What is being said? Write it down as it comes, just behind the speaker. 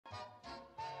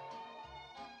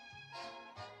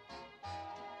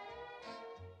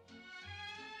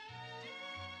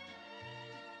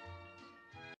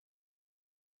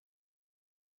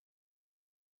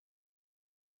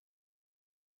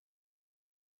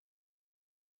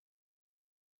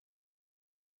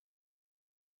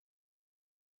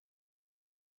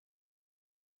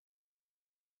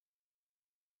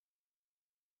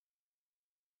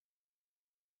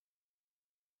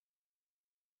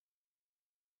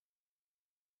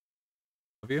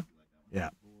View? Yeah.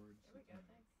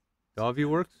 Dog view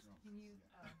works? That's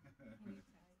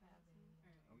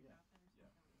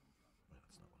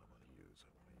not what I want to use.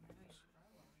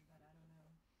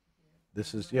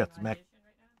 This is, yeah, it's Mac.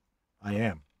 I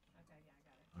am.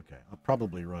 Okay, I'll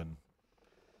probably run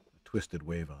a twisted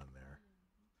wave on there.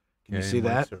 Can you see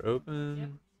that? Mics are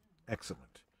open.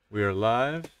 Excellent. We are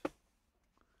live.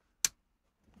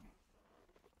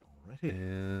 Alrighty.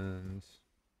 And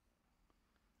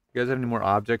you guys have any more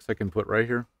objects I can put right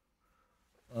here?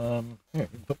 Here, you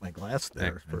can put my glass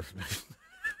there. Thanks, perfect.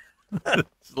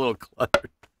 It's a little cluttered.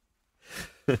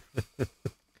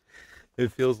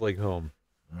 It feels like home.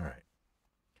 All right.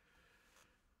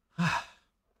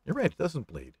 You're right. It doesn't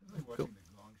bleed. Like watching the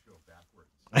Gong Show backwards.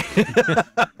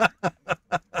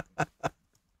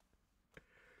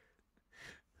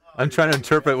 I'm trying to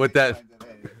interpret what that.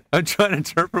 I'm trying to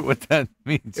interpret what that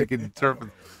means. You can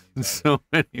interpret in so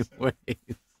many ways.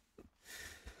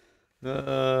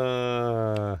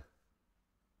 Okay,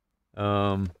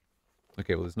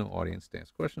 well, there's no audience to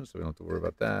ask questions, so we don't have to worry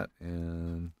about that.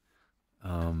 And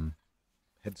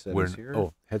Headset is here.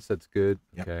 Oh, headset's good.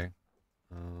 Yep. Okay.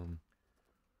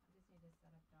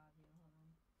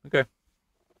 Okay.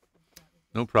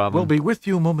 No problem. We'll be with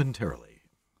you momentarily.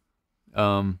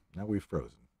 Now we've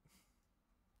frozen.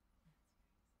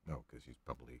 No, because she's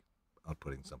probably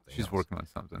outputting something. She's else. working on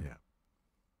something. Yeah.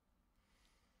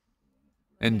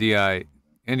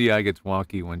 NDI gets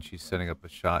wonky when she's setting up a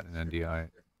shot in NDI.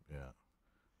 Yeah. I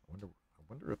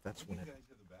wonder if that's when You it. guys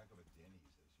have the back of a Denny's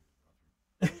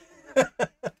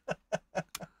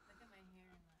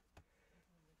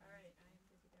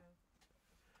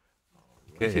as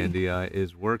your Okay, NDI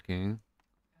is working.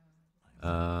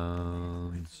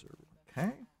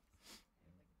 Okay.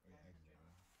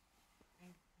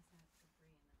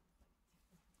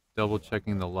 Double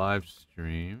checking the live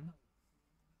stream.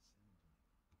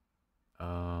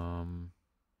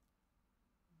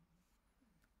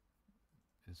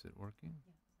 Is it working?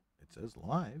 It says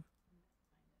live.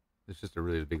 It's just a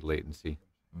really big latency.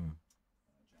 Mm.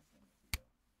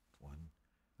 One.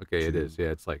 Okay, it Two. is. Yeah,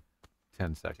 it's like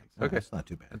 10 seconds. Oh, Okay, that's not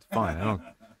too bad. that's fine. I don't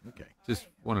Okay. just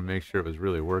want to make sure it was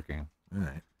really working. All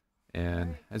right.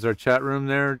 And is our chat room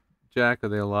there, Jack? Are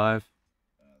they alive?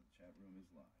 chat room is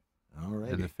live. All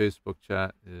right. And the Facebook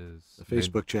chat is The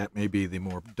Facebook chat may be the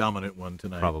more dominant one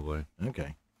tonight. probably.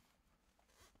 Okay.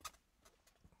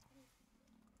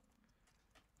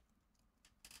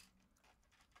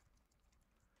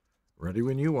 Ready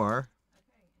when you are.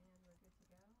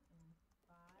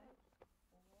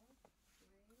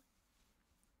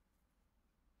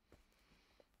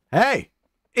 Hey,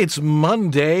 it's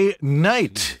Monday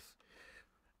night.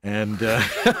 And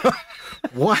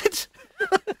what?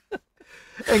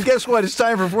 And guess what? It's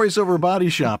time for Over Body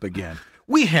Shop again.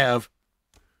 We have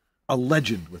a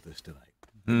legend with us tonight.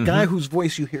 A guy whose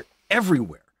voice you hear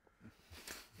everywhere.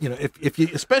 You know, if you,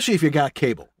 especially if you got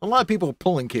cable. A lot of people are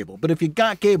pulling cable, but if you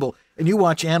got cable and you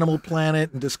watch Animal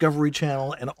Planet and Discovery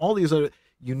Channel and all these other,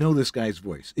 you know this guy's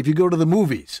voice. If you go to the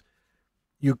movies,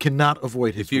 you cannot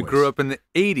avoid his voice. If you grew up in the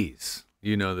 80s,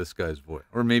 you know this guy's voice.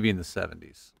 Or maybe in the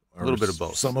 70s. A little bit of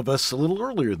both. Some of us a little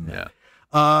earlier than that.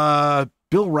 Yeah.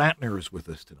 Bill Ratner is with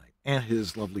us tonight, and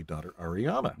his lovely daughter,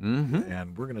 Arianna.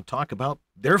 And we're going to talk about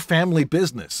their family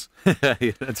business. Yeah,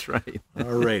 that's right. All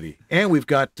righty. And we've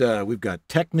got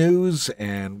tech news,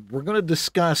 and we're going to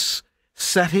discuss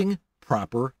setting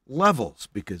proper levels,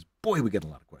 because, boy, we get a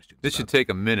lot of questions. This should take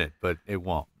a minute, but it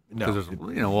won't. No. Because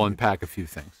we'll unpack a few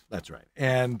things. That's right.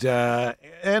 And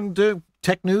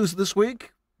tech news this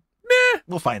week? Meh,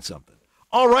 we'll find something.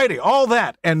 All righty, all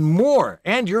that and more,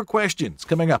 and your questions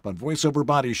coming up on Over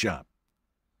Body Shop.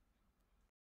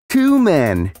 Two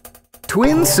men,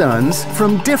 twin sons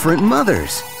from different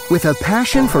mothers, with a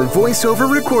passion for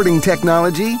voiceover recording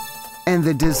technology and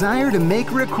the desire to make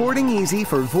recording easy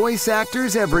for voice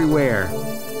actors everywhere.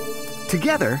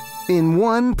 Together in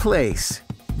one place.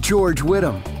 George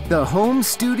Whittam, the home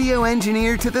studio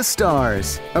engineer to the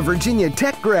stars, a Virginia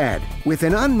Tech grad with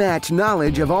an unmatched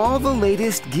knowledge of all the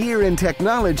latest gear and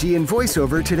technology in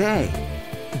voiceover today.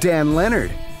 Dan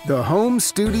Leonard, the home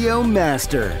studio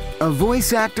master, a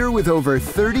voice actor with over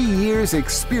 30 years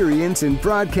experience in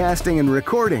broadcasting and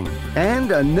recording,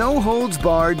 and a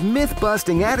no-holds-barred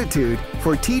myth-busting attitude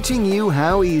for teaching you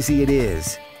how easy it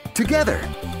is. Together,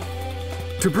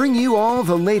 to bring you all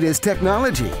the latest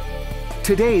technology,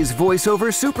 today's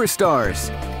voiceover superstars,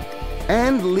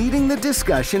 and leading the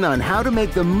discussion on how to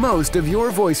make the most of your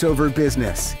voiceover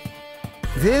business.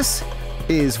 This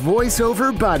is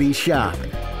Over Body Shop.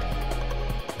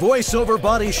 Over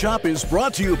Body Shop is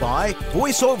brought to you by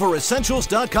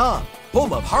VoiceOverEssentials.com.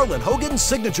 home of Harlan Hogan's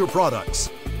signature products.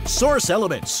 Source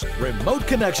Elements, remote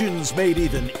connections made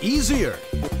even easier.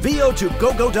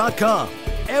 vo2gogo.com,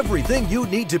 everything you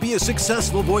need to be a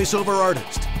successful voiceover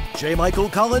artist. J. Michael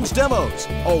Collins Demos,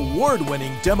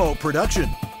 award-winning demo production.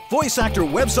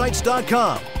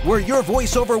 VoiceActorWebsites.com, where your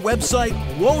voiceover website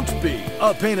won't be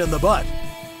a pain in the butt.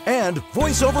 And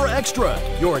VoiceOver Extra,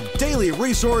 your daily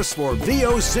resource for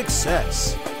VO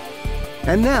success.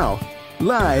 And now,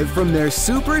 live from their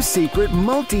super secret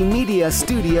multimedia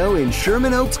studio in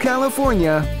Sherman Oaks,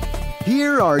 California,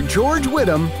 here are George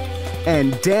Whittam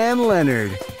and Dan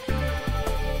Leonard.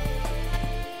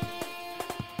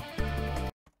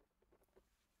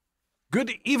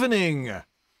 Good evening.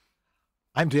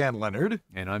 I'm Dan Leonard.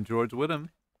 And I'm George Whittam.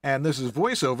 And this is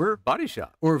VoiceOver Body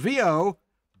Shop. or VOBS.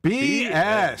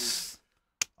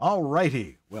 All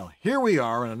righty. Well, here we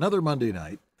are on another Monday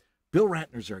night. Bill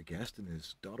Ratner's our guest and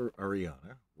his daughter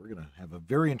Arianna. We're going to have a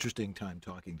very interesting time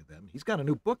talking to them. He's got a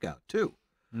new book out, too,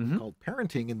 called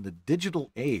Parenting in the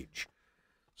Digital Age.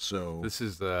 So This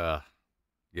is,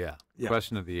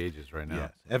 question of the ages right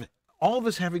now. yes, all of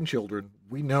us having children,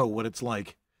 we know what it's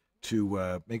like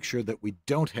to make sure that we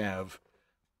don't have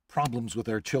problems with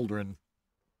our children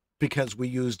because we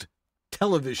used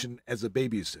television as a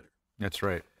babysitter. That's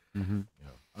right. You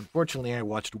know, unfortunately, I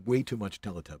watched way too much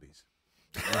Teletubbies.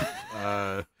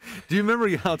 Do you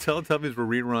remember how Teletubbies were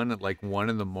rerun at like 1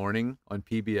 in the morning on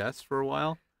PBS for a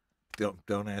while?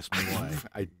 Don't ask me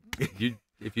why.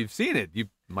 If you've seen it, you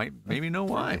might maybe know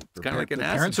why. It's kind of like an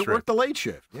acid parents that trip. work the late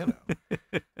shift, you know.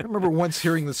 I remember once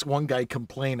hearing this one guy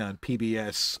complain on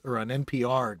PBS or on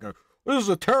NPR, go, "This is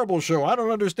a terrible show. I don't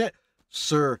understand."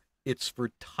 Sir, it's for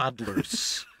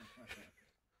toddlers.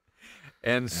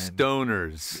 and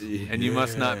stoners, and you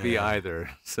must not be either.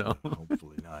 So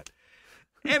hopefully not.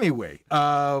 Anyway,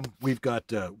 we've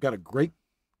got a great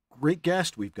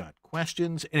guest. We've got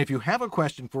questions, and if you have a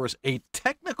question for us, a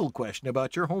technical question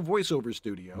about your home voiceover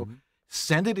studio,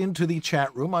 send it into the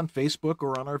chat room on Facebook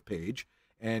or on our page,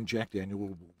 and Jack Daniel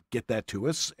will get that to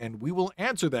us, and we will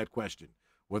answer that question.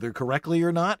 Whether correctly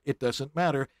or not, it doesn't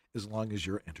matter as long as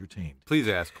you're entertained. please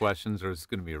ask questions, or it's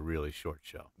going to be a really short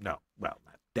show. No, well,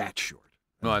 not that short.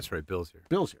 No, that's right. Bill's here.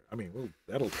 Bill's here. I mean,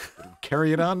 it'll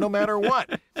carry it on no matter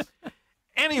what.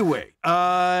 Anyway,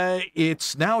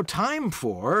 it's now time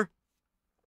for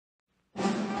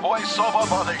VoiceOver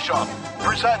Body Shop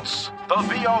presents the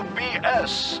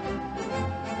VOBS.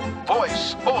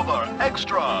 VoiceOver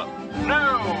Extra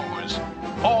News.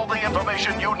 All the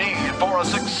information you need for a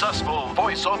successful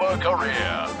voiceover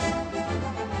career.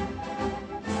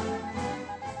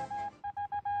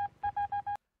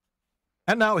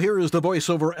 And now here is the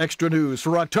VoiceOver Extra News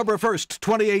for October 1st,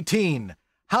 2018.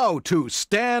 How to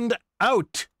stand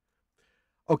out.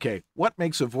 Okay, what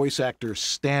makes a voice actor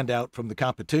stand out from the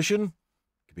competition?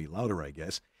 Could be louder, I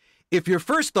guess. If your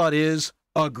first thought is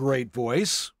a great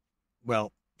voice,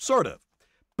 well, sort of.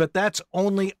 But that's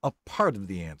only a part of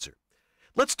the answer.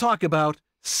 Let's talk about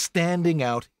standing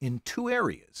out in two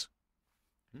areas.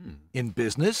 In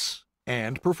business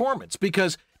and performance.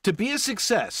 Because to be a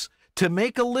success, to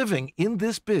make a living in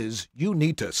this biz, you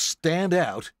need to stand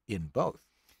out in both.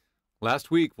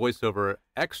 Last week, VoiceOver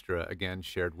Extra again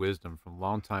shared wisdom from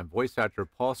longtime voice actor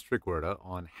Paul Strickwerda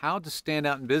on how to stand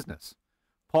out in business.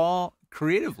 Paul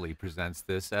creatively presents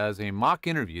this as a mock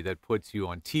interview that puts you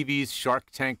on TV's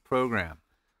Shark Tank program,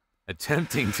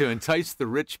 attempting to entice the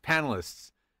rich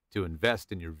panelists to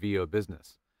invest in your VO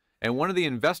business. And one of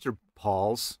Investor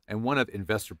Paul's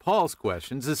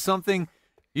questions is something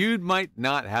you might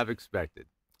not have expected.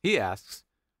 He asks,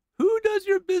 who does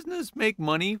your business make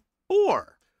money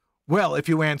for? Well, if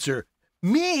you answer,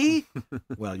 me,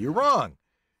 well, you're wrong.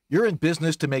 You're in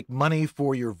business to make money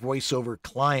for your voiceover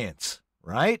clients,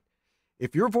 right?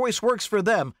 If your voice works for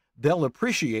them, they'll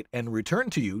appreciate and return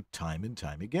to you time and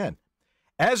time again.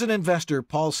 As an investor,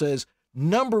 Paul says,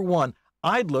 number one,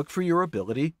 I'd look for your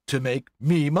ability to make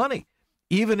me money,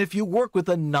 even if you work with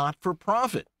a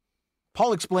not-for-profit.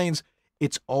 Paul explains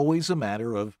it's always a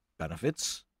matter of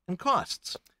benefits and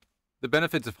costs. The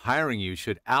benefits of hiring you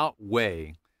should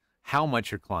outweigh how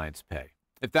much your clients pay.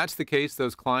 If that's the case,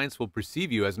 those clients will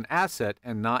perceive you as an asset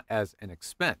and not as an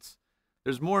expense.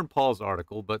 There's more in Paul's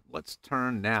article, but let's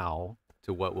turn now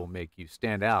to what will make you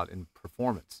stand out in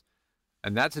performance.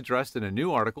 And that's addressed in a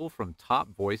new article from top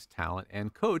voice talent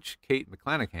and coach Kate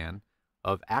McClanahan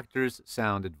of Actors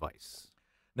Sound Advice.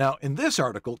 Now, in this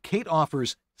article, Kate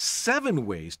offers 7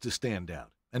 ways to stand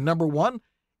out. And number one,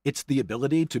 it's the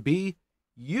ability to be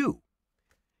you.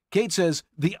 Kate says,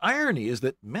 the irony is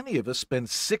that many of us spend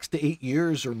 6 to 8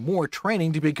 years or more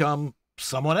training to become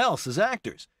someone else as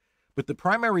actors. But the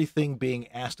primary thing being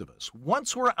asked of us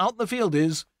once we're out in the field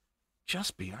is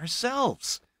just be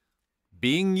ourselves.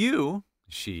 Being you,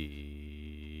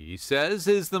 she says,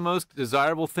 is the most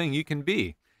desirable thing you can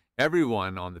be.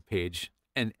 Everyone on the page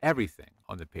and everything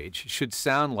on the page should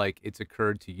sound like it's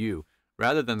occurred to you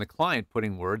rather than the client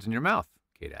putting words in your mouth,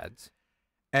 Kate adds.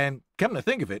 And come to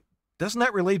think of it, doesn't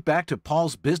that relate back to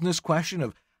Paul's business question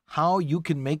of how you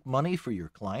can make money for your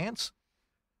clients?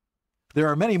 There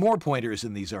are many more pointers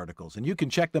in these articles, and you can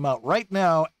check them out right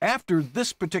now after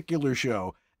this particular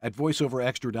show at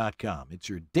voiceoverextra.com. It's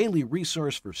your daily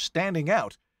resource for standing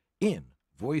out in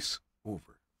voiceover.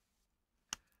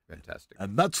 Fantastic.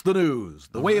 And that's the news,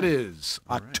 the way it is.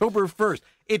 October 1st.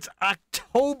 It's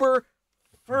October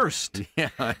 1st. Yeah,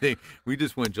 I think we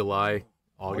just went July,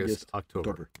 August,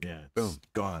 October. Yeah, it's Boom.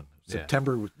 gone. Yeah.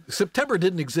 September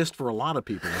didn't exist for a lot of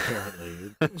people,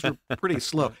 apparently. Things were pretty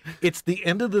slow. It's the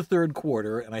end of the third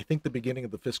quarter, and I think the beginning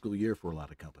of the fiscal year for a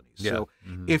lot of companies. Yeah. So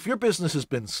if your business has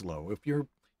been slow, if you're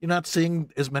not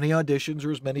seeing as many auditions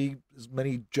or as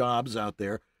many jobs out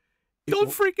there,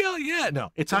 Don't freak out yet.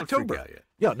 No, it's Don't October. freak out yet.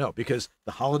 Yeah, no, because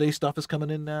the holiday stuff is coming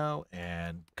in now,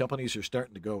 and companies are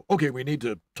starting to go, okay, we need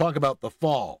to talk about the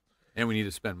fall. And we need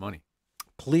to spend money.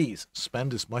 Please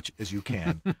spend as much as you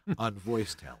can on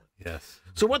voice talent. Yes.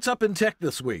 So what's up in tech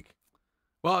this week?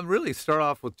 Well, I'd really start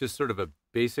off with just sort of a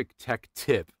basic tech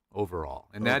tip overall,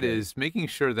 and that Okay. is making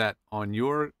sure that on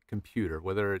your computer,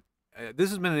 whether this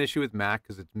has been an issue with Mac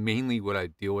because it's mainly what I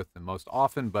deal with the most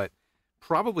often, but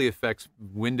probably affects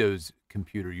Windows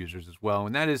computer users as well,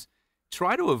 and that is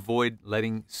try to avoid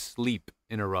letting sleep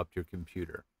interrupt your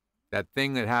computer. That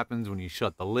thing that happens when you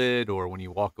shut the lid or when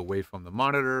you walk away from the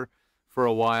monitor for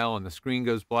a while and the screen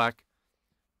goes black.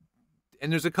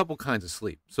 And there's a couple kinds of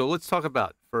sleep. So let's talk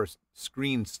about first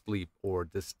screen sleep or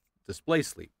display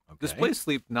sleep. Okay. Display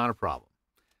sleep, not a problem.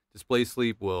 Display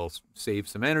sleep will save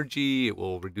some energy. It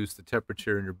will reduce the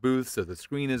temperature in your booth so the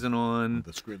screen isn't on.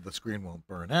 The screen won't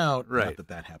burn out. Right. Not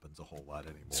that happens a whole lot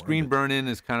anymore. Screen burn-in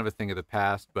is kind of a thing of the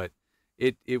past, but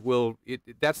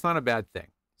that's not a bad thing.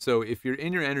 So if you're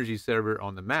in your energy server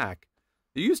on the Mac,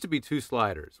 there used to be two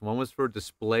sliders. One was for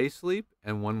display sleep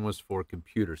and one was for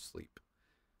computer sleep.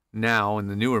 Now, in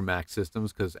the newer Mac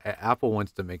systems, because Apple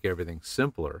wants to make everything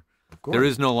simpler, there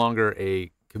is no longer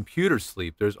a computer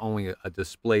sleep. There's only a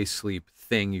display sleep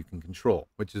thing you can control,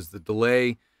 which is the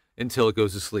delay until it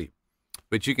goes to sleep.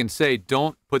 But you can say,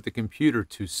 don't put the computer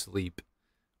to sleep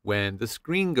when the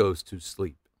screen goes to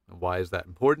sleep. And why is that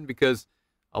important? Because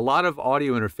a lot of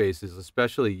audio interfaces,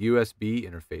 especially USB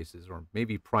interfaces, or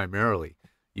maybe primarily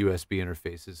USB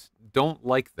interfaces, don't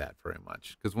like that very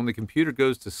much. Because when the computer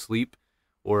goes to sleep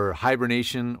or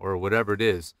hibernation or whatever it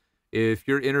is, if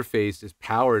your interface is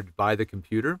powered by the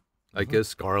computer, like a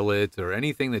Scarlett or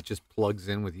anything that just plugs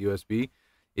in with USB,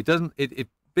 it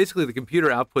basically the computer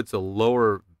outputs a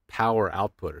lower power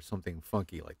output or something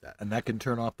funky like that. And that can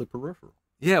turn off the peripheral.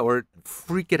 Yeah, or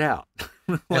freak it out.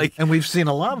 And we've seen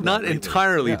a lot of not that lately.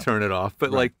 entirely Yeah. turn it off,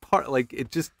 but Right.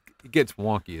 it just gets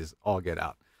wonky as all get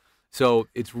out. So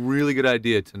it's really good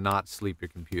idea to not sleep your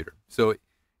computer. So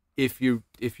if you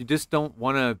just don't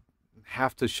want to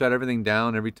have to shut everything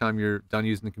down every time you're done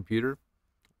using the computer,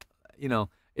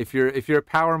 if you're a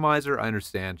power miser, I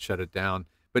understand, shut it down,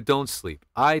 but don't sleep.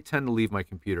 I tend to leave my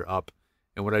computer up,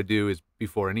 and what I do is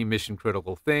before any mission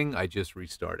critical thing, I just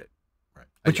restart it. Right.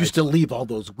 But you still leave all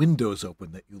those windows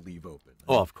open that you leave open.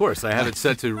 Oh, of course. I have it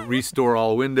set to restore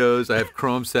all windows. I have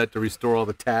Chrome set to restore all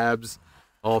the tabs,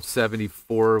 all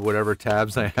 74 whatever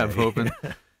tabs I have open.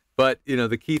 But,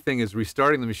 the key thing is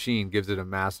restarting the machine gives it a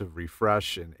massive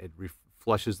refresh, and it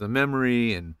flushes the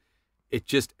memory, and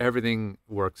everything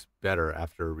works better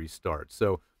after a restart.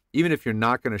 So even if you're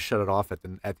not going to shut it off at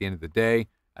the end of the day,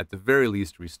 at the very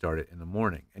least restart it in the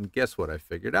morning. And guess what I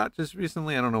figured out just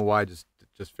recently? I don't know why I just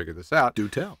figured this out. Do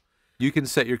tell. You can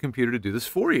set your computer to do this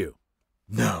for you.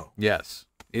 No. Yes.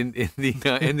 In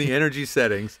the energy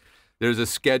settings, there's a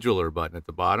scheduler button at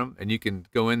the bottom, and you can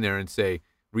go in there and say,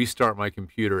 restart my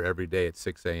computer every day at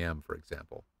 6 a.m., for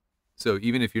example. So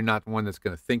even if you're not the one that's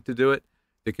going to think to do it,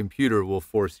 the computer will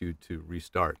force you to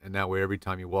restart. And that way, every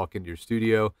time you walk into your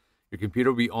studio, your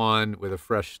computer will be on with a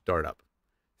fresh startup,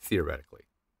 theoretically.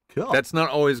 Cool. That's not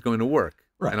always going to work.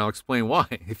 Right. And I'll explain why.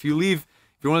 If you're one of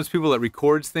those people that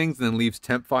records things and then leaves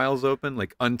temp files open,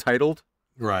 like Untitled,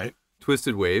 right.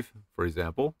 Twisted Wave, for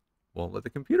example, won't let the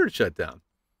computer shut down.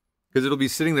 Because it'll be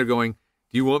sitting there going,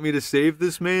 do you want me to save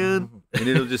this, man? And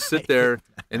it'll just sit there,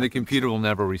 and the computer will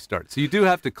never restart. So you do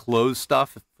have to close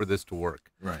stuff for this to work.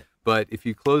 Right. But if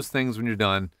you close things when you're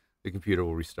done, the computer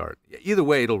will restart. Either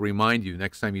way, it'll remind you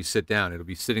next time you sit down. It'll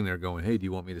be sitting there going, hey, do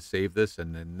you want me to save this?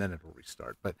 And then it'll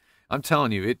restart. But I'm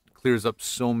telling you, it clears up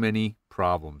so many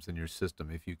problems in your system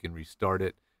if you can restart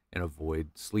it and avoid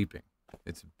sleeping.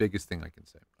 It's the biggest thing I can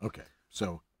say. Okay.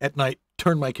 So at night,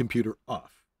 turn my computer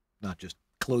off, not just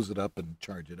close it up and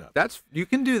charge it up. You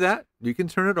can do that. You can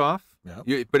turn it off.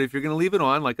 Yeah. But if you're going to leave it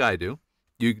on like I do,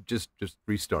 you just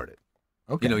restart it.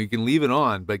 Okay. You can leave it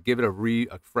on, but give it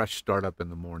a fresh startup in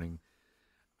the morning.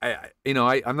 I'm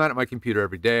not at my computer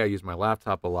every day. I use my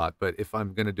laptop a lot. But if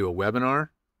I'm going to do a webinar,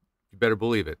 you better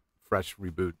believe it. Fresh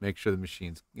reboot. Make sure the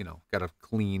machine's got a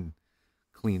clean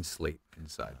slate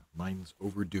inside. Mine's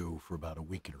overdue for about a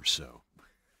week or so.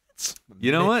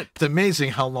 You know what? It's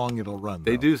amazing how long it'll run.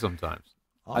 They do sometimes.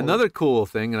 Another cool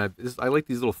thing, and I like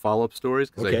these little follow-up stories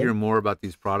because I hear more about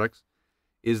these products,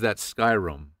 is that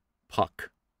Skyrim puck.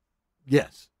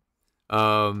 Yes.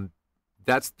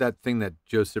 That's that thing that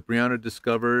Joe Cipriano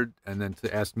discovered, and then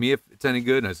to ask me if it's any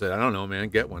good, and I said, I don't know, man,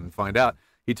 get one and find out.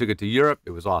 He took it to Europe.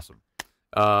 It was awesome.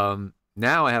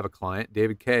 Now I have a client,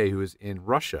 David Kay, who is in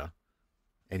Russia,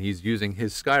 and he's using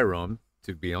his Skyrim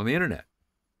to be on the internet,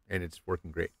 and it's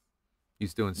working great.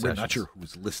 He's doing sessions. We're not sure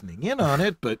who's listening in on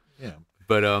it, but yeah.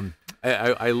 But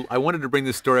I wanted to bring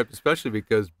this story up especially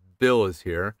because Bill is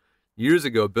here. Years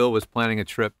ago, Bill was planning a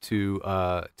trip to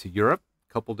Europe,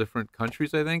 a couple different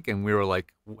countries, I think, and we were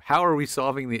like, how are we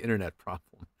solving the internet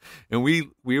problem? And we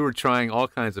were trying all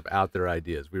kinds of out there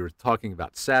ideas. We were talking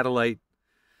about satellite.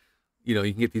 You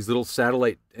can get these little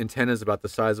satellite antennas about the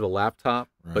size of a laptop,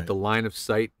 but the line of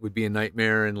sight would be a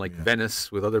nightmare in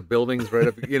Venice with other buildings right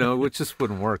up, which just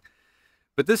wouldn't work.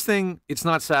 But this thing, it's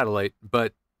not satellite,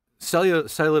 but cellular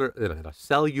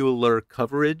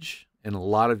coverage in a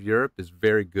lot of Europe is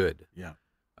very good. Yeah.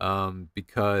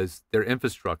 Because their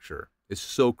infrastructure is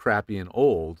so crappy and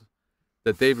old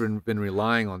that they've been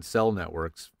relying on cell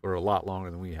networks for a lot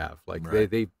longer than we have.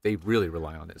 They really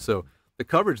rely on it. So the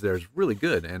coverage there is really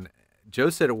good. And Joe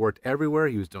said it worked everywhere.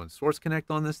 He was doing Source Connect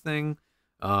on this thing.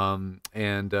 I'm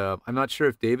not sure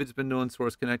if David's been doing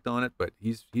Source Connect on it, but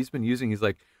he's been using.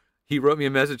 He wrote me a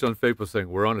message on Facebook saying,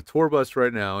 we're on a tour bus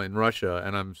right now in Russia,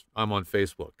 and I'm on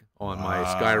Facebook on my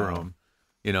Skyrim.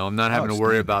 I'm not having to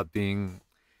worry about being,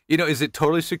 is it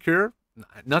totally secure?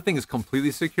 Nothing is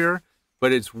completely secure,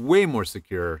 but it's way more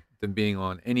secure than being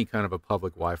on any kind of a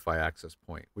public Wi-Fi access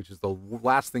point, which is the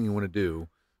last thing you want to do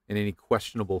in any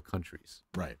questionable countries.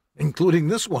 Right. Including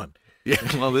this one. Yeah,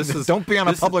 well, this is don't be on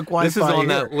a public Wi-Fi. This is on here.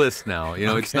 that list now.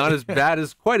 It's not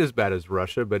quite as bad as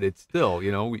Russia, but it's still,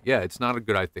 it's not a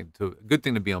good thing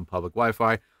to be on public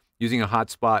Wi-Fi. Using a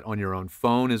hotspot on your own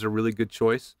phone is a really good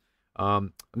choice.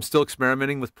 I'm still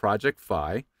experimenting with Project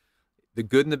Fi. The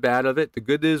good and the bad of it. The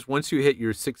good is once you hit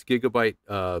your 6 gigabyte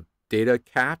data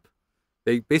cap,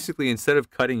 they basically, instead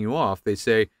of cutting you off, they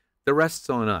say the rest's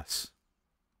on us.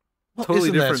 Well,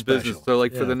 totally different business. So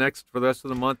for the rest of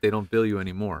the month, they don't bill you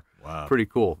anymore. Wow. Pretty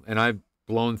cool. And I've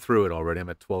blown through it already. I'm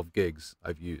at 12 gigs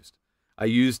I've used. I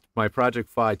used my Project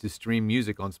Fi to stream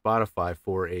music on Spotify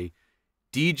for a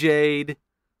DJ'd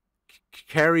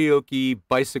karaoke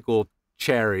bicycle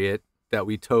chariot that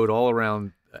we towed all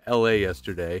around LA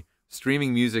yesterday,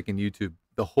 streaming music and YouTube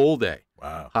the whole day.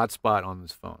 Wow. Hotspot on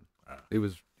this phone. Wow. It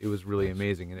was really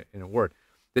amazing, and it worked.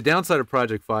 The downside of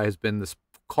Project Fi has been this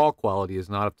call quality is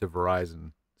not up to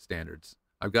Verizon standards.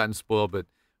 I've gotten spoiled, but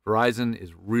Verizon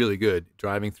is really good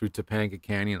driving through Topanga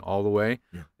Canyon all the way.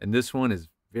 Yeah. And this one is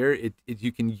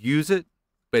you can use it,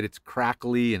 but it's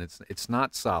crackly and it's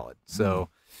not solid. So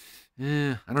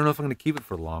I don't know if I'm going to keep it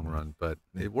for the long run, but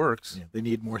it works. Yeah. They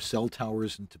need more cell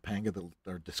towers in Topanga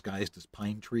that are disguised as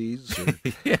pine trees.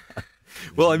 Yeah.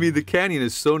 Well, I mean, the canyon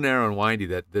is so narrow and windy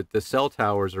that the cell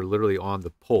towers are literally on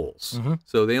the poles. Mm-hmm.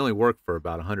 So they only work for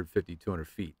about 150, 200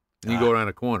 feet. And you go around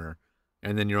a corner,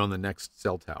 and then you're on the next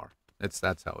cell tower. That's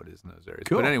how it is in those areas.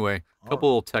 Cool. But anyway, a couple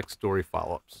little tech story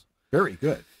follow-ups. Very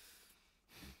good.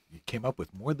 You came up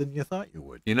with more than you thought you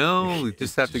would. We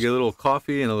just have to get a little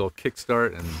coffee and a little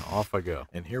kickstart, and off I go.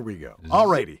 And here we go. All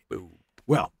righty.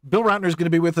 Well, Bill Ratner is going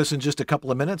to be with us in just a couple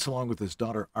of minutes, along with his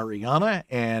daughter, Arianna,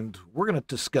 and we're going to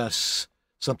discuss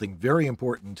something very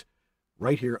important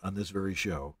right here on this very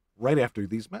show, right after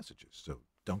these messages. So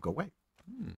don't go away.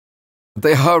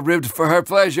 They are ribbed for her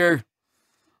pleasure.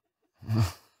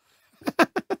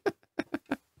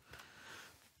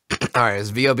 All right,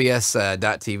 it's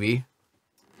VOBS.TV.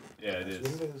 Yeah, it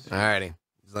is. All righty.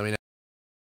 Just let me know.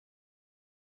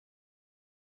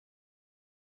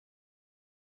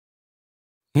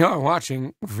 You're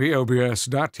watching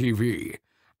VOBS.TV.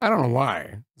 I don't know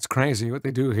why. It's crazy what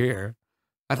they do here.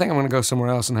 I think I'm going to go somewhere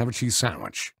else and have a cheese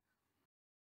sandwich.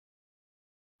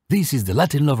 This is the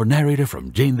Latin lover narrator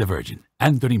from Jane the Virgin,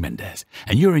 Anthony Mendez,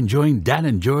 and you're enjoying Dan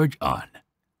and George on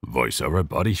Voice Over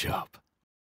Body Shop.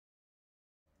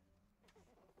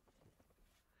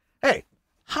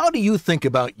 do you think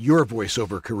about your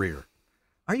voiceover career?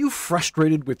 Are you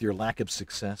frustrated with your lack of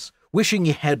success, wishing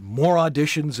you had more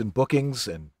auditions and bookings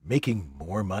and making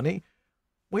more money?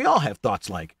 We all have thoughts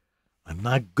like, I'm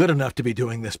not good enough to be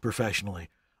doing this professionally.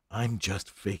 I'm just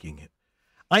faking it.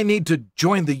 I need to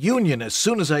join the union as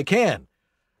soon as I can.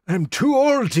 I'm too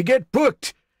old to get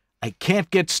booked. I can't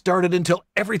get started until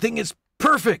everything is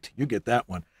perfect. You get that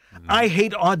one. I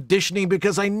hate auditioning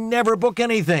because I never book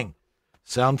anything.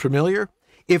 Sound familiar?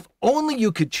 If only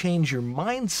you could change your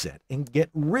mindset and get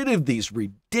rid of these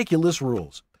ridiculous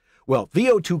rules. Well,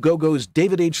 VO2 Go-Go's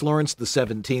David H. Lawrence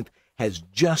XVII has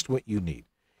just what you need.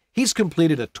 He's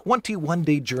completed a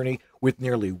 21-day journey with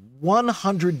nearly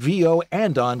 100 VO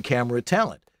and on-camera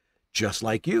talent, just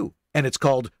like you. And it's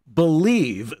called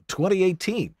Believe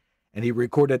 2018. And he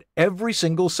recorded every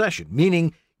single session,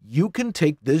 meaning you can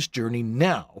take this journey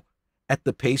now at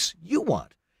the pace you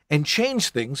want and change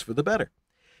things for the better.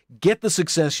 Get the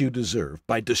success you deserve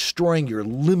by destroying your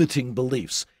limiting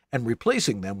beliefs and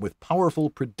replacing them with powerful,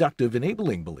 productive,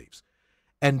 enabling beliefs.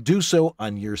 And do so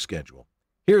on your schedule.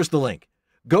 Here's the link.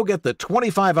 Go get the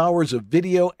 25 hours of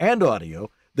video and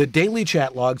audio, the daily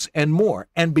chat logs, and more,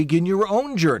 and begin your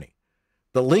own journey.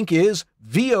 The link is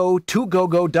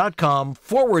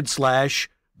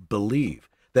vo2gogo.com/believe.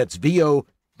 That's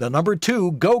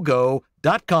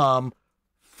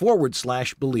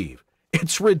vo2gogo.com/believe.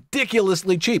 It's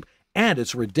ridiculously cheap, and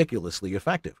it's ridiculously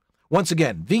effective. Once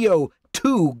again,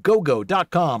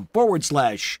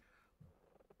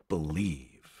 vo2gogo.com/believe.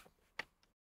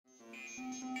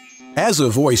 As a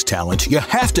voice talent, you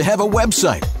have to have a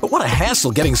website. But what a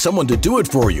hassle getting someone to do it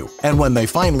for you. And when they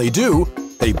finally do,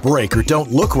 they break or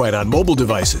don't look right on mobile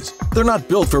devices. They're not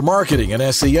built for marketing and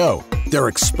SEO. They're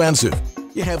expensive.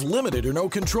 You have limited or no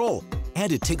control.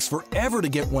 And it takes forever to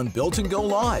get one built and go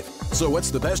live. So what's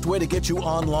the best way to get you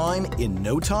online in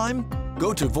no time?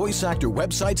 Go to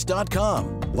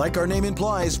voiceactorwebsites.com. Like our name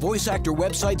implies,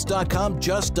 voiceactorwebsites.com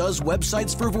just does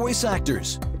websites for voice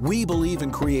actors. We believe in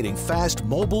creating fast,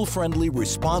 mobile-friendly,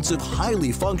 responsive,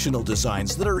 highly functional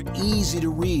designs that are easy to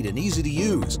read and easy to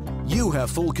use. You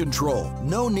have full control.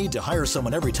 No need to hire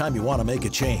someone every time you want to make a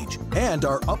change. And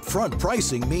our upfront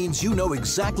pricing means you know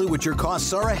exactly what your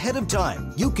costs are ahead of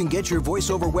time. You can get your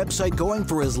voiceover website going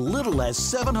for as little as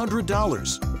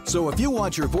 $700. So if you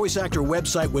want your voice actor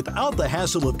website without the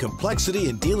hassle of complexity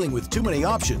and dealing with too many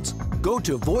options, go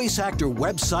to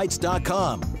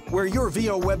voiceactorwebsites.com, where your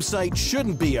VO website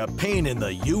shouldn't be a pain in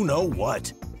the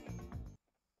you-know-what.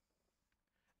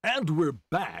 And we're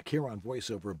back here on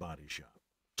VoiceOver Body Shop,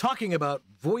 talking about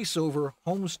voiceover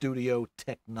home studio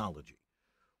technology,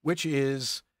 which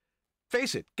is,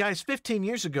 face it, guys, 15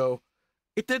 years ago,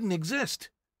 it didn't exist.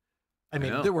 I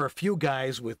mean, there were a few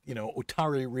guys with,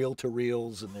 Otari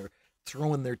reel-to-reels, and they're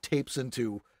throwing their tapes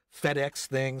into FedEx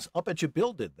things. I'll bet you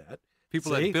Bill did that.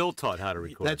 People that Bill taught how to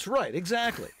record. That's right,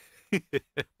 exactly.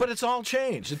 But it's all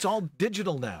changed. It's all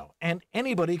digital now, and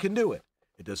anybody can do it.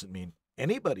 It doesn't mean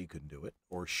anybody can do it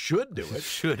or should do it.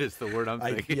 Should is the word I'm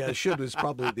thinking. Yeah, should is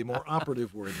probably the more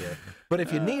operative word there. But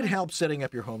if you need help setting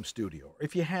up your home studio, or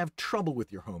if you have trouble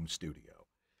with your home studio,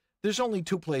 there's only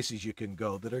two places you can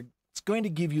go that are going to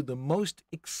give you the most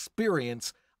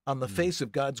experience on the face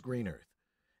of God's green earth.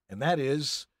 And that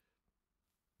is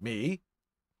me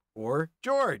or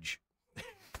George.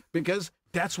 Because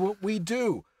that's what we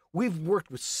do. We've worked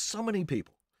with so many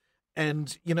people.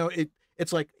 And,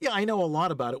 it's like, yeah, I know a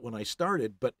lot about it when I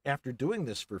started, but after doing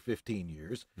this for 15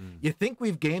 years, you think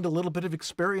we've gained a little bit of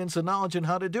experience and knowledge in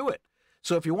how to do it.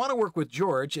 So if you want to work with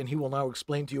George, and he will now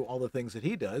explain to you all the things that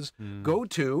he does, go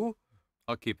to...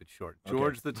 I'll keep it short. Okay.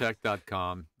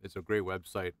 GeorgeTheTech.com. It's a great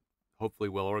website, hopefully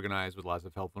well organized with lots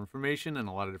of helpful information and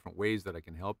a lot of different ways that I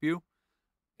can help you.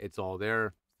 It's all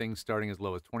there. Things starting as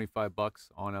low as $25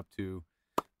 on up to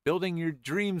building your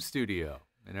dream studio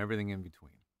and everything in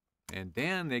between. And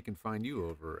Dan, they can find you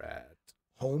over at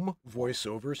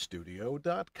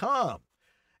homevoiceoverstudio.com.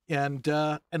 And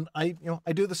I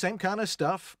do the same kind of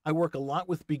stuff. I work a lot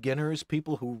with beginners,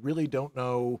 people who really don't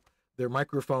know their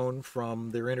microphone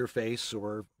from their interface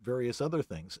or various other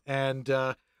things. And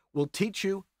we'll teach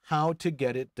you how to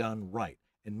get it done right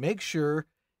and make sure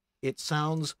it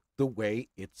sounds the way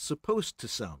it's supposed to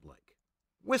sound like.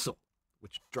 Whistle,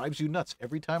 which drives you nuts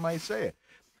every time I say it.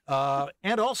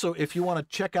 And also, if you want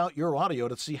to check out your audio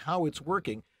to see how it's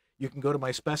working, you can go to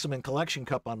my specimen collection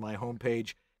cup on my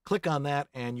homepage, click on that,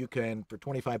 and you can, for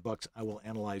 $25, I will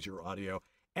analyze your audio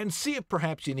and see if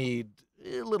perhaps you need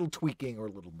a little tweaking or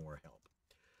a little more help.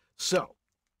 So,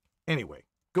 anyway,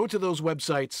 go to those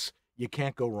websites. You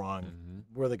can't go wrong.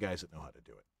 We're the guys that know how to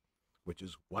do it, which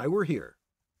is why we're here.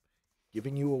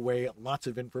 giving you away lots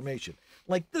of information.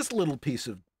 Like this little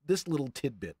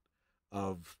tidbit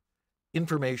of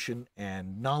information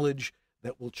and knowledge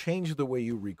that will change the way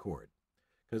you record.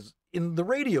 Because in the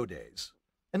radio days,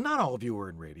 and not all of you were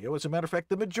in radio, as a matter of fact,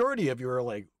 the majority of you are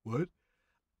like, what?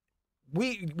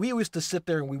 We used to sit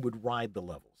there and we would ride the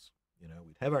levels. You know,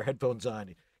 we'd have our headphones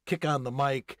on, kick on the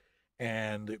mic,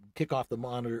 and kick off the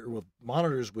monitor. Well,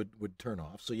 monitors would turn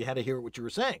off, so you had to hear what you were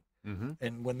saying. Mm-hmm.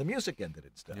 And when the music ended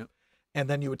and stuff. Yep. And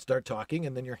then you would start talking,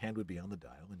 and then your hand would be on the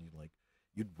dial, and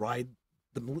you'd ride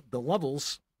the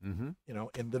levels, Mm-hmm. you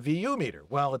know, in the VU meter.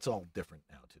 Well, it's all different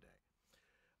now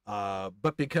today.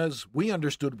 But because we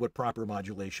understood what proper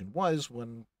modulation was,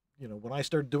 when I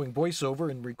started doing voiceover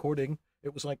and recording,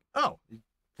 it was like, oh,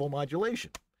 full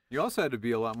modulation. You also had to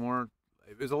be a lot more.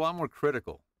 It was a lot more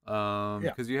critical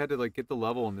because you had to get the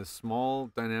level in this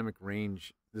small dynamic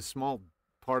range, this small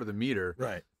part of the meter,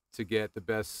 right, to get the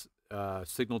best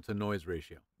signal to noise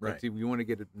ratio. Right. You want to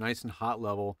get it nice and hot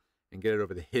level and get it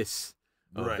over the hiss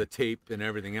of the tape and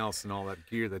everything else and all that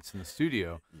gear that's in the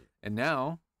studio. And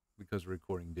now, because we're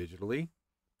recording digitally,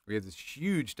 we have this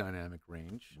huge dynamic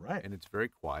range, right, and it's very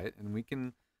quiet, and we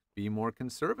can be more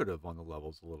conservative on the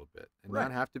levels a little bit and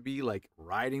not have to be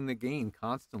riding the gain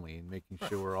constantly and making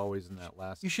sure we're always in that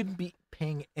last. You shouldn't be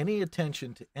paying any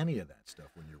attention to any of that stuff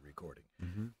when you're recording.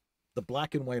 Mm-hmm. The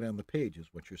black and white on the page is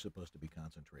what you're supposed to be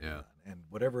concentrating Yeah. on. And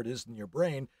whatever it is in your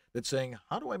brain that's saying,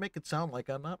 how do I make it sound like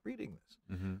I'm not reading this?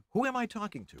 Mm-hmm. Who am I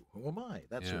talking to? Who am I?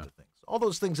 That sort Yeah. of things. All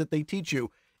those things that they teach you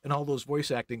in all those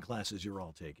voice acting classes you're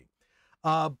all taking.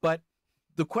 But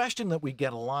the question that we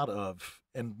get a lot of,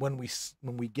 and when we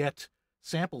get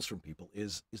samples from people,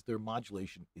 is their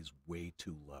modulation is way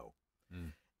too low.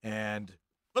 Mm. And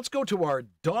let's go to our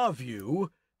DAW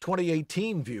view,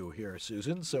 2018 view here,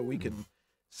 Susan, so we can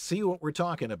see what we're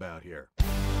talking about here.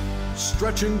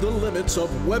 Stretching the limits of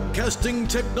webcasting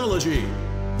technology,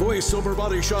 Voice Over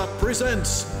Body Shop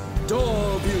presents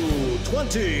DAW View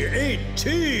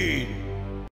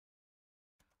 2018.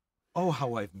 Oh,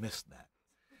 how I've missed that.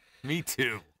 Me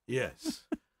too. Yes.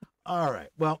 All right.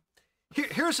 Well,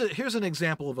 here's an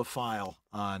example of a file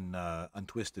on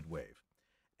Twisted Wave,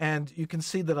 and you can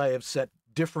see that I have set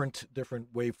different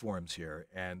waveforms here.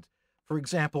 And for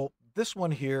example, this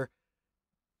one here,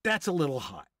 that's a little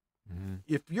hot. Mm-hmm.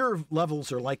 If your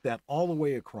levels are like that all the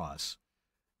way across,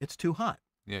 it's too hot.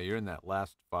 Yeah, you're in that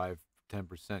last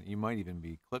 5-10%. You might even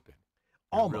be clipping.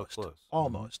 You're real Almost. close.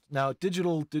 Almost. Now,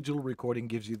 digital recording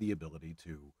gives you the ability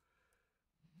to.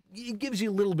 It gives you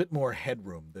a little bit more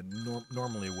headroom than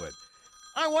normally would.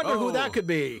 I wonder who that could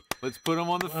be. Let's put him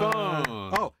on the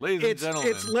phone. Ladies and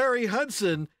gentlemen. It's Larry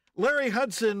Hudson. Larry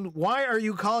Hudson, why are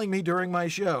you calling me during my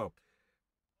show?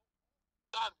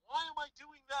 God, why am I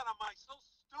doing that? Am I so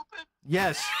stupid?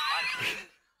 Yes.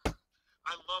 I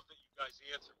love that you guys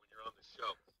answer when you're on the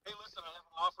show. Hey, listen, I have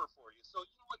an offer for you. So,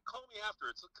 you know what? Call me after.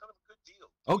 It's kind of a good deal.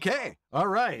 Okay. All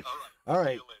right. All right. All right.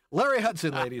 See you later. Larry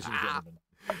Hudson, ladies and gentlemen.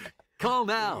 Call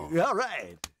now. All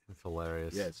right. That's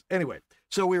hilarious. Yes. Anyway,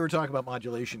 so we were talking about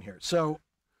modulation here. So,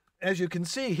 as you can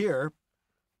see here,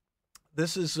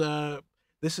 this is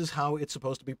how it's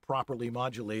supposed to be properly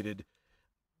modulated.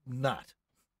 Not.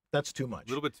 That's too much. A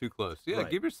little bit too close. Yeah, Right.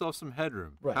 give yourself some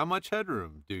headroom. Right. How much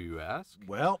headroom, do you ask?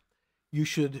 Well, you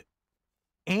should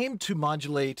aim to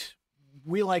modulate,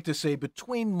 we like to say,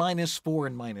 between -4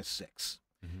 and -6.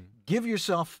 Mm-hmm. Give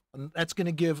yourself, that's going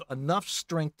to give enough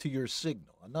strength to your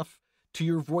signal, enough to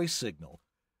your voice signal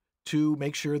to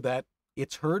make sure that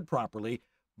it's heard properly.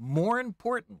 More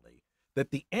importantly,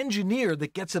 that the engineer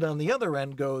that gets it on the other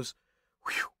end goes,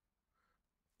 whew,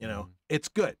 it's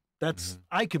good. That's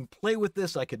I can play with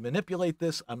this. I can manipulate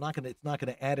this. It's not going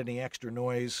to add any extra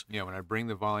noise. Yeah, when I bring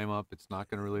the volume up, it's not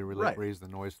going to really Right. raise the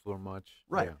noise floor much.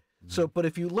 Right. Yeah. So, but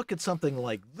if you look at something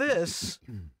like this,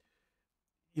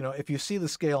 if you see the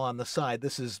scale on the side,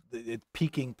 this is it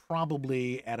peaking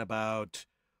probably at about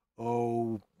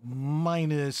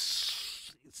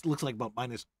minus. It looks like about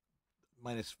minus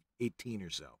 18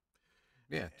 or so.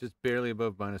 Yeah, just barely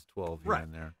above -12 here Right.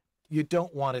 and there. You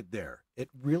don't want it there. It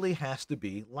really has to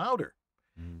be louder.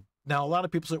 Mhm. Now, a lot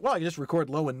of people say, well, you just record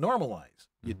low and normalize.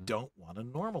 You Mhm. don't want to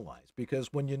normalize,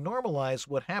 because when you normalize,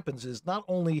 what happens is not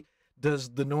only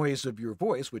does the noise of your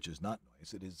voice, which is not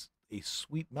noise, it is a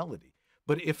sweet melody,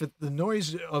 but if the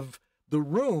noise of the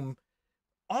room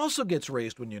also gets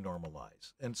raised when you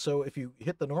normalize. And so if you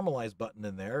hit the normalize button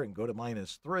in there and go to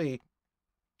 -3,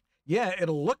 yeah,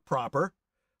 it'll look proper.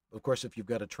 Of course, if you've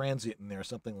got a transient in there,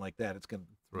 something like that, it's going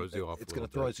to Throws you off a It's going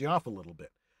to little throw bit. you off a little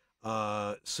bit.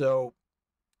 So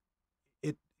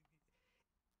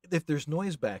if there's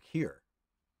noise back here,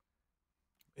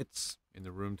 it's in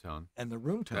the room tone. And the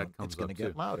room tone, it's going to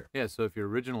get louder. Yeah, so if your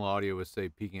original audio was, say,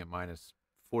 peaking at minus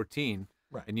 14,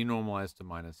 right, and you normalize to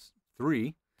minus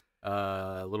 3,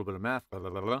 a little bit of math,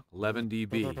 11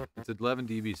 dB. It's 11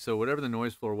 dB. So whatever the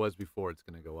noise floor was before, it's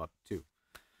going to go up too.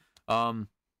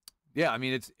 Yeah, I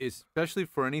mean, it's especially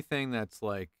for anything that's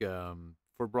like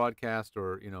for broadcast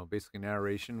or, you know, basically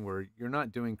narration where you're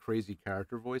not doing crazy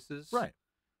character voices. Right.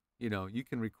 You know, you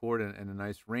can record in a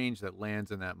nice range that lands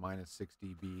in that minus 6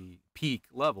 dB peak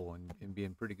level and be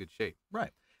in pretty good shape.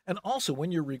 Right. And also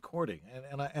when you're recording,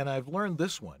 and I've learned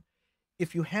this one,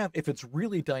 if it's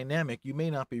really dynamic, you may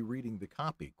not be reading the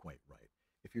copy quite right.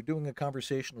 If you're doing a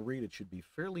conversational read, it should be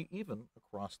fairly even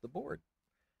across the board.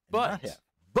 But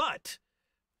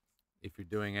if you're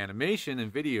doing animation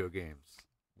and video games,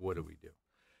 what do we do?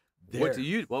 What do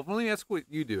you? Well, let me ask what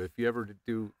you do. If you ever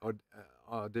do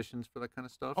auditions for that kind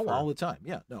of stuff. Oh, all the time.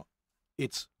 Yeah, no,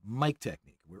 it's mic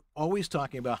technique. We're always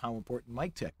talking about how important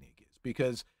mic technique is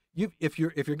because if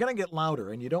you're going to get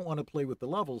louder and you don't want to play with the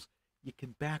levels, you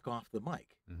can back off the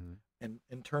mic and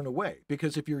turn away.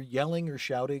 Because if you're yelling or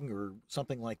shouting or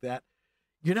something like that,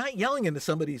 you're not yelling into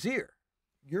somebody's ear.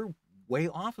 You're way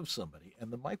off of somebody,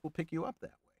 and the mic will pick you up that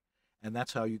way. And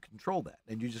that's how you control that.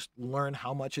 And you just learn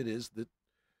how much it is that,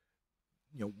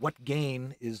 you know, what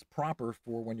gain is proper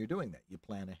for when you're doing that. You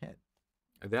plan ahead.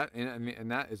 And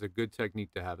that is a good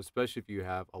technique to have, especially if you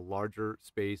have a larger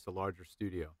space, a larger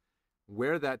studio.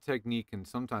 Where that technique can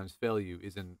sometimes fail you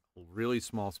is in really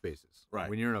small spaces. Right.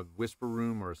 When you're in a whisper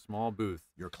room or a small booth.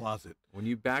 Your closet. When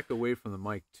you back away from the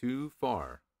mic too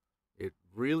far, it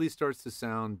really starts to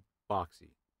sound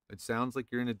boxy. It sounds like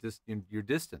you're you're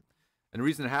distant. And the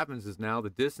reason it happens is now the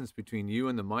distance between you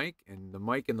and the mic and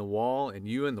the wall and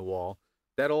you and the wall,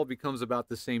 that all becomes about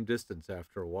the same distance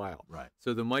after a while. Right.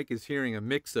 So the mic is hearing a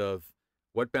mix of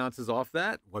what bounces off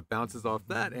that,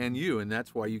 and you, and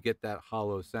that's why you get that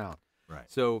hollow sound.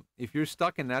 Right. So if you're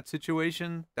stuck in that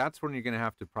situation, that's when you're going to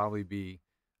have to probably be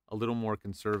a little more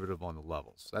conservative on the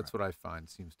levels. That's what I find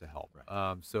seems to help.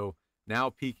 Right. So now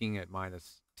peaking at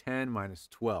minus 10, minus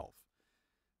 12.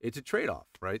 It's a trade-off,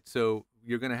 right? So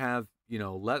you're going to have, you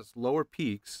know, lower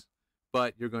peaks,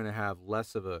 but you're going to have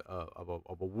less of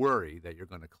a worry that you're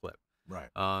going to clip. Right.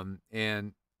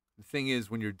 And the thing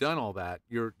is, when you're done all that,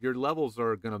 your levels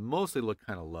are going to mostly look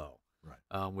kind of low.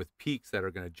 Right. With peaks that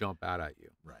are going to jump out at you.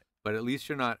 Right. But at least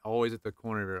you're not always at the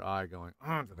corner of your eye going,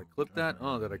 oh, did I clip that?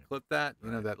 Oh, did I clip that? You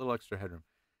know, that little extra headroom.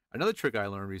 Another trick I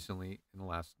learned recently in the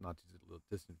last not too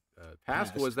distant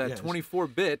past was that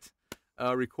 24-bit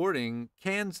recording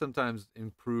can sometimes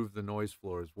improve the noise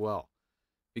floor as well.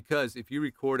 Because if you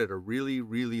record at a really,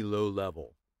 really low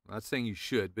level, I'm not saying you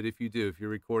should, but if you do, if you're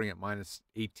recording at minus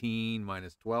 18,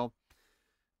 minus 12,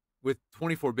 with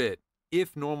 24-bit,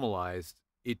 if normalized,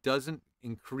 it doesn't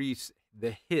increase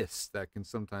the hiss that can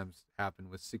sometimes happen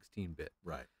with 16-bit.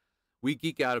 Right. We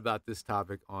geek out about this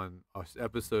topic on an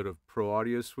episode of Pro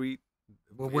Audio Suite.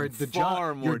 Well, where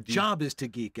your job is to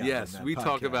geek out. Yes, we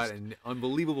talk about it in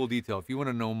unbelievable detail. If you want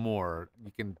to know more,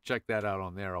 you can check that out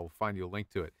on there. I'll find you a link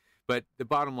to it. But the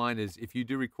bottom line is, if you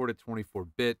do record at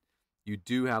 24-bit, you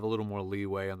do have a little more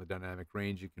leeway on the dynamic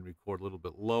range. You can record a little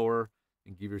bit lower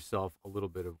and give yourself a little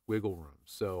bit of wiggle room.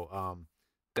 So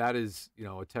that is, you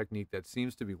know, a technique that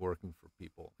seems to be working for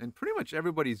people. And pretty much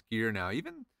everybody's gear now,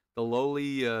 even the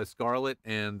lowly Scarlett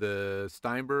and the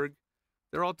Steinberg,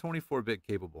 they're all 24-bit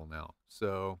capable now.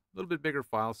 So a little bit bigger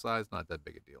file size, not that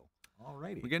big a deal. All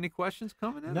righty. We get any questions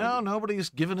coming in? No, nobody's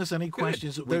given us any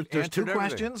questions. There's two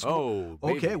questions. Oh,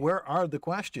 baby. Okay, where are the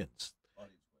questions?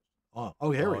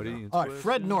 Oh, here we go. All right,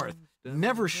 Fred North,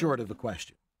 never short of a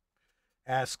question,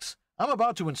 asks, I'm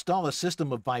about to install a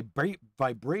system of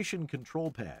vibration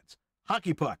control pads,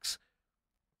 hockey pucks.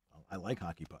 Oh, I like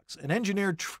hockey pucks. An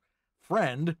engineer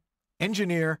friend,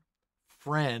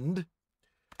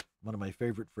 one of my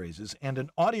favorite phrases, and an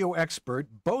audio expert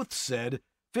both said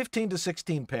 15 to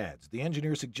 16 pads. The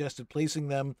engineer suggested placing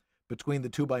them between the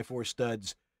 2x4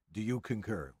 studs. Do you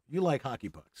concur? You like hockey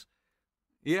pucks.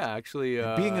 Yeah, actually.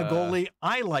 Being a goalie,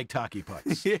 I liked hockey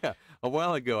pucks. Yeah, a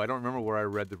while ago. I don't remember where I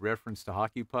read the reference to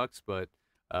hockey pucks, but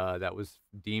that was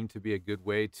deemed to be a good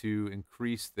way to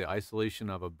increase the isolation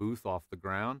of a booth off the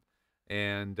ground.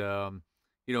 And,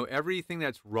 you know, everything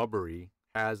that's rubbery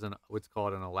has what's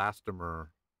called an elastomer,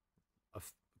 a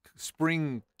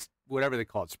spring, whatever they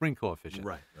call it, spring coefficient.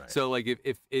 Right. So, like,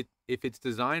 if it's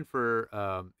designed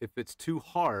for, if it's too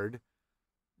hard,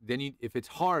 then if it's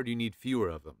hard, you need fewer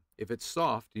of them. If it's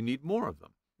soft, you need more of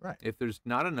them. Right. If there's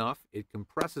not enough, it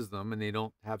compresses them and they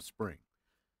don't have spring.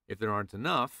 If there aren't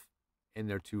enough and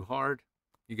they're too hard,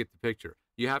 you get the picture.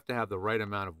 You have to have the right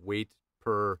amount of weight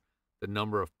per the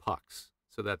number of pucks.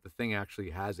 so that the thing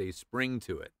actually has a spring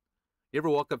to it. You ever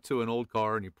walk up to an old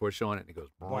car and you push on it and it goes,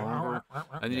 and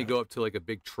then you go up to like a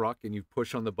big truck and you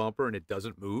push on the bumper and it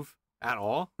doesn't move at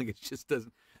all? Like it just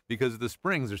doesn't, because the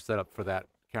springs are set up for that,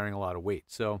 carrying a lot of weight.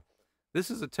 So this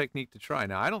is a technique to try.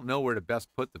 Now, I don't know where to best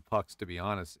put the pucks, to be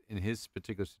honest, in his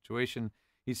particular situation.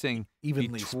 He's saying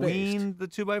Evenly between spaced.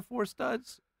 the 2x4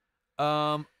 studs.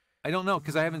 I don't know,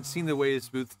 because I haven't seen the way his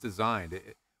booth's designed.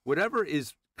 Whatever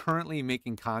is currently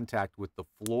making contact with the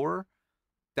floor,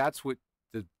 that's what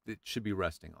it should be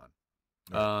resting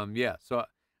on. Yeah, so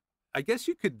I guess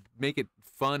you could make it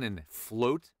fun and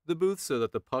float the booth so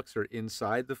that the pucks are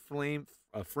inside the frame,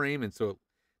 and so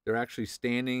they're actually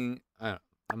standing. I'm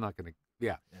not going to.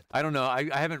 Yeah, I don't know. I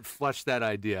haven't fleshed that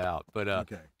idea out, but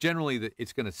generally,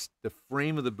 the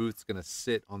frame of the booth's gonna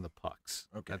sit on the pucks.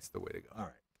 Okay, that's the way to go. All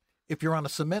right. If you're on a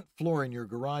cement floor in your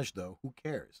garage, though, who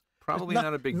cares? Probably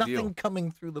not a big deal. Nothing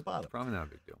coming through the bottom. Probably not a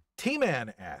big deal.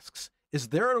 T-Man asks, is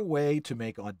there a way to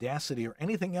make Audacity or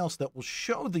anything else that will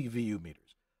show the VU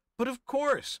meters? But of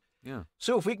course. Yeah.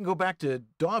 So if we can go back to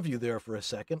DawView there for a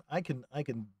second, I can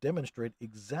demonstrate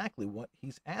exactly what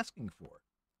he's asking for.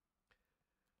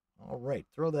 All right,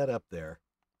 throw that up there.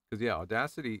 Because, yeah,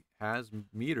 Audacity has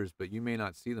meters, but you may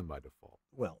not see them by default.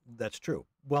 Well, that's true.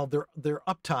 Well, they're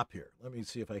up top here. Let me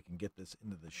see if I can get this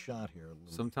into the shot here a little.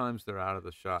 Sometimes they're out of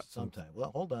the shot. Sometimes.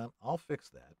 Well, hold on. I'll fix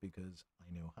that because I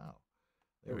know how.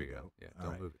 There we go. Yeah,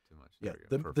 don't move it too much. Yeah,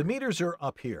 the meters are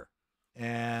up here,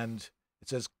 and it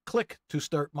says click to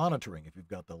start monitoring if you've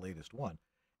got the latest one.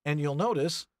 And you'll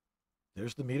notice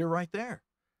there's the meter right there.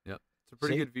 Yep. It's a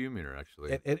pretty good view meter,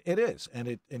 actually. It is,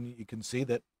 and you can see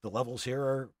that the levels here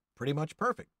are pretty much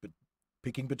perfect, but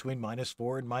peaking between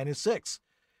 -4 and -6,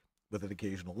 with an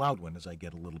occasional loud one as I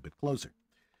get a little bit closer.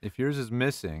 If yours is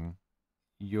missing,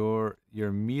 your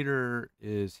meter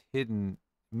is hidden,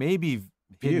 maybe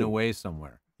hidden away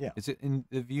somewhere. Yeah. Is it in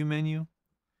the view menu?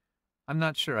 I'm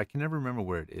not sure. I can never remember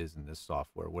where it is in this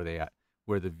software, where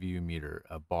the view meter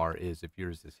bar is, if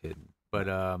yours is hidden. But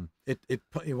I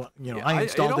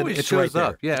installed it. It's shows right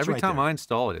up. there. Yeah, It's every right time there. I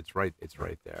install it, it's right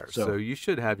there. So you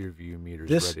should have your view meters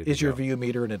ready to go. This is your view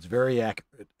meter, and it's very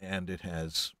accurate, and it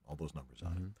has all those numbers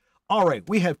on it. All right,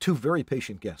 we have two very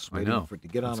patient guests waiting to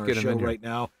get on our show right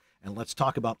now, and let's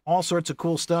talk about all sorts of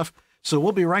cool stuff. So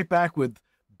we'll be right back with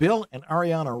Bill and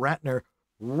Arianna Ratner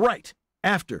right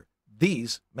after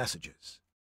these messages.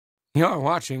 You're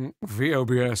watching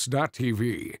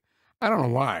VOBS.TV. I don't know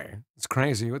why. It's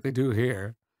crazy what they do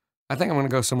here. I think I'm going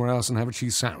to go somewhere else and have a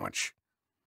cheese sandwich.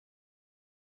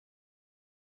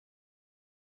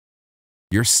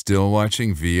 You're still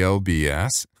watching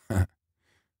VOBS?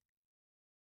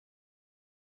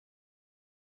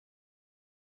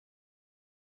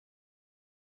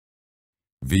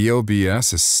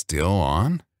 VOBS is still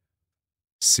on?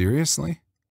 Seriously?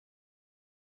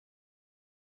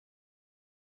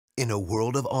 In a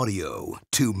world of audio,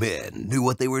 two men knew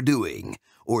what they were doing,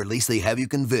 or at least they have you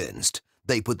convinced.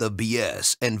 They put the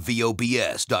BS in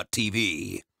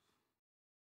VOBS.TV.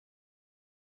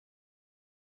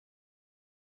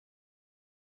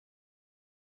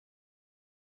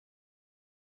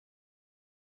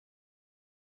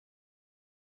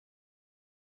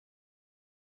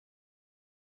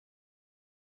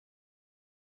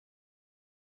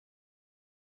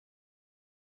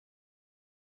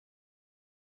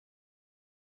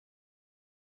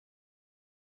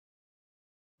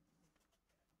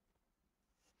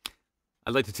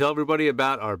 I'd like to tell everybody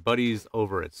about our buddies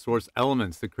over at Source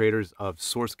Elements, the creators of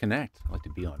Source Connect. I like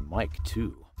to be on mic,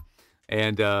 too.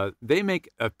 And they make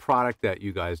a product that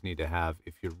you guys need to have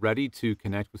if you're ready to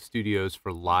connect with studios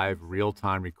for live,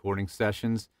 real-time recording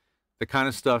sessions, the kind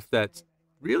of stuff that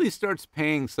really starts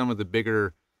paying some of the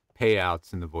bigger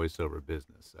payouts in the voiceover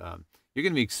business. You're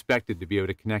going to be expected to be able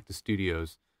to connect to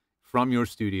studios from your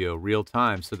studio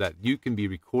real-time so that you can be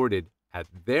recorded at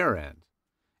their end.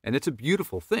 And it's a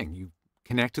beautiful thing. You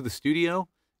connect to the studio,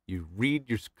 you read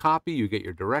your copy, you get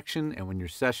your direction, and when your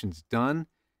session's done,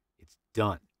 it's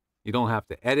done. You don't have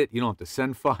to edit, you don't have to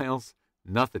send files,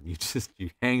 nothing. You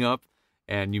hang up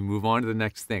and you move on to the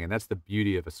next thing. And that's the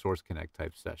beauty of a Source Connect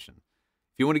type session.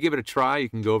 If you want to give it a try, you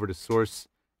can go over to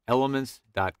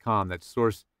sourceelements.com. That's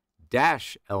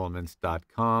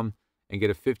source-elements.com and get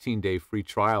a 15-day free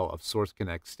trial of Source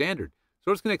Connect Standard.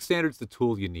 Source Connect Standard is the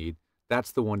tool you need.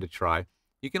 That's the one to try.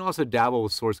 You can also dabble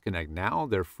with Source Connect now.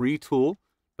 They're a free tool,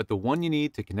 but the one you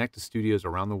need to connect to studios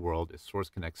around the world is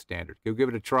Source Connect Standard. Go give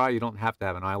it a try. You don't have to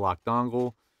have an iLock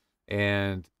dongle,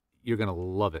 and you're going to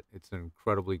love it. It's an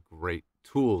incredibly great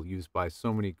tool used by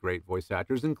so many great voice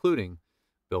actors, including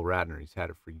Bill Ratner. He's had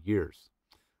it for years.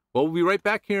 Well, we'll be right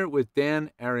back here with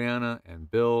Dan, Arianna, and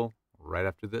Bill right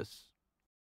after this.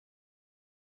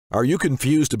 Are you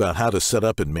confused about how to set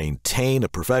up and maintain a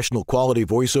professional quality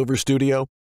voiceover studio?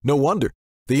 No wonder.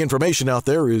 The information out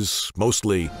there is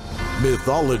mostly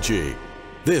mythology.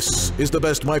 This is the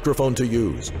best microphone to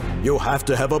use. You have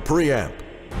to have a preamp.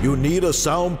 You need a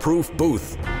soundproof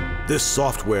booth. This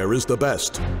software is the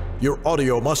best. Your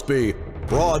audio must be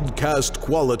broadcast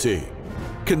quality.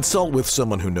 Consult with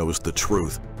someone who knows the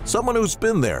truth. Someone who's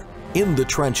been there, in the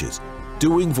trenches,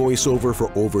 doing voiceover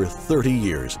for over 30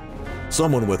 years.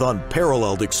 Someone with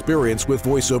unparalleled experience with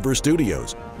voiceover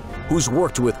studios, who's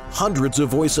worked with hundreds of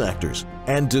voice actors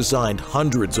and designed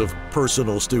hundreds of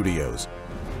personal studios.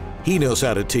 He knows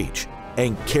how to teach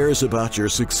and cares about your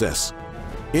success.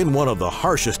 In one of the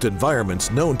harshest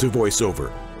environments known to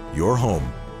voiceover, your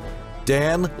home.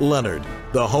 Dan Leonard,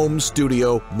 the Home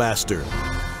Studio Master.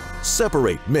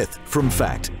 Separate myth from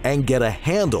fact and get a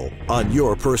handle on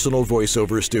your personal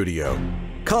voiceover studio.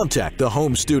 Contact the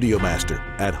Home Studio Master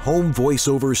at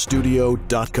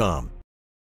homevoiceoverstudio.com.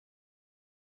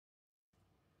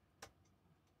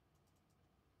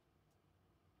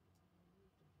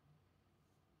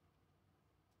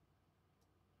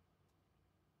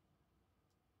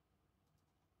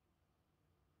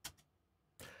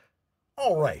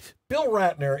 All right. Bill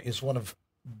Ratner is one of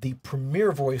the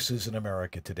premier voices in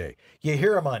America today. You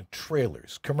hear him on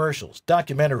trailers, commercials,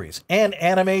 documentaries, and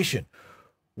animation.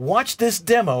 Watch this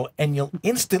demo and you'll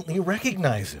instantly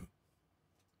recognize him.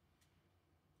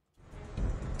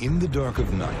 In the dark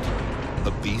of night,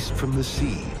 a beast from the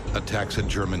sea attacks a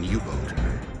German U-boat.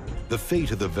 The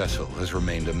fate of the vessel has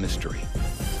remained a mystery.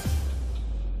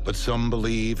 But some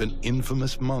believe an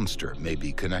infamous monster may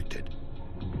be connected.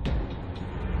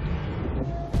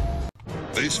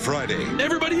 This Friday,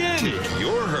 everybody in! Take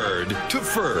your herd to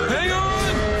Ferd. Hang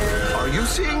on! Are you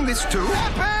seeing this too?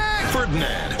 Epic!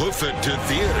 Ferdinand, hoof it to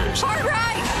theaters. All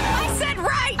right! I said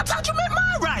right! I thought you meant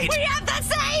my right! We have the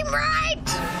same right!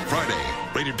 Friday,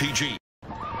 rated PG.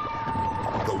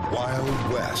 The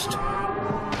Wild West.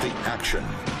 The action.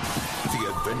 The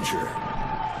adventure.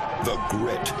 The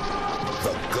grit.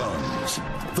 The guns.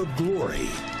 The glory.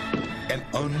 An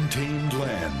untamed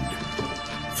land.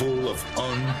 Full of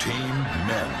untamed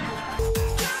men.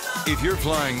 If you're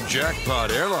flying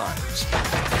Jackpot Airlines,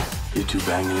 You two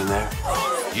banging in there?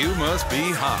 you must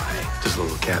be high. Just a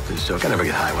little captain's joke. I never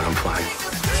get high when I'm flying.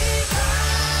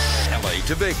 LA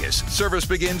to Vegas. Service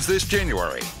begins this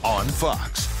January on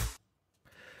Fox.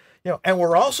 You know, and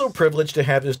we're also privileged to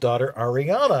have his daughter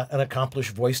Arianna, an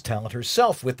accomplished voice talent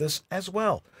herself, with us as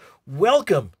well.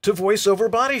 Welcome to Voiceover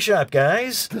Body Shop,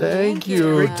 guys. Thank you,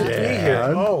 Great to be here. Dad.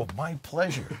 Oh, my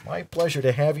pleasure. My pleasure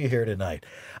to have you here tonight.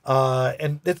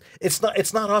 And it's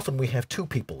not often we have two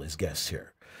people as guests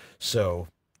here, so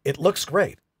it looks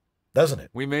great, doesn't it?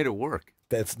 We made it work.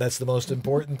 That's the most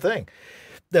important thing.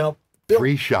 Now, Bill,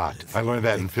 Free shot. I learned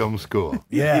that in film school.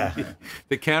 yeah.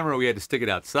 The camera, we had to stick it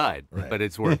outside, but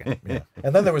it's working. Yeah.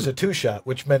 And then there was a two-shot,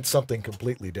 which meant something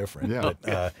completely different. Yeah.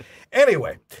 But,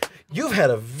 anyway, you've had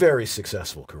a very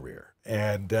successful career.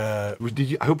 And I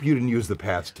hope you didn't use the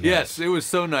past tense. Yes, it was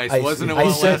so nice, I wasn't it? I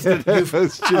While it said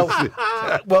lasted?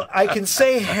 well, I can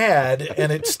say had,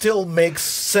 and it still makes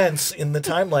sense in the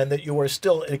timeline that you are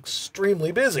still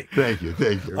extremely busy. Thank you.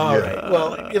 All right.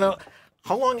 Well, you know,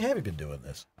 how long have you been doing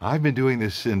this? I've been doing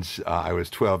this since I was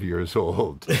 12 years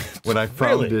old, when I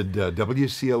founded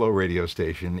WCLO radio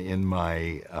station in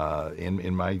my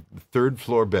third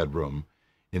floor bedroom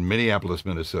in Minneapolis,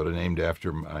 Minnesota, named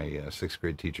after my sixth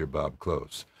grade teacher, Bob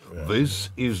Close. Yeah. This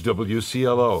is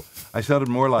WCLO. I sounded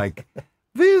more like,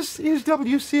 this is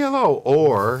WCLO,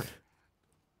 or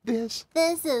this.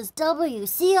 This is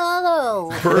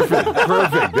WCLO.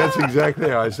 Perfect. That's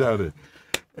exactly how I sounded.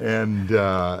 And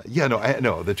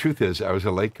the truth is, I was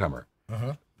a latecomer.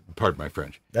 Pardon my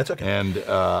French. That's okay. And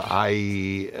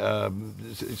I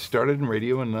started in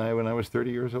radio when I was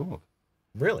 30 years old.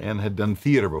 Really? And had done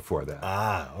theater before that.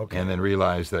 Ah, okay. And then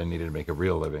realized that I needed to make a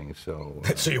real living. So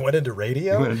So you went into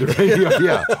radio? Went into radio,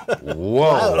 yeah.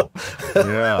 Whoa. Wow.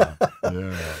 Yeah.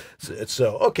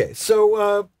 So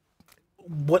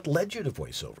what led you to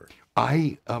voiceover?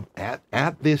 I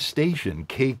at this station,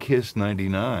 KKISS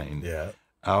 99. Yeah.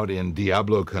 Out in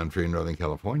Diablo country in Northern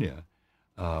California,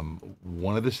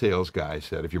 one of the sales guys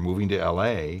said, if you're moving to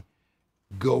L.A.,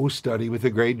 go study with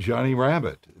the great Johnny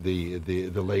Rabbit, the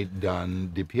late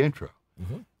Don DiPietro.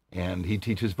 Mm-hmm. And he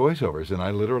teaches voiceovers. And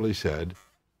I literally said,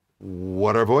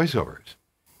 what are voiceovers?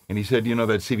 And he said, you know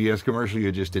that CBS commercial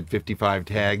you just did 55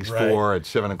 tags for at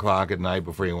 7 o'clock at night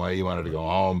before you wanted to go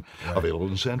home? Right. Available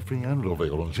in San Fernando,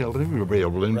 available in Shelton,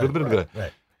 available in...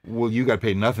 Right. Well, you got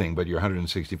paid nothing, but you're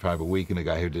 $165 a week, and the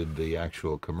guy who did the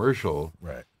actual commercial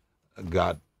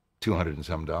got $200 and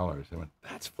some. I went,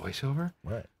 that's voiceover?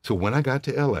 Right. So when I got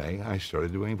to L.A., I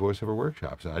started doing voiceover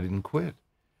workshops, and I didn't quit.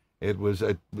 It was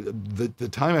the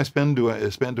time I spent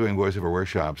doing voiceover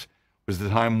workshops was the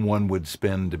time one would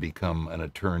spend to become an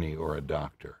attorney or a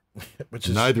doctor, which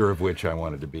is, neither of which I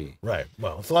wanted to be. Right.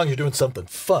 Well, as long as you're doing something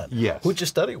fun. Yes. Who'd you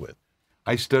study with?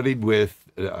 I studied with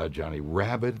Johnny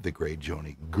Rabbit, the great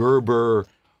Joni Gerber,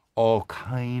 all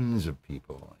kinds of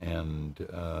people. And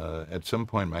at some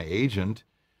point, my agent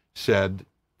said,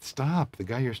 stop, the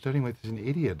guy you're studying with is an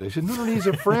idiot. I said, no, he's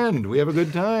a friend. We have a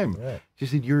good time. Right. She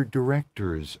said, your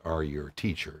directors are your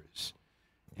teachers.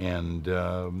 And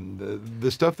the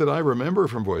stuff that I remember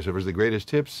from voiceovers, the greatest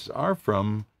tips are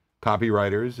from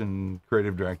copywriters and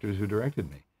creative directors who directed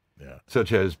me. Yeah.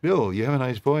 Such as, Bill, you have a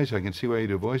nice voice. I can see why you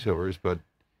do voiceovers, but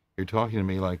you're talking to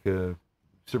me like a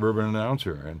suburban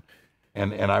announcer.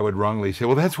 And I would wrongly say,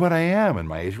 well, that's what I am. And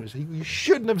my agent would say, you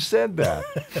shouldn't have said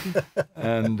that.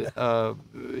 And I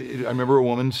remember a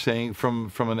woman saying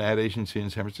from an ad agency in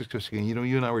San Francisco, saying, you know,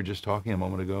 you and I were just talking a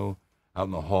moment ago out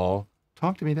in the hall.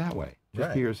 Talk to me that way.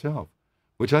 Just be yourself.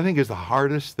 Which I think is the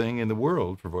hardest thing in the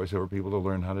world for voiceover people to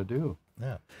learn how to do.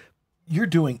 Yeah. You're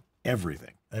doing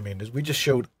everything. I mean, we just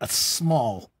showed a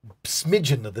small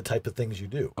smidgen of the type of things you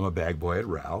do. I'm a bag boy at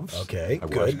Ralph's. Okay, I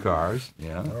good. wash cars.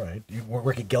 Yeah. All right. You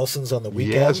work at Gelson's on the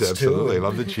weekends, yes, absolutely. too? I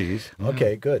love the cheese.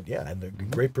 Okay, good. Yeah, and they're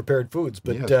great prepared foods.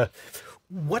 But Yes.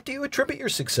 what do you attribute your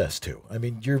success to? I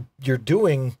mean, you're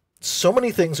doing so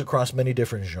many things across many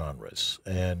different genres.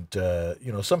 And,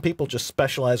 you know, some people just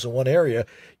specialize in one area.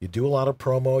 You do a lot of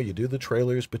promo, you do the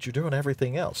trailers, but you're doing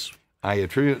everything else. I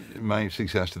attribute my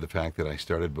success to the fact that I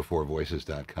started before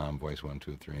voices.com, voice 1,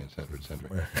 2, 3, et cetera, et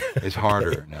cetera. It's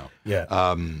harder now. Yeah.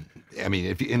 I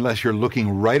mean, unless you're looking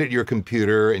right at your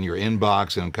computer and your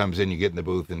inbox and it comes in, you get in the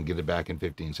booth and get it back in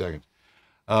 15 seconds.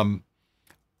 You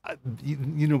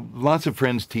know, lots of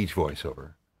friends teach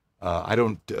voiceover. I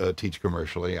don't teach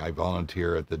commercially. I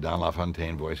volunteer at the Don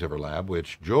LaFontaine Voiceover Lab,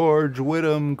 which George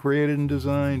Whittam created and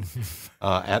designed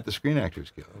at the Screen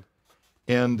Actors Guild.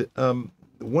 And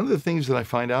one of the things that I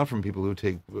find out from people who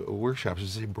take workshops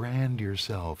is they brand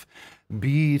yourself.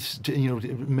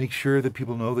 Make sure that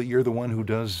people know that you're the one who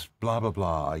does blah, blah,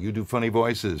 blah. You do funny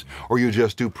voices, or you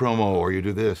just do promo, or you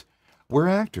do this. We're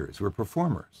actors. We're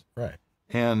performers. Right.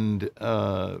 And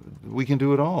we can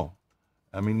do it all.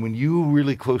 I mean, when you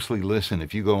really closely listen,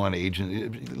 if you go on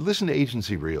listen to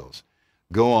agency reels,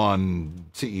 go on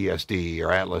CESD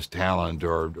or Atlas Talent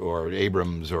or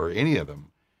Abrams or any of them,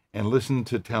 and listen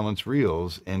to talent's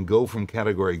reels and go from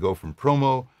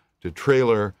promo to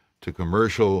trailer to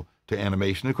commercial to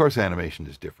animation. Of course, animation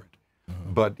is different,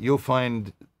 but you'll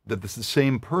find that it's the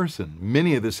same person,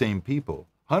 many of the same people,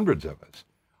 hundreds of us,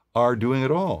 are doing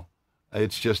it all.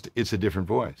 It's a different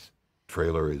voice.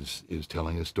 Trailer is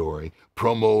telling a story.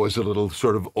 Promo is a little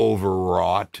sort of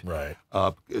overwrought. Right.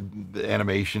 The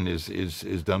animation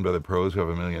is done by the pros who have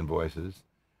a million voices.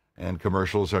 And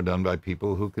commercials are done by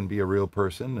people who can be a real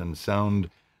person and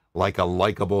sound like a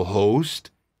likable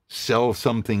host, sell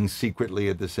something secretly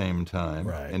at the same time,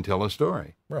 and tell a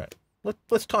story. Right.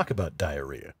 Let's talk about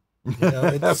diarrhea. You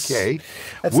know, okay.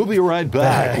 We'll be right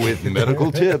back with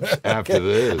medical tips after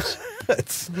this.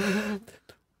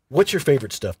 What's your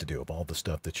favorite stuff to do of all the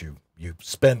stuff that you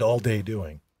spend all day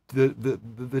doing?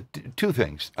 The two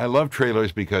things. I love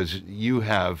trailers because you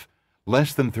have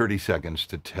less than 30 seconds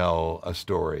to tell a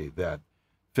story that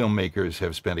filmmakers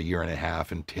have spent a year and a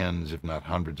half and tens, if not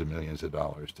hundreds of millions of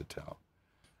dollars to tell.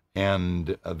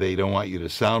 And they don't want you to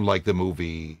sound like the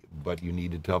movie, but you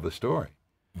need to tell the story.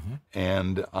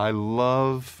 And I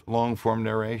love long-form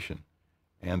narration.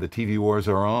 And the TV wars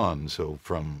are on. So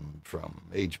from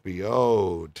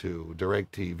HBO to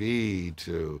DirecTV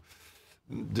to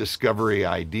Discovery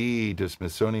ID to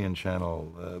Smithsonian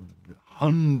Channel,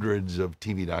 hundreds of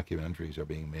TV documentaries are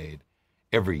being made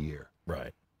every year.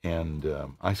 Right.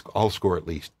 And I'll score at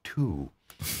least 2.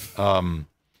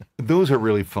 Those are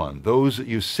really fun. Those,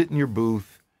 you sit in your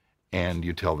booth and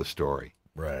you tell the story.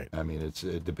 Right. I mean, it's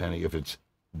depending if it's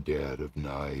Dead of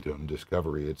Night on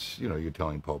Discovery, it's, you're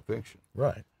telling Pulp Fiction.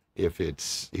 Right. If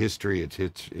it's history, it's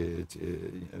history.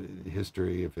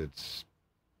 If it's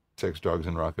sex, drugs,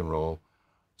 and rock and roll.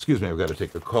 Excuse me, I've got to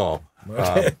take a call.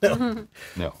 No.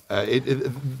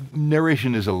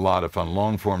 Narration is a lot of fun.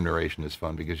 Long-form narration is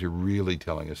fun because you're really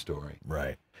telling a story.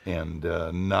 Right. And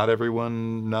not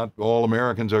all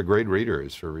Americans are great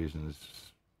readers for reasons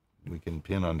we can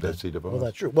pin on Betsy DeVos. Well,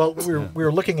 that's true. Well, we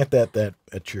were looking at that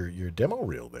at your demo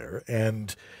reel there,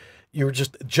 and you were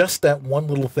just that one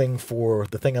little thing for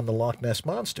the thing on the Loch Ness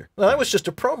Monster. Now, that was just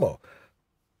a promo,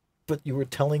 but you were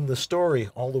telling the story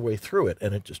all the way through it,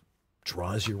 and it just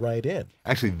draws you right in.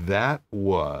 Actually, that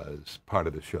was part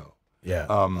of the show. Yeah.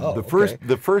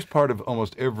 The first part of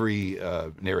almost every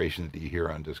narration that you hear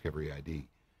on Discovery ID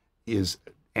is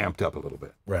amped up a little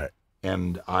bit. Right.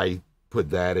 And I put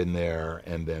that in there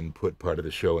and then put part of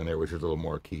the show in there, which is a little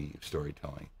more key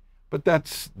storytelling. But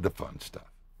that's the fun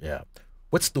stuff. Yeah.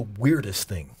 What's the weirdest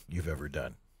thing you've ever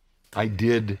done? I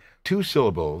did 2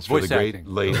 syllables Voice for the acting. great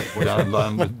late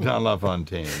Don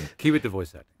LaFontaine. Keep it to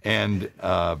voice acting. And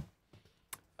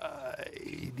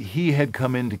he had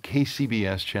come into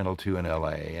KCBS Channel 2 in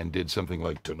L.A. and did something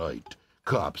like, "Tonight,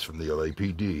 cops from the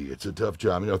LAPD. It's a tough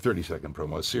job." 30-second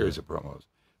promo, a series of promos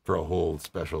for a whole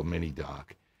special mini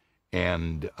doc.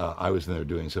 And I was in there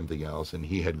doing something else, and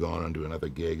he had gone on to another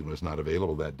gig and was not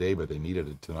available that day, but they needed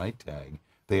a Tonight tag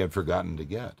they had forgotten to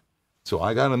get. So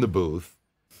I got in the booth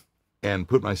and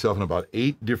put myself in about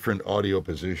 8 different audio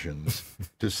positions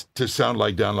to sound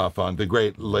like Don LaFontaine, the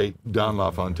great late Don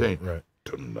LaFontaine. Right.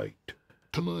 Tonight,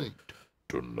 tonight,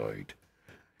 tonight.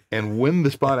 And when the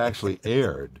spot actually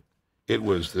aired, it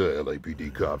was the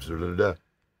LAPD cops, tonight.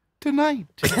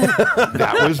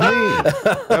 That was me.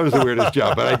 That was the weirdest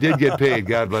job, but I did get paid.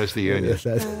 God bless the union. Yes,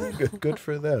 that's good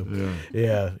for them.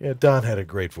 Yeah. Don had a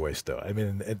great voice, though. I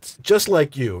mean, it's just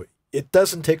like you. It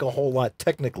doesn't take a whole lot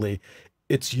technically.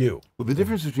 It's you. Well, the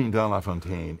difference between Don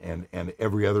LaFontaine and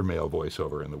every other male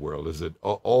voiceover in the world is that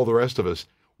all the rest of us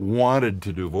wanted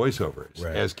to do voiceovers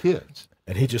as kids.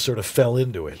 And he just sort of fell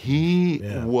into it. He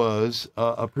was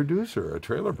a producer, a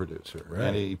trailer producer. Right.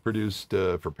 And he produced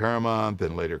for Paramount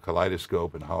and later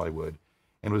Kaleidoscope in Hollywood,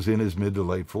 and was in his mid to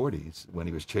late 40s when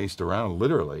he was chased around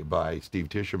literally by Steve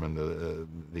Tischerman,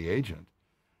 the agent.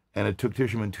 And it took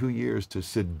Tischerman 2 years to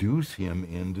seduce him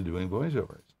into doing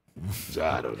voiceovers. He said,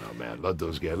 "I don't know, man.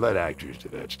 Let actors do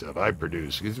that stuff. I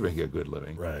produce. He's making a good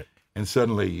living." Right. And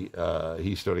suddenly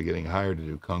he started getting hired to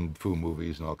do kung fu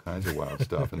movies and all kinds of wild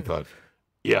stuff, and thought,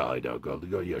 "Yeah, I know. Go.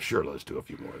 Yeah, sure. Let's do a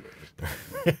few more of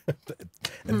those."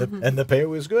 And the pay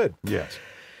was good. Yes.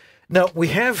 Now we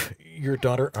have your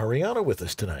daughter Arianna with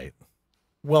us tonight.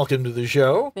 Welcome to the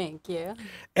show. Thank you.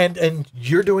 And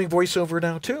you're doing voiceover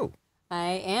now too.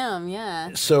 I am,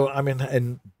 yeah. So I mean,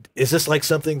 and is this like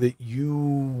something that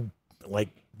you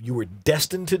were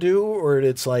destined to do, or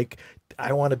it's like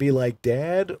I want to be like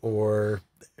Dad, or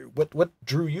what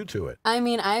drew you to it? I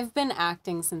mean, I've been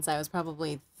acting since I was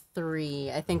probably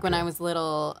 3. I think when I was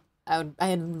little, I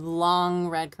had long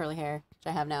red curly hair, which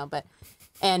I have now,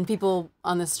 and people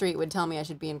on the street would tell me I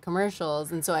should be in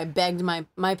commercials, and so I begged my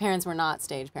parents were not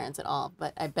stage parents at all,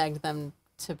 but I begged them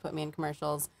to put me in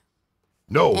commercials.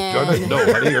 No,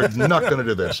 honey, you're not going to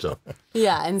do that stuff.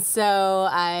 Yeah, and so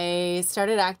I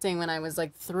started acting when I was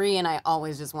like 3, and I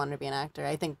always just wanted to be an actor,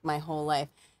 I think my whole life.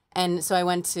 And so I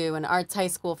went to an arts high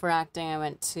school for acting. I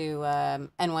went to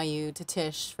NYU, to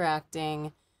Tisch for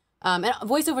acting. And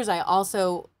voiceovers I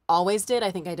also always did.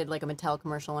 I think I did like a Mattel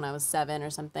commercial when I was 7 or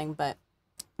something. And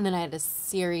then I had a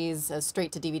series, a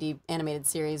straight-to-DVD animated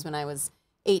series when I was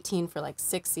 18 for like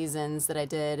 6 seasons that I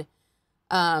did.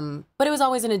 But it was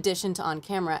always in addition to on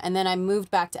camera. And then I moved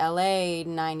back to LA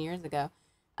 9 years ago,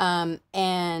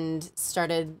 and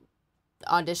started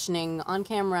auditioning on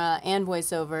camera and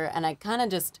voiceover. And I kind of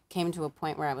just came to a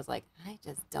point where I was like, I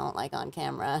just don't like on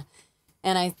camera.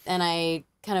 And I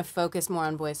kind of focused more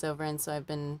on voiceover. And so I've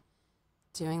been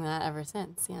doing that ever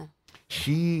since. Yeah.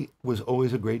 She was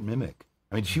always a great mimic.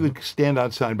 I mean, she would stand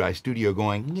outside my studio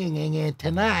going,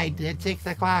 "Tonight at 6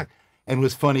 o'clock." And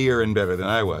was funnier and better than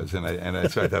I was. So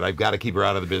I thought, I've got to keep her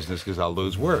out of the business because I'll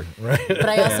lose work. Right. But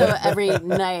I also, every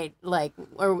night,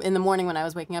 or in the morning when I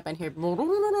was waking up, I'd hear,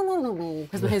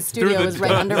 because his studio was right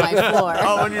under my floor.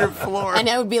 Oh, on your floor. And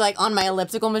I would be like on my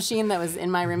elliptical machine that was in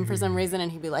my room for some reason,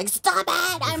 and he'd be like, "Stop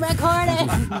it, I'm recording."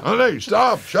 Honey,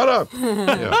 stop, shut up.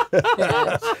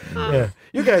 Yeah.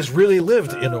 You guys really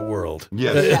lived in a world.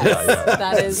 Yes.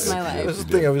 That is my life. That's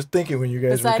the thing I was thinking when you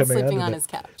guys Besides were coming sleeping out on of his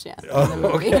couch, yeah.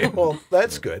 Oh, okay. Well,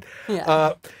 that's good.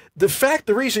 Yeah.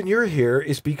 The reason you're here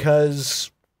is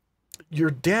because your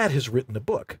dad has written a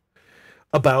book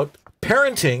about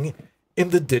parenting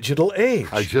in the digital age.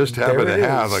 I just happen to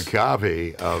have a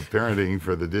copy of Parenting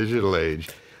for the Digital Age.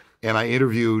 And I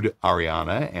interviewed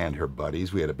Arianna and her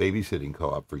buddies. We had a babysitting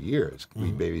co-op for years.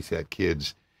 We babysat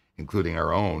kids, including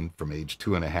our own, from age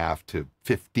 2.5 to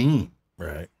 15.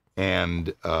 Right.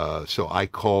 And so I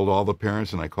called all the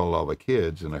parents and I called all the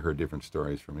kids, and I heard different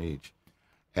stories from each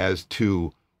as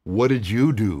to what did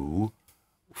you do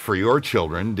for your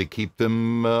children to keep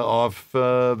them off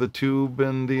the tube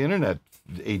and the internet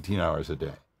 18 hours a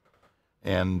day.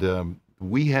 And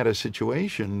we had a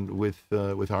situation with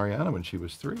Arianna when she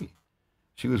was 3.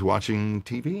 she was watching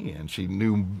TV, and she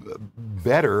knew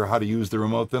better how to use the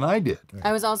remote than I did.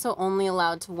 I was also only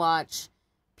allowed to watch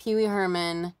Pee Wee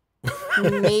Herman,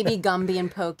 maybe Gumby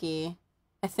and Pokey.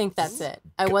 I think that's it.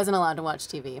 I wasn't allowed to watch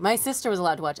TV. My sister was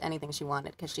allowed to watch anything she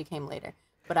wanted because she came later,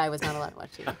 but I was not allowed to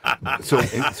watch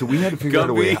TV. So we had to figure out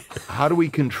a way. How do we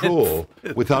control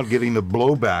without getting the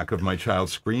blowback of my child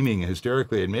screaming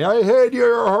hysterically at me? I hate you,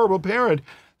 you're a horrible parent.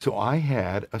 So I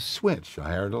had a switch. I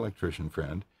hired an electrician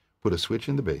friend, put a switch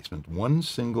in the basement, one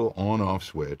single on-off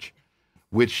switch,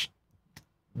 which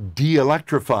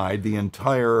de-electrified the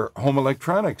entire home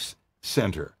electronics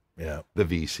center. Yeah. The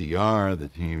VCR, the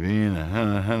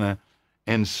TV,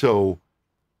 and so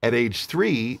at age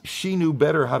 3, she knew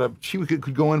better how to, she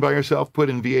could go in by herself, put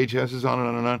in VHSs on and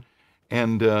on and on.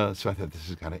 And so I thought, this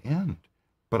has got to end.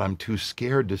 But I'm too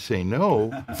scared to say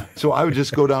no. So I would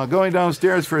just going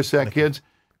downstairs for a sec, kids,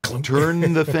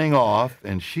 turn the thing off,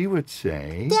 and she would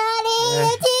say, Daddy,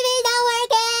 the TV's not working!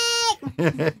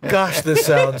 Gosh, this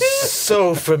sounds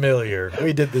so familiar.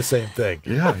 We did the same thing.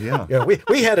 Yeah.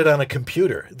 We had it on a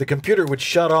computer. The computer would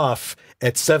shut off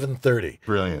at 7:30.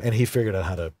 Brilliant. And he figured out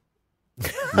how to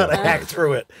hack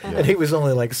through it. Yeah. And he was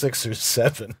only like 6 or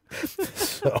 7.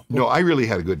 So. No, I really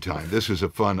had a good time. This was a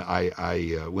fun,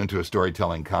 I went to a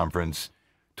storytelling conference,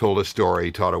 told a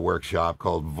story, taught a workshop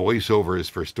called Voiceovers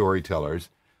for Storytellers.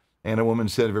 And a woman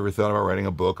said, have you ever thought about writing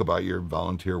a book about your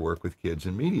volunteer work with kids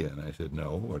in media? And I said,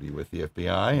 no. What, are you with the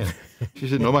FBI? And she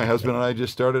said, no, my husband and I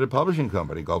just started a publishing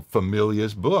company called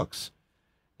Familius Books.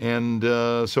 And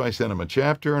so I sent them a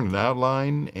chapter and an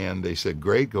outline, and they said,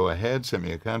 great, go ahead, send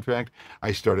me a contract.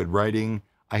 I started writing.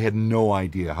 I had no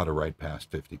idea how to write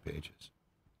past 50 pages.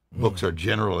 Books are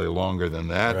generally longer than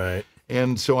that. Right.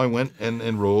 And so I went and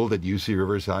enrolled at UC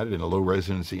Riverside in a low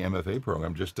residency MFA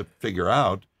program just to figure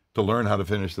out, to learn how to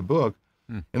finish the book.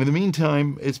 And in the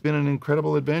meantime, it's been an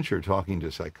incredible adventure talking to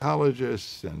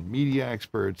psychologists and media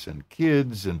experts and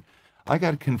kids. And I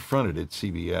got confronted at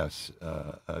CBS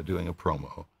doing a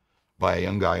promo by a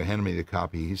young guy who handed me the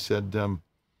copy. He said,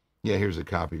 yeah, here's a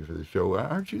copy for the show.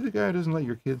 Aren't you the guy who doesn't let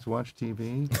your kids watch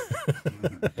TV?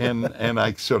 and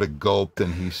I sort of gulped,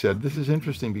 and he said, this is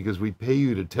interesting because we pay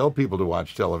you to tell people to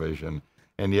watch television,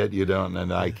 and yet you don't.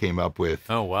 And I came up with,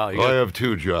 oh, wow. I have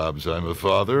 2 jobs. I'm a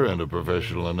father and a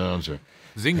professional announcer.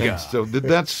 Zynga. And so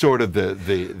that's sort of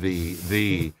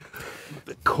the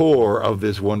core of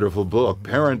this wonderful book,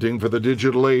 Parenting for the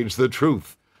Digital Age, the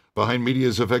Truth Behind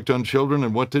Media's Effect on Children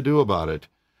and What to Do About It.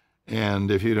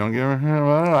 And if you don't get it,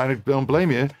 well, I don't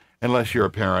blame you, unless you're a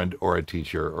parent or a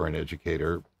teacher or an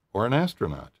educator or an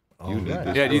astronaut. You need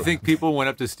this Yeah, do you book. think people went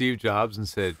up to Steve Jobs and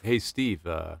said, hey, Steve,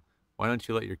 why don't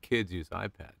you let your kids use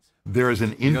iPads? There is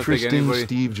an You don't think interesting anybody-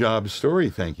 Steve Jobs story,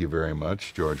 thank you very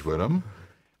much, George Whittam.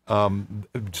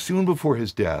 Soon before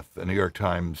his death, a New York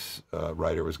Times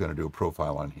writer was going to do a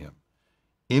profile on him.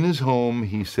 In his home,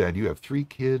 he said, you have 3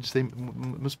 kids. They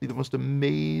must be the most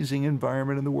amazing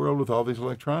environment in the world with all these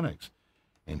electronics.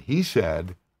 And he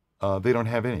said, they don't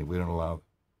have any. We don't allow them.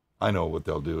 I know what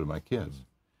they'll do to my kids.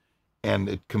 And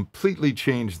it completely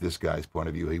changed this guy's point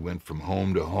of view. He went from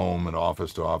home to home and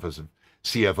office to office of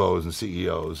CFOs and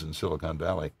CEOs in Silicon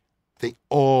Valley. They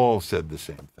all said the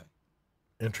same thing.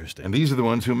 Interesting. And these are the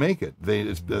ones who make it.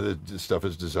 The stuff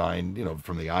is designed,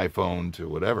 from the iPhone to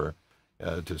whatever,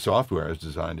 to software is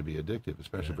designed to be addictive,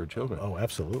 especially for children. Oh,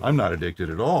 absolutely. I'm not addicted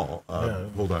at all.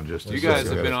 Hold on just a You second. guys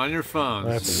have been on your phones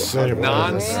That's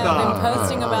nonstop. Been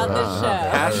posting about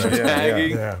this show.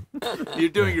 Hashtagging. You're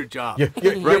doing your job.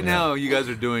 Right now, you guys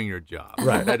are doing your job.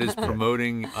 Right. That is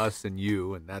promoting us and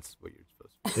you, and that's what you're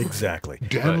supposed to do. Exactly.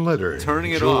 Dan Letter,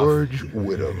 turning it George off.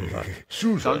 Whittam,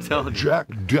 Susan, I'm telling you. Jack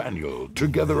Daniel,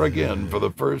 together again for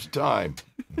the first time.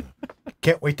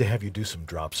 Can't wait to have you do some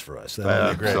drops for us.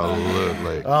 That'd be great.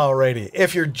 Absolutely. All righty.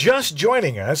 If you're just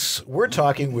joining us, we're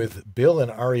talking with Bill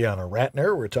and Arianna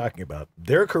Ratner. We're talking about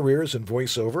their careers in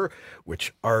voiceover,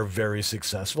 which are very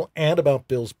successful, and about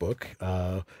Bill's book,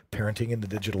 Parenting in the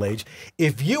Digital Age.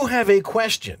 If you have a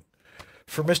question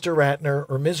for Mr. Ratner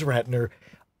or Ms. Ratner,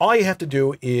 all you have to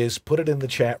do is put it in the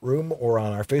chat room or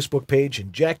on our Facebook page,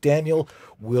 and Jack Daniel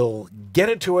will get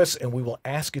it to us, and we will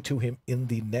ask it to him in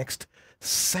the next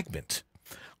segment.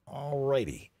 All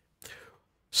righty.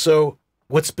 So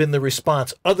what's been the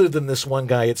response other than this one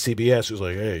guy at CBS who's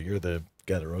like, hey, you're the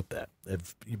guy that wrote that?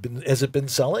 Has it been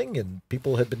selling and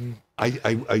people have been...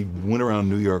 I went around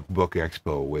New York Book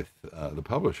Expo with the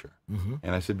publisher,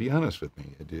 and I said, be honest with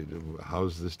me.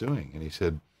 How's this doing? And he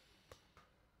said,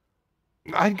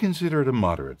 I'd consider it a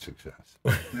moderate success.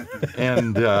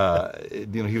 And,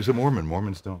 he was a Mormon.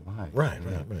 Mormons don't lie. Right.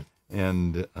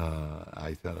 And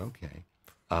I thought, okay.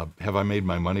 Have I made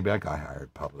my money back? I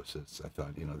hired publicists. I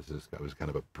thought, this was kind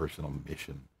of a personal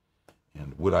mission.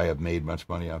 And would I have made much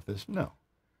money off this? No.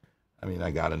 I mean,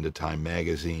 I got into Time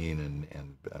Magazine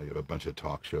and a bunch of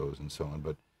talk shows and so on,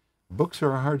 but books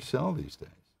are a hard sell these days.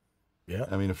 Yeah.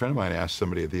 I mean, a friend of mine asked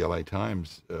somebody at the LA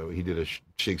Times, he did a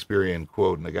Shakespearean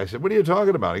quote, and the guy said, "What are you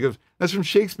talking about?" He goes, "That's from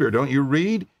Shakespeare. Don't you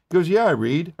read?" He goes, "Yeah, I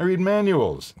read. I read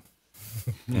manuals."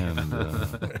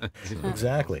 And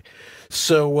exactly.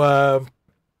 So,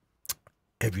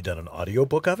 have you done an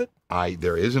audiobook of it?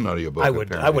 There is an audiobook.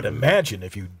 I would imagine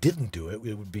if you didn't do it,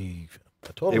 it would be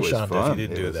a total shanda if you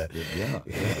didn't do that.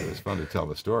 It was fun to tell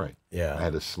the story. Yeah. I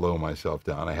had to slow myself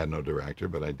down. I had no director,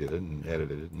 but I did it and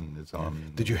edited it, and it's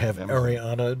on. Did you have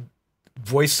Arianna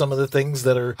voice some of the things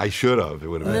that are? I should have. It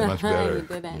would have been much better. You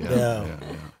didn't.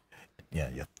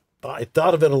 Yeah. I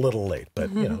thought of it a little late,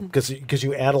 but because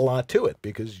you add a lot to it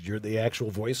because you're the actual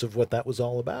voice of what that was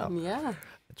all about. Yeah.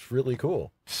 It's really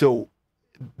cool. So,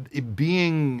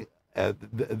 being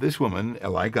this woman,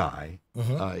 like I,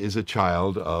 is a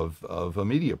child of a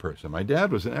media person. My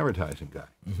dad was an advertising guy,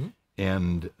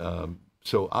 and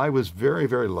so I was very,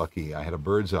 very lucky. I had a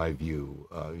bird's eye view.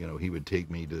 He would take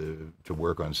me to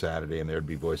work on Saturday, and there'd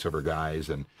be voiceover guys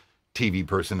and TV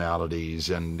personalities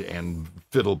and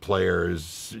fiddle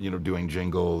players, doing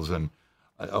jingles and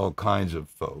all kinds of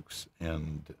folks.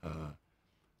 And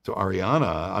so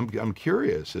Arianna, I'm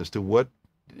curious as to what.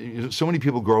 So many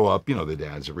people grow up, their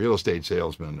dad's a real estate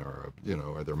salesman or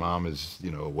their mom is,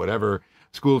 whatever,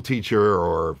 school teacher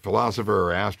or philosopher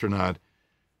or astronaut.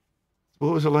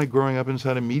 What was it like growing up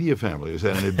inside a media family? Is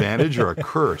that an advantage or a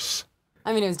curse?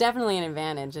 I mean, it was definitely an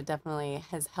advantage. It definitely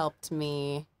has helped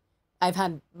me. I've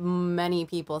had many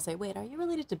people say, "Wait, are you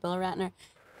related to Bill Ratner?"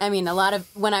 I mean, a lot of,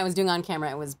 when I was doing on camera,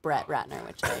 it was Brett Ratner,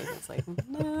 which I was like,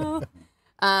 no.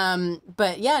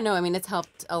 But yeah, no, I mean, it's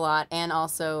helped a lot. And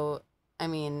also, I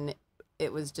mean,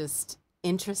 it was just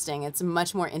interesting. It's a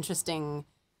much more interesting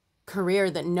career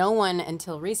that no one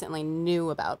until recently knew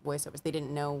about voiceovers. They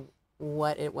didn't know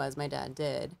what it was my dad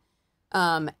did.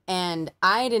 And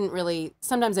I didn't really,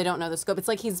 sometimes I don't know the scope. It's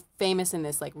like he's famous in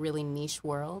this like really niche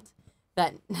world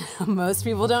that most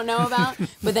people don't know about.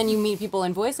 But then you meet people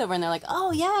in voiceover and they're like,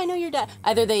 "Oh yeah, I know your dad."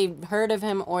 Either they heard of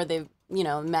him or they've,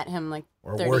 met him like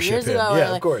or 30 years him. ago. Yeah,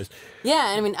 like, of course.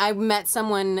 Yeah, I mean, I met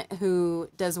someone who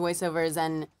does voiceovers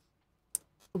and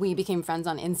we became friends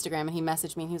on Instagram, and he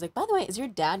messaged me and he was like, "By the way, is your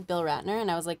dad Bill Ratner?" And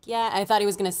I was like, "Yeah." I thought he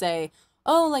was going to say,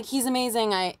 "Oh, like he's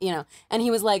amazing." And he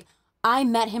was like, "I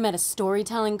met him at a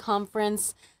storytelling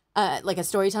conference, like a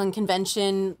storytelling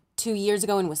convention 2 years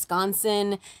ago in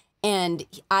Wisconsin. And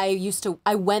I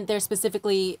went there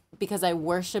specifically because I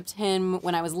worshipped him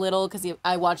when I was little because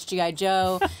I watched G.I.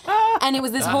 Joe." And it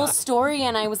was this whole story,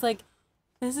 and I was like,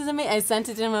 "This is amazing." I sent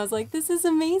it to him. I was like, "This is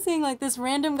amazing." Like this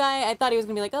random guy, I thought he was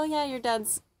going to be like, "Oh yeah, your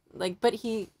dad's like," but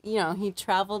he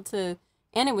traveled to,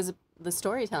 and it was the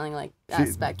storytelling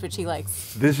aspect, which he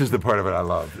likes. This is the part of it I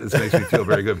love. This makes me feel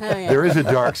very good. Oh, yeah. There is a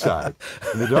dark side.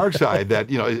 And the dark side that,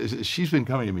 she's been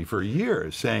coming to me for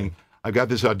years saying, "I've got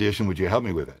this audition, would you help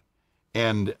me with it?"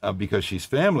 And because she's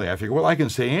family, I figure, well, I can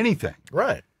say anything.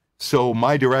 Right. So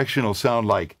my direction will sound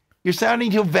like, "You're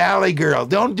sounding too Valley Girl.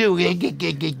 Don't do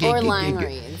it." Or line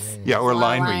reads. Yeah, or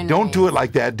line read. Don't do it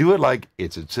like that. Do it like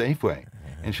it's at Safeway.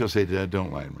 And she'll say, "Dad,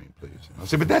 don't line read, please." And I'll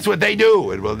say, "But that's what they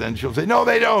do." And well, then she'll say, "No,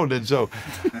 they don't." And so,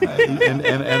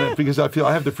 and because I feel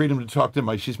I have the freedom to talk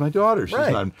to she's my daughter.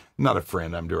 She's not a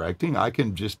friend I'm directing. I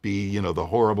can just be, the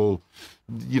horrible,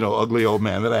 ugly old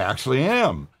man that I actually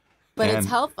am. But it's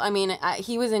helpful. I mean,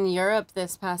 he was in Europe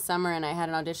this past summer, and I had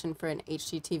an audition for an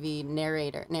HGTV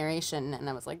narration, and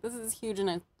I was like, "This is huge, and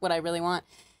it's what I really want."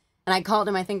 And I called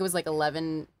him. I think it was like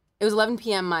 11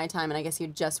 p.m. my time, and I guess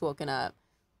you'd just woken up,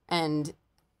 and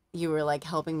you were like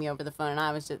helping me over the phone, and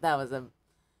I was just that was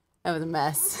a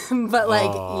mess. But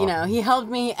like he helped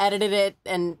me, edited it,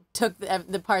 and took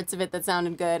the parts of it that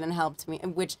sounded good and helped me,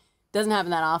 which doesn't happen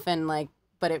that often.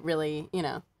 But it really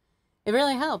it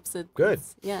really helps. Good.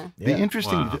 Yeah. The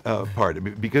interesting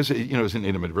part, because it's an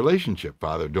intimate relationship,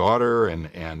 father-daughter,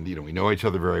 and we know each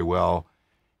other very well,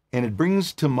 and it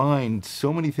brings to mind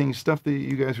so many things, stuff that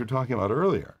you guys were talking about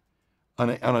earlier, on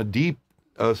a deep,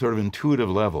 sort of intuitive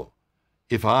level.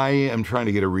 If I am trying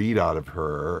to get a read out of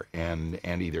her and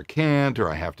either can't, or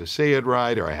I have to say it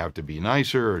right, or I have to be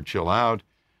nicer or chill out,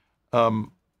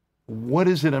 what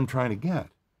is it I'm trying to get?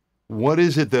 What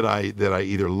is it that I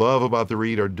either love about the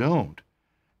read or don't?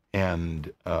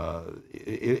 And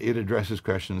it addresses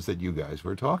questions that you guys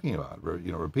were talking about,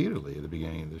 repeatedly at the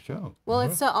beginning of the show. Well,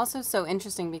 it's also so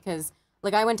interesting because,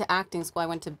 like, I went to acting school. I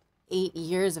went to 8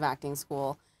 years of acting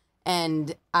school,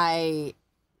 and I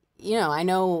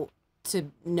know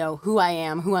to know who I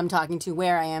am, who I'm talking to,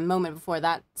 where I am, moment before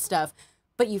that stuff.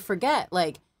 But you forget,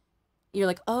 like, you're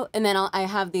like, oh, and then I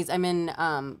have these, I'm in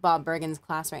Bob Bergen's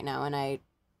class right now, and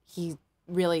he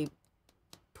really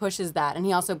pushes that, and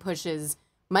he also pushes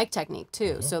mic technique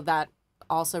too, so that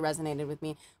also resonated with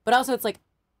me. But also it's like,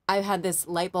 I've had this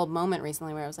light bulb moment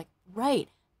recently where I was like, right,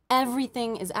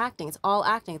 everything is acting. It's all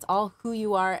acting. It's all who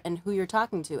you are and who you're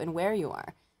talking to and where you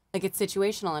are. Like, it's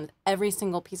situational, and every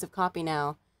single piece of copy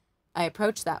now I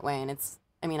approach that way, and it's,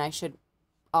 I mean, I should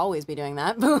always be doing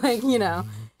that, but like, you know,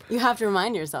 you have to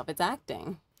remind yourself it's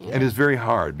acting. You know? And it's very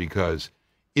hard because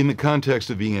in the context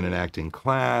of being in an acting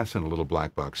class and a little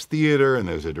black box theater, and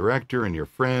there's a director and your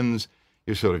friends,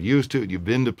 you're sort of used to it. You've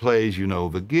been to plays, you know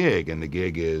the gig, and the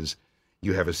gig is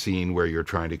you have a scene where you're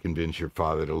trying to convince your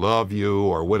father to love you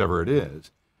or whatever it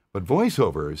is. But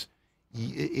voiceovers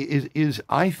is,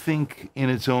 I think, in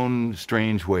its own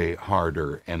strange way,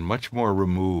 harder and much more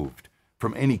removed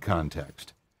from any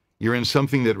context. You're in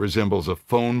something that resembles a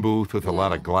phone booth with a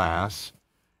lot of glass,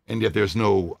 and yet there's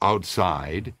no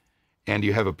outside, and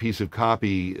you have a piece of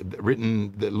copy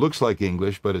written that looks like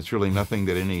English, but it's really nothing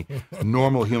that any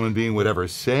normal human being would ever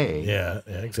say. Yeah,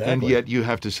 exactly. And yet you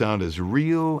have to sound as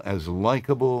real, as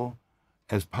likable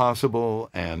as possible,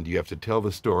 and you have to tell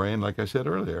the story, and like I said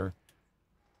earlier,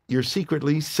 you're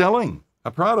secretly selling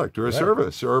a product or a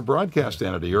service or a broadcast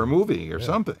entity or a movie or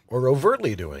something. Or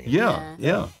overtly doing it.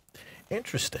 Yeah.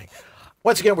 Interesting.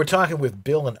 Once again, we're talking with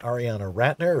Bill and Arianna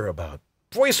Ratner about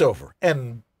voiceover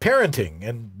and parenting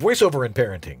and voiceover and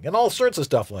parenting and all sorts of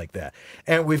stuff like that.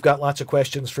 And we've got lots of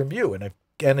questions from you. And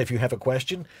again, if you have a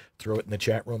question, throw it in the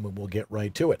chat room and we'll get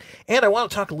right to it. And I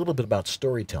want to talk a little bit about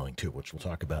storytelling too, which we'll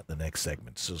talk about in the next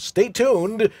segment. So stay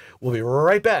tuned. We'll be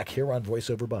right back here on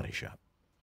VoiceOver Body Shop.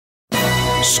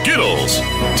 Skittles,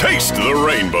 taste the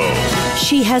rainbow.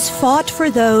 She has fought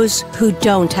for those who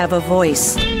don't have a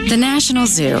voice. The National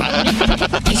Zoo.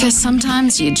 Because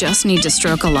sometimes you just need to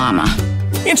stroke a llama.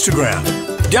 Instagram.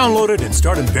 Download it and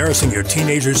start embarrassing your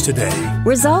teenagers today.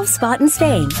 Resolve spot and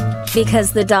stain.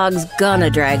 Because the dog's gonna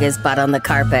drag his butt on the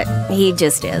carpet. He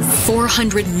just is.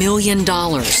 $400 million.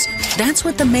 That's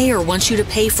what the mayor wants you to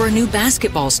pay for a new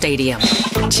basketball stadium.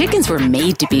 Chickens were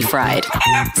made to be fried.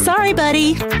 Sorry,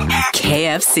 buddy.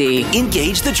 KFC.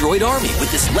 Engage the droid army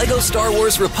with this Lego Star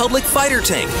Wars Republic fighter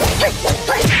tank.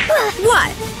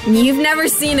 What? You've never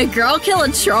seen a girl kill a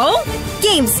troll?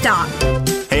 GameStop.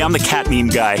 Hey, I'm the cat meme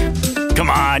guy. Come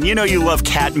on, you know you love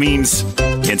cat memes.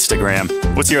 Instagram.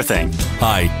 What's your thing?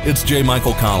 Hi, it's J.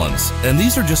 Michael Collins, and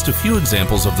these are just a few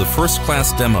examples of the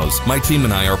first-class demos my team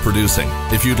and I are producing.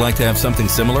 If you'd like to have something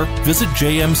similar, visit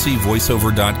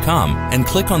jmcvoiceover.com and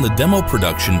click on the Demo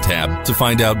Production tab to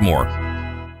find out more.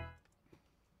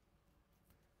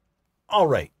 All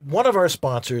right, one of our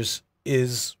sponsors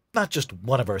is not just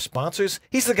one of our sponsors.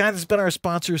 He's the guy that's been our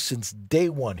sponsor since day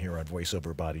one here on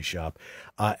VoiceOver Body Shop,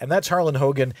 and that's Harlan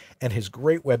Hogan and his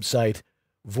great website,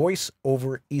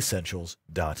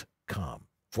 voiceoveressentials.com.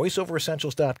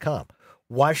 voiceoveressentials.com.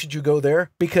 Why should you go there?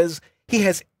 Because he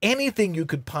has anything you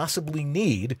could possibly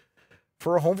need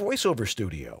for a home voiceover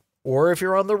studio, or if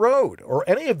you're on the road, or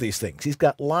any of these things. He's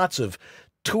got lots of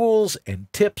tools and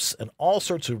tips and all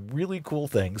sorts of really cool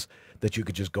things that you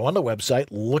could just go on the website,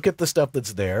 look at the stuff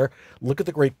that's there, look at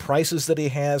the great prices that he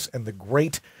has and the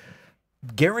great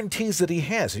guarantees that he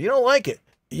has. If you don't like it,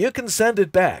 you can send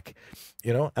it back,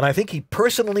 you know, and I think he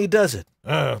personally does it.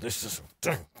 Oh, this is,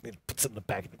 he puts it in the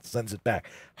back and sends it back.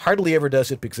 Hardly ever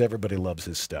does it because everybody loves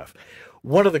his stuff.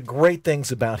 One of the great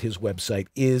things about his website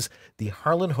is the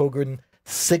Harlan Hogan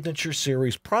signature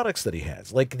series products that he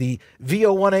has, like the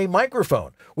VO1A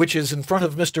microphone, which is in front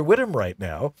of Mr. Whittam right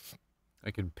now. I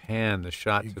can pan the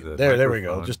shot to the There we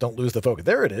go. Just don't lose the focus.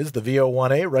 There it is, the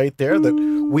VO1A right there that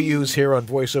we use here on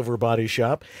VoiceOver Body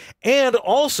Shop. And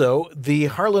also the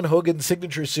Harlan Hogan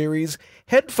Signature Series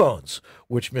headphones,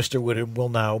 which Mr. Whittam will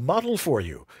now model for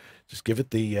you. Just give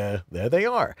it the, there they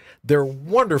are. They're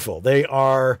wonderful. They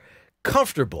are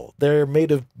comfortable. They're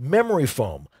made of memory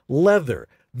foam, leather,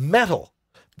 metal.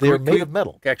 They're made of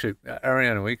metal. Actually,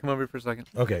 Arianna, will you come over here for a second?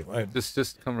 Okay.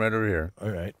 Just come right over here. All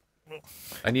right.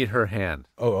 I need her hand.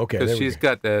 Oh, okay. Because she's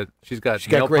got nail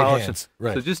great polish. hands.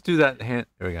 Right. So just do that hand.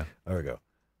 There we go. There we go.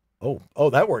 Oh,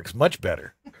 that works much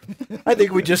better. I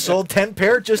think we just sold 10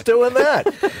 pair just doing that.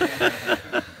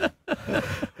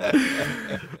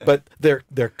 But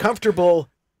they're comfortable,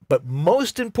 but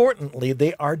most importantly,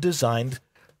 they are designed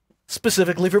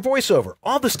specifically for voiceover.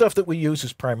 All the stuff that we use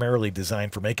is primarily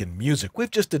designed for making music.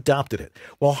 We've just adopted it.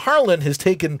 Well, Harlan has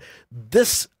taken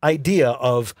this idea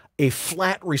of a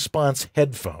flat response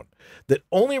headphone that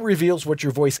only reveals what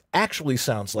your voice actually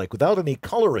sounds like without any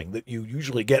coloring that you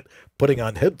usually get putting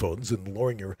on headphones and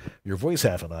lowering your voice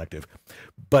half an octave.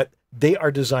 But they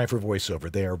are designed for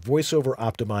voiceover. They are voiceover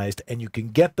optimized, and you can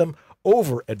get them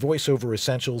over at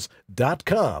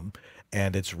voiceoveressentials.com.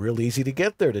 And it's real easy to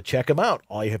get there to check them out.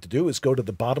 All you have to do is go to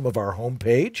the bottom of our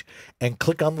homepage and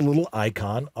click on the little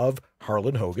icon of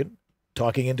Harlan Hogan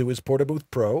talking into his Portabooth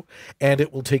Pro, and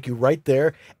it will take you right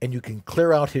there, and you can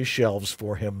clear out his shelves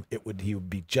for him. He would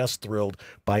be just thrilled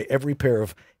by every pair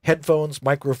of headphones,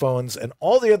 microphones, and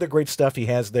all the other great stuff he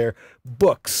has there,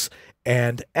 books,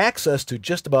 and access to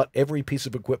just about every piece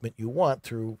of equipment you want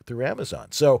through Amazon.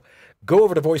 So go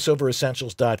over to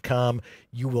voiceoveressentials.com.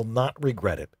 You will not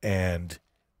regret it, and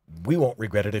we won't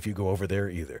regret it if you go over there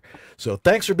either. So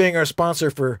thanks for being our sponsor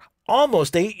for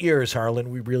almost 8 years, Harlan.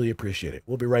 We really appreciate it.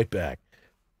 We'll be right back.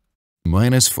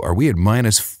 Are we at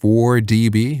 -4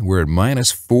 dB? We're at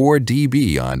 -4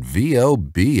 dB on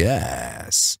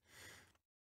VOBS.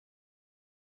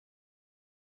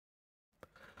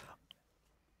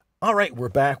 All right, we're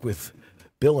back with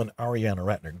Bill and Arianna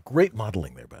Ratner. Great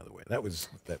modeling there, by the way. That was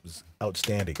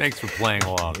outstanding. Thanks for playing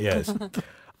along. Yes.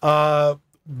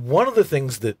 One of the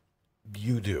things that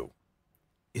you do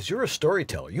is you're a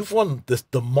storyteller. You've won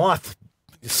the Moth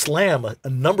Slam a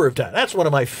number of times. That's one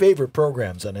of my favorite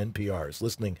programs on NPR, is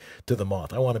listening to the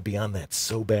Moth. I want to be on that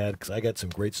so bad because I got some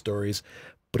great stories.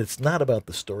 But it's not about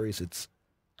the stories, it's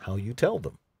how you tell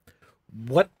them.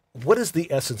 What is the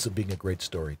essence of being a great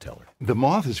storyteller? The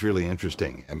Moth is really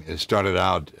interesting. I mean, it started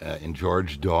out in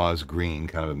George Dawes Green,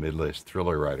 kind of a mid-list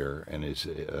thriller writer, in his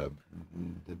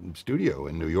studio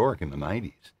in New York in the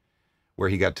 90s, where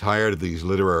he got tired of these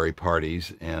literary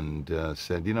parties and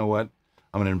said, you know what,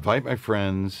 I'm going to invite my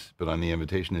friends, but on the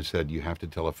invitation it said, you have to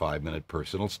tell a 5-minute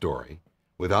personal story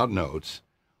without notes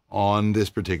on this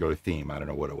particular theme. I don't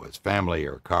know what it was, family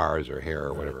or cars or hair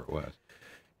or whatever it was.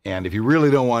 And if you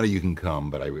really don't want to, you can come,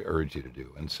 but I urge you to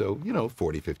do. And so,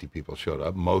 40, 50 people showed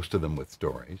up, most of them with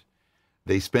stories.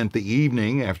 They spent the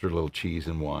evening, after a little cheese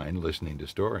and wine, listening to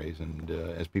stories. And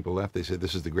as people left, they said,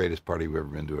 this is the greatest party we've ever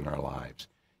been to in our lives.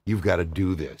 You've got to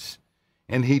do this.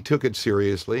 And he took it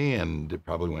seriously and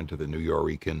probably went to the New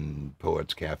Yorican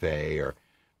Poets Cafe or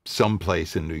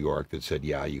someplace in New York that said,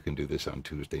 yeah, you can do this on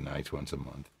Tuesday nights once a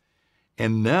month.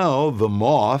 And now the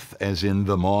Moth, as in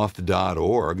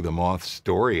themoth.org, the Moth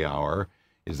Story Hour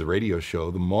is the radio show.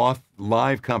 The Moth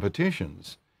live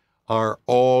competitions are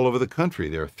all over the country.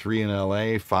 There are 3 in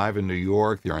LA, 5 in New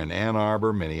York. They're in Ann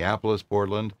Arbor, Minneapolis,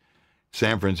 Portland,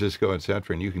 San Francisco,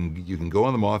 etc. And you can go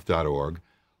on themoth.org,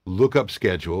 look up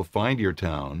schedule, find your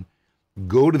town,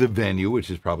 go to the venue, which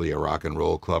is probably a rock and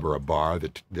roll club or a bar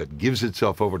that gives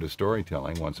itself over to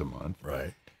storytelling once a month,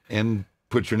 right? And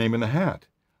put your name in the hat.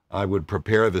 I would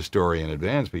prepare the story in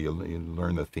advance, but you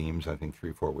learn the themes, I think,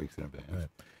 3-4 weeks in advance. Right.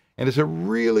 And it's a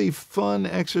really fun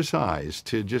exercise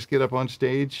to just get up on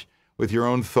stage with your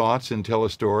own thoughts and tell a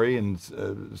story. And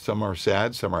some are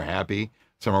sad, some are happy,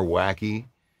 some are wacky.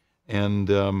 And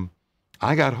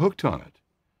I got hooked on it.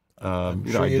 I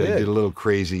did a little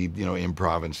crazy,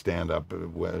 improv and stand-up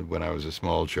when I was a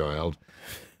small child.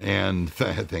 And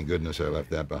thank goodness I left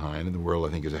that behind. And the world, I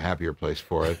think, is a happier place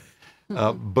for it.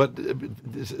 But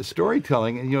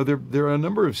storytelling, there are a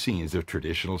number of scenes. There's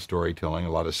traditional storytelling,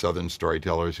 a lot of Southern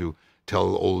storytellers who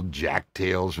tell old jack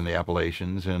tales from the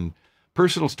Appalachians, and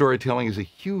personal storytelling is a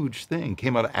huge thing.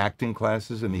 Came out of acting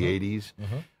classes in the 80s,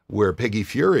 where Peggy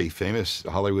Fury, famous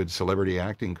Hollywood celebrity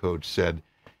acting coach, said,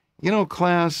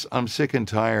 class, I'm sick and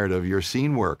tired of your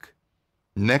scene work.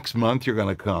 Next month you're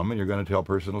going to come and you're going to tell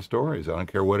personal stories. I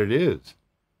don't care what it is.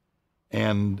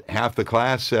 And half the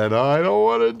class said, I don't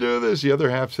want to do this. The other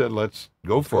half said, let's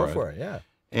go for it. Go for it, yeah.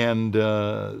 And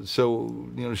so,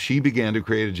 she began to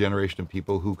create a generation of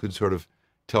people who could sort of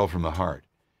tell from the heart.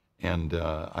 And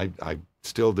I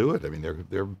still do it. I mean,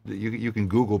 you can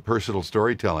Google personal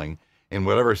storytelling in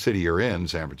whatever city you're in,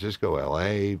 San Francisco,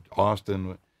 LA,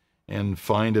 Austin, and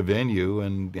find a venue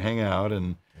and hang out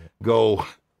and go,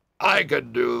 I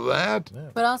could do that.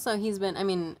 Yeah. But also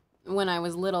when I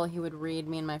was little, he would read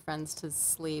me and my friends to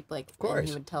sleep. Of course. And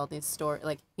he would tell these stories.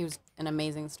 He was an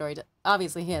amazing storyteller.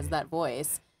 Obviously, he has that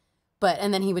voice.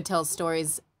 And then he would tell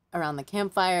stories around the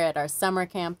campfire at our summer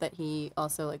camp that he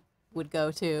also, would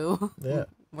go to. Yeah.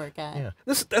 Work at. Yeah.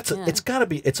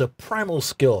 It's a primal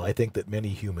skill, I think, that many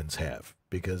humans have.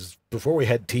 Because before we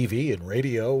had TV and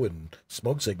radio and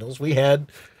smoke signals, we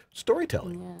had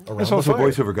storytelling. Yeah. It's also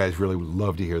voiceover guys really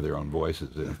love to hear their own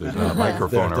voices. If there's not a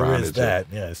microphone around, it's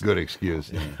a good excuse.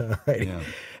 Yeah. Right. Yeah.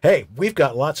 Hey, we've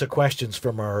got lots of questions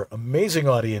from our amazing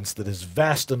audience that is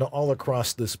vast and all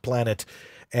across this planet.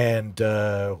 And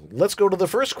let's go to the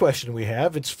first question we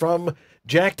have. It's from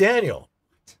Jack Daniel.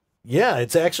 Yeah,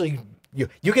 it's actually you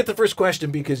get the first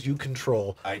question because you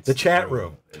control the chat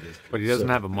room. But he doesn't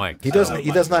have a mic. He doesn't.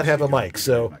 He does not have a mic.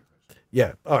 So,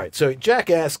 yeah. All right. So Jack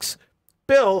asks,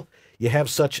 Bill, you have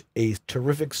such a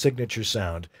terrific signature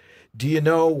sound. Do you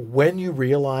know when you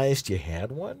realized you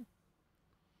had one?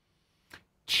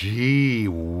 Gee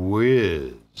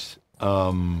whiz.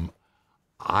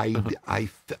 I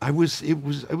was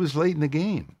late in the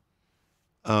game.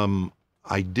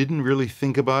 I didn't really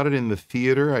think about it in the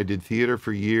theater. I did theater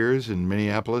for years in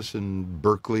Minneapolis and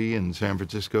Berkeley and San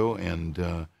Francisco,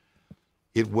 and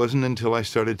it wasn't until I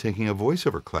started taking a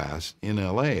voiceover class in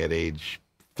LA at age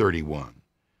 31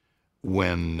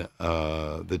 when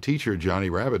the teacher, Johnny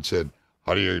Rabbit, said,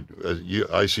 "How do you?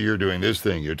 I see you're doing this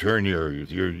thing. You turn your.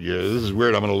 This is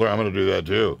weird. I'm gonna learn. I'm gonna do that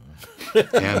too."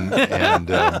 and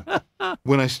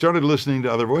when I started listening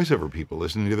to other voiceover people,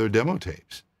 listening to their demo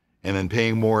tapes, and then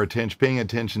paying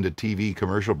attention to TV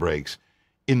commercial breaks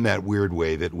in that weird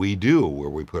way that we do, where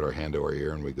we put our hand to our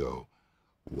ear and we go,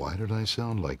 "Why did I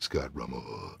sound like Scott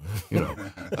Rummel?" You know,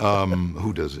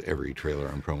 who does every trailer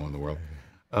and promo in the world.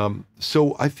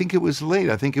 So I think it was late.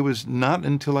 I think it was not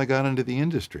until I got into the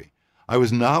industry. I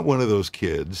was not one of those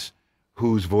kids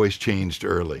whose voice changed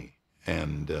early.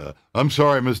 And I'm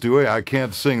sorry, Miss Dewey, I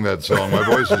can't sing that song. My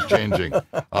voice is changing.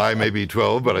 I may be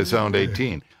 12, but I sound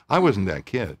 18. I wasn't that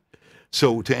kid.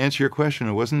 So to answer your question,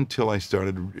 it wasn't until I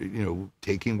started,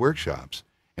 taking workshops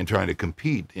and trying to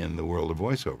compete in the world of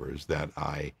voiceovers that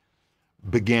I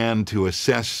began to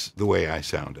assess the way I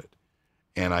sounded.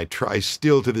 And I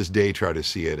still to this day try to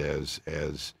see it as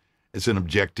an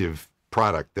objective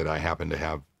product that I happen to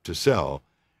have to sell,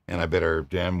 and I better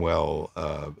damn well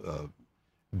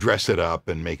dress it up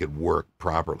and make it work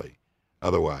properly.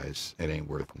 Otherwise, it ain't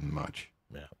worth much.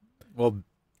 Yeah. Well,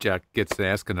 Jack gets to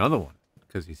ask another one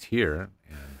because he's here,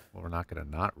 and we're not going to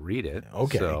not read it.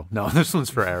 Okay. So, no, this one's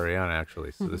for Arianna,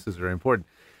 actually, so this is very important.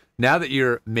 Now that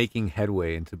you're making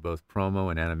headway into both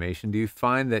promo and animation, do you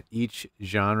find that each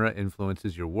genre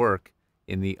influences your work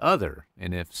in the other?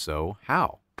 And if so,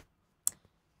 how?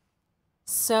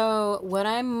 So what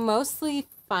I mostly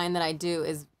find that I do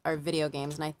are video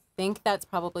games, and I think that's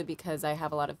probably because I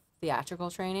have a lot of theatrical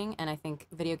training, and I think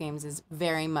video games is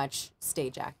very much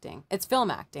stage acting. It's film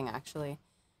acting, actually,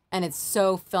 and it's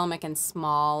so filmic and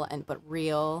small, but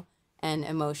real and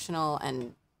emotional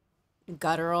and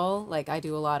guttural. Like I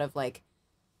do a lot of like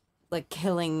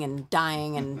killing and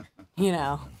dying and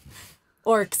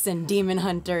orcs and demon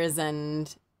hunters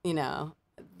and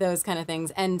those kind of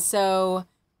things. And so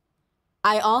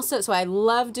I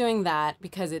love doing that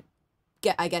because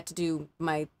I get to do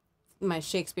my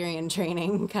Shakespearean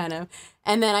training kind of.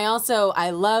 And then I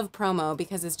love promo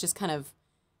because it's just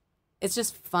it's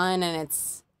just fun, and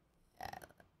it's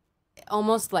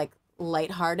almost like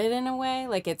lighthearted in a way.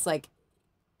 Like it's like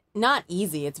not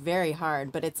easy, it's very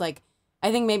hard, but it's like, I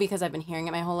think maybe because I've been hearing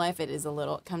it my whole life, it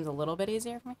comes a little bit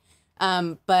easier for me.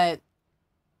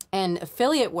 And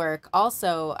affiliate work,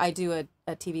 also, I do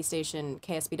a TV station,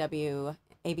 KSBW,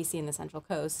 ABC in the Central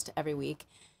Coast every week.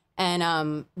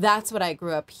 And that's what I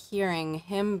grew up hearing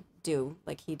him do.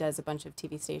 Like he does a bunch of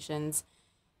TV stations.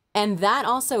 And that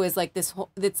also is like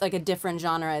it's like a different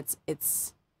genre.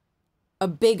 It's a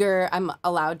bigger, I'm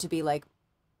allowed to be like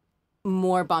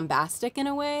more bombastic in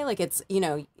a way. Like it's,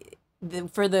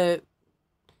 for the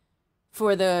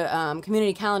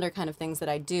community calendar kind of things that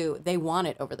I do, they want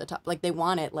it over the top. Like they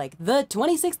want it like the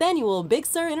 26th annual Big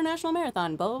Sur International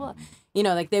Marathon, blah, blah,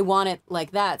 blah. Like they want it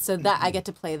like that. So that I get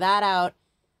to play that out.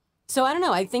 So I don't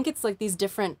know. I think it's like these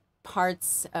different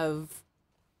parts of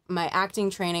my acting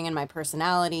training and my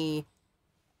personality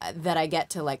that I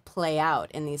get to like play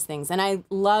out in these things. And I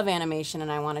love animation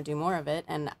and I want to do more of it.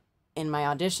 And in my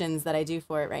auditions that I do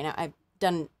for it right now, I've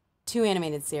done 2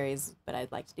 animated series, but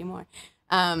I'd like to do more.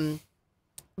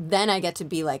 Then I get to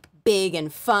be like big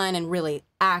and fun and really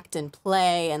act and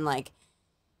play and like,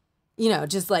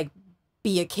 just like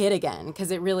be a kid again.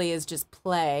 Because it really is just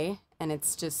play, and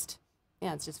it's just,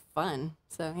 it's just fun.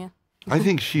 So, yeah. I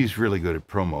think she's really good at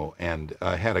promo, and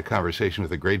I had a conversation with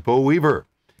the great Bo Weaver,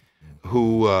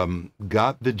 who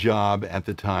got the job at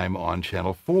the time on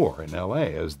Channel 4 in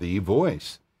L.A. as the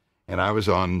voice. And I was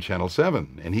on Channel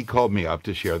 7, and he called me up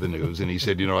to share the news, and he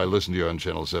said, I listened to you on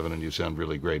Channel 7, and you sound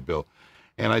really great, Bill.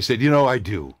 And I said, I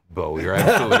do, Bo, you're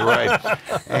absolutely right.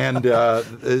 And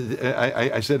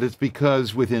I said, it's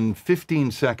because within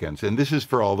 15 seconds, and this is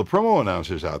for all the promo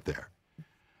announcers out there,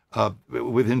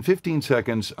 within 15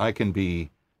 seconds, I can be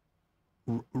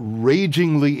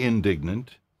ragingly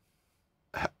indignant,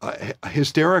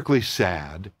 hysterically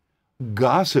sad,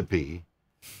 gossipy,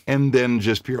 and then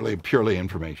just purely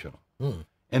informational.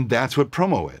 And that's what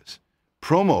promo is.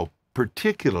 Promo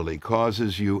particularly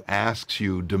asks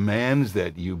you, demands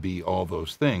that you be all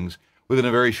those things within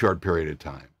a very short period of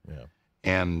time. Yeah.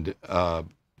 And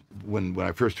when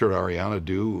I first heard Arianna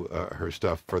do her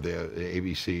stuff for the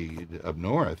ABC up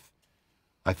north,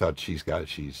 I thought she's got it.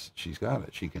 She's got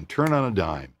it. She can turn on a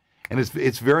dime, and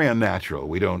it's very unnatural.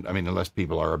 We don't. I mean, unless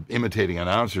people are imitating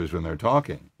announcers when they're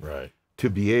talking. Right. To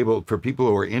be able, for people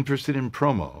who are interested in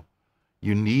promo,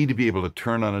 you need to be able to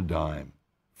turn on a dime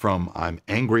from "I'm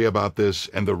angry about this"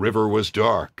 and "the river was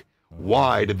dark."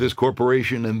 Why did this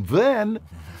corporation? And then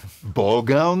ball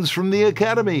gowns from the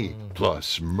Academy,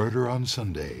 plus Murder on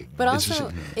Sunday. But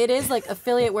also, it is like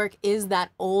affiliate work is that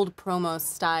old promo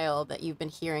style that you've been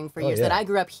hearing for years, that I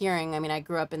grew up hearing. I mean, I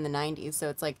grew up in the 90s, so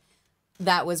it's like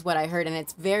that was what I heard, and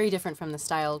it's very different from the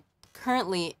style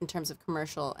currently in terms of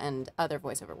commercial and other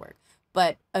voiceover work.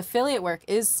 But affiliate work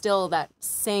is still that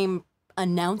same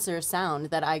announcer sound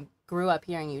that I grew up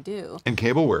hearing you do. And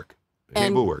cable work.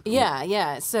 Cable work. Yeah,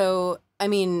 yeah. So, I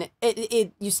mean,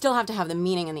 you still have to have the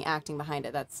meaning and the acting behind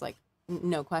it. That's like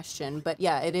no question. But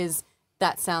yeah, it is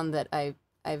that sound that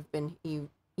I've been you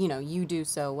do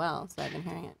so well. So I've been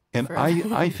hearing it. And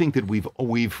I think that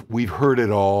we've heard it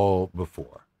all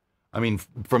before. I mean,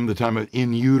 from the time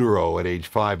in utero at age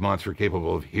 5 months, we're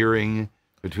capable of hearing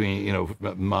between,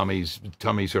 mommy's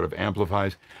tummy sort of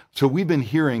amplifies. So we've been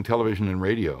hearing television and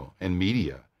radio and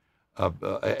media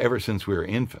ever since we were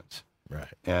infants. Right.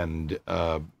 And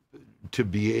to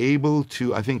be able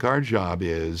to, I think our job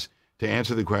is to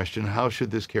answer the question, how should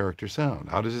this character sound?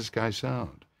 How does this guy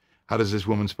sound? How does this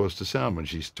woman supposed to sound when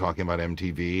she's talking about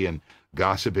MTV and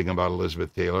gossiping about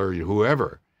Elizabeth Taylor or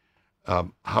whoever?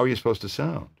 How are you supposed to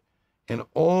sound? And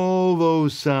all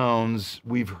those sounds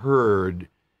we've heard,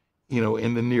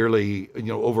 in the nearly,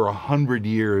 over 100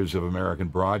 years of American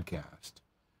broadcast.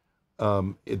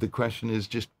 The question is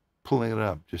just pulling it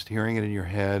up, just hearing it in your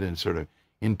head and sort of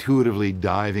intuitively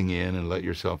diving in and let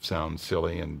yourself sound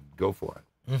silly and go for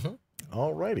it. Mm-hmm.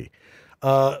 All righty.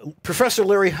 Professor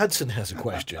Larry Hudson has a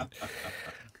question.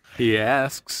 He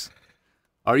asks,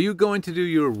 are you going to do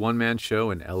your one-man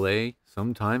show in L.A.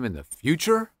 sometime in the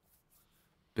future?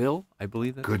 Bill, I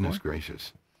believe that's Goodness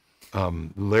gracious.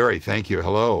 Larry, thank you.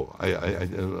 Hello.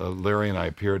 Larry and I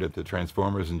appeared at the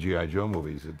Transformers and G.I. Joe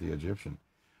movies at the Egyptian.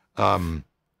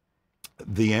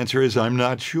 The answer is I'm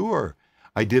not sure.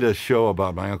 I did a show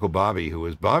about my Uncle Bobby, who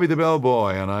was Bobby the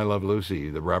Bellboy on I Love Lucy,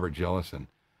 the Robert Jellison,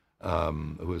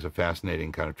 who was a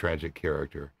fascinating kind of tragic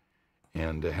character,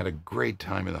 and had a great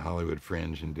time in the Hollywood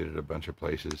Fringe and did it a bunch of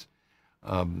places.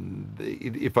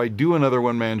 If I do another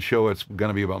one-man show, it's going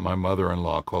to be about my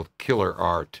mother-in-law called Killer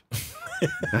Art.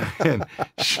 And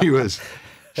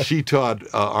she taught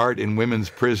art in women's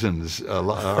prisons,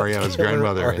 Arianna's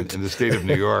grandmother in the state of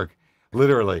New York.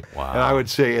 Literally. Wow. And I would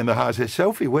say in the house,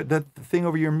 Sophie, what that thing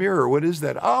over your mirror, what is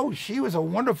that? Oh, she was a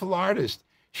wonderful artist.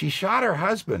 She shot her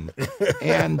husband.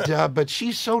 And but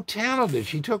she's so talented.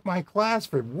 She took my class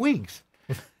for weeks.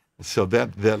 So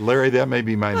that Larry, that may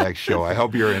be my next show. I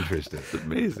hope you're interested. It's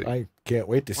amazing. I can't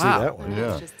wait to see that one.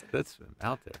 Yeah. That's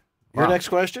out there. Your next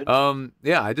question?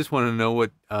 Yeah, I just want to know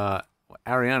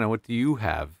Arianna, what do you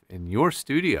have in your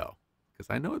studio? Because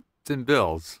I know it's in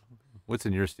Bill's. What's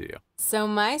in your studio? So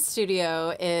my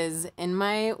studio is in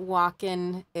my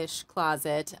walk-in-ish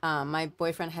closet. My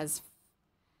boyfriend has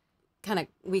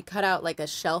we cut out like a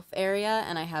shelf area,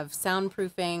 and I have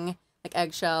soundproofing, like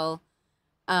eggshell.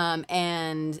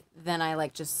 And then I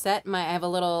just I have a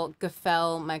little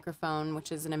Gaffel microphone,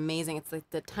 which is it's like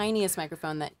the tiniest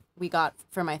microphone that we got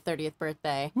for my 30th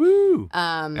birthday. Woo!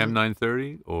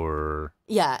 M930 or?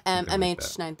 Yeah,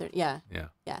 MH930.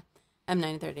 Yeah.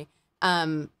 M930.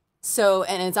 So,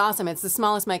 and it's awesome. It's the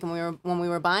smallest mic, and when we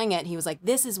were buying it, he was like,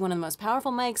 "This is one of the most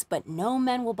powerful mics, but no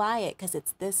men will buy it because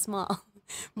it's this small."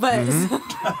 But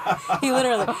he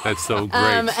literally. That's so great.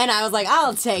 And I was like,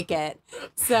 "I'll take it."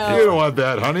 So you don't want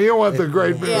that, honey. You want the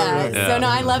great. Yeah. So no,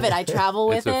 I love it. I travel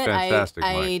with it's a it. Fantastic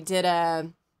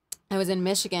I was in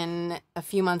Michigan a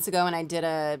few months ago, and I did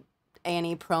a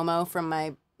A&E promo from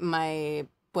my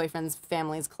boyfriend's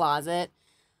family's closet.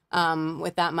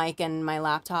 With that mic and my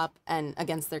laptop and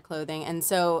against their clothing. And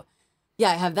so,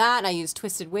 yeah, I have that. I use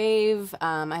Twisted Wave.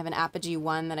 I have an Apogee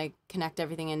 1 that I connect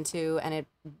everything into, and it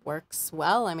works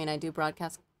well. I mean, I do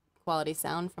broadcast quality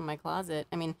sound from my closet.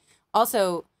 I mean,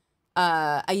 also,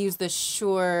 I use the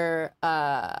Shure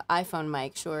iPhone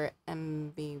mic, Shure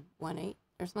MV18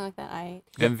 or something like that.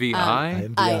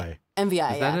 MVI?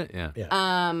 MVI, Is that it?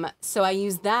 Yeah. So I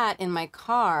use that in my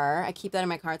car. I keep that in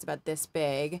my car. It's about this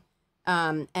big.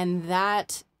 And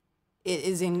that it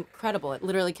is incredible. It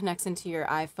literally connects into your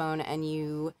iPhone,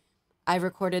 and I've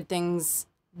recorded things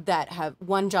that have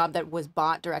one job that was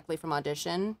bought directly from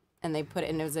Audition, and they put it,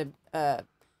 and it was a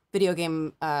video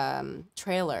game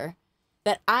trailer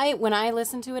that when I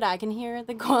listen to it, I can hear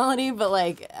the quality, but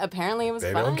like apparently it was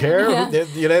They fine. don't care. Yeah.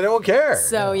 They don't care.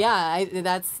 So yeah,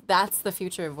 that's the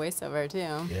future of voiceover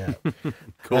too. Yeah.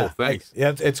 Cool. Thanks.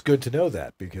 Yeah, it's good to know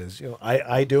that because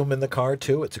I do them in the car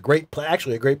too. It's a great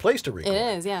actually a great place to record.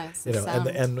 It is, yeah. It's the sound.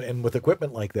 And with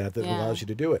equipment like that Yeah. allows you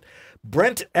to do it.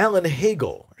 Brent Allen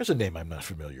Hagel. There's a name I'm not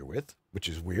familiar with, which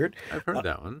is weird. I've heard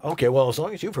that one. Okay, well, as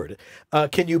long as you've heard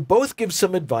it. Can you both give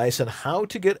some advice on how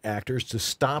to get actors to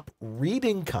stop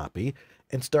reading copy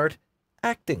and start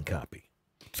acting copy?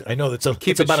 I know it's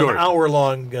about short. an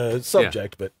hour-long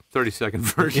subject, but 30-second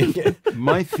version.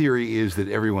 My theory is that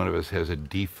every one of us has a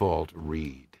default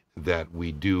read that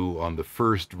we do on the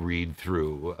first read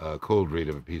through, a cold read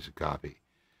of a piece of copy.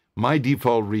 My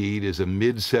default read is a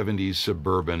mid-70s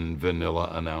suburban vanilla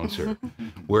announcer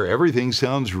where everything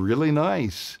sounds really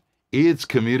nice. It's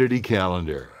Community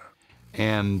Calendar.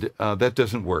 And that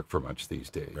doesn't work for much these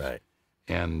days. Right.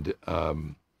 And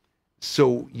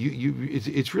so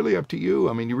it's really up to you.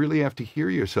 I mean, you really have to hear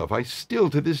yourself. I still,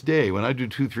 to this day, when I do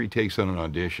 2-3 takes on an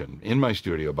audition in my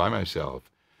studio by myself,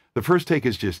 the first take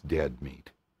is just dead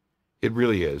meat. It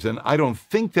really is. And I don't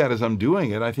think that as I'm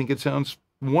doing it. I think it sounds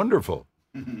wonderful.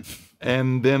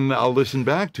 And then I'll listen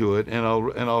back to it and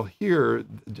I'll hear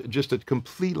just a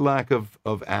complete lack of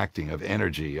acting, of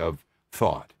energy, of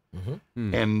thought.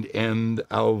 And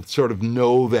I'll sort of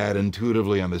know that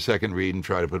intuitively on the second read and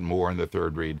try to put more in the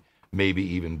third read, maybe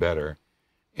even better.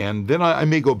 And then I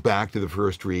may go back to the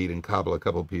first read and cobble a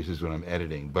couple pieces when I'm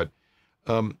editing. But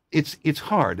it's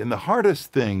hard. And the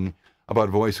hardest thing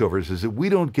about voiceovers is that we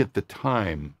don't get the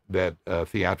time that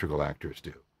theatrical actors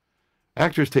do.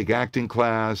 Actors take acting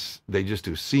class, they just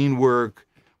do scene work,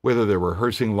 whether they're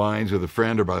rehearsing lines with a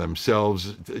friend or by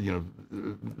themselves,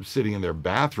 sitting in their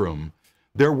bathroom,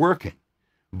 they're working.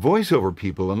 Voiceover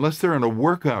people, unless they're in a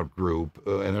workout group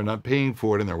and they're not paying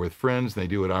for it and they're with friends and they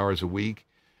do it hours a week,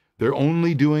 they're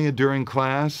only doing it during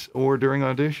class or during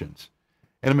auditions.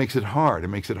 And it makes it hard. It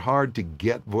makes it hard to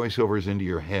get voiceovers into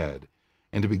your head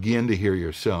and to begin to hear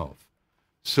yourself.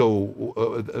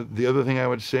 So the other thing I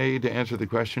would say to answer the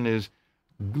question is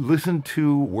listen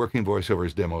to working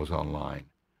voiceovers demos online.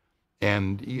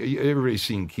 And everybody's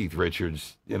seen Keith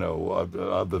Richards, of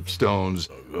the Stones.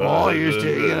 I used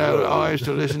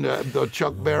to listen to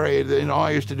Chuck Berry.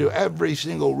 I used to do every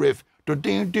single riff,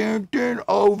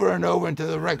 over and over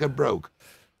until the record broke.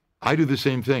 I do the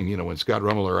same thing. When Scott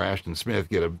Rummel or Ashton Smith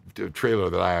get a trailer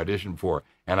that I auditioned for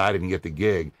and I didn't get the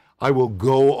gig, I will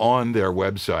go on their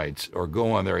websites or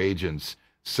go on their agent's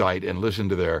site and listen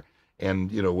to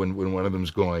when one of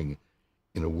them's going,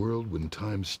 in a world when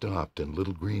time stopped and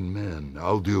little green men,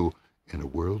 I'll do in a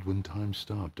world when time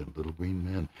stopped and little green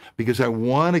men, because I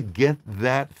want to get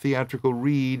that theatrical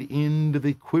read into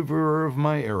the quiver of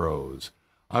my arrows.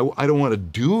 I don't want to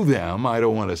do them. I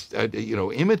don't want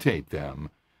to, imitate them,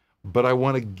 but I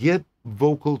want to get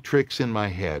vocal tricks in my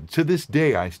head. To this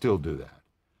day, I still do that.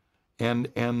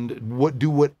 And do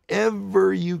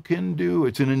whatever you can do.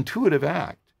 It's an intuitive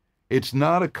act. It's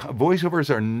not doing a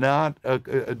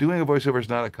voiceover is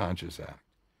not a conscious act.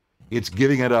 It's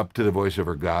giving it up to the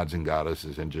voiceover gods and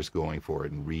goddesses and just going for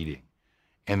it and reading.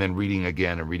 And then reading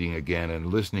again and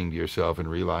listening to yourself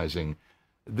and realizing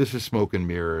this is smoke and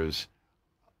mirrors.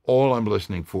 All I'm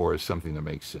listening for is something that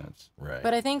makes sense. Right.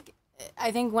 But I think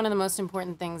one of the most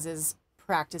important things is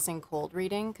practicing cold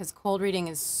reading, because cold reading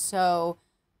is so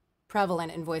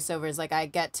prevalent in voiceovers. Like I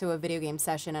get to a video game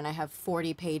session and I have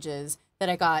 40 pages that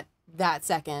I got that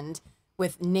second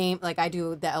with like I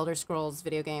do the Elder Scrolls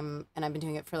video game and I've been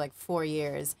doing it for like 4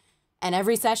 years. And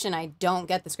every session I don't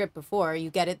get the script before, you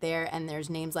get it there and there's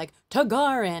names like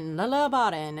Tagarin,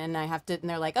 Lalabarin, and and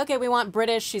they're like, okay, we want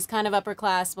British, she's kind of upper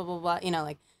class, blah, blah,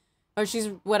 blah, or she's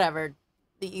whatever.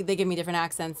 They give me different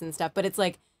accents and stuff, but it's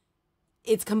like,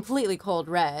 it's completely cold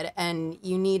read and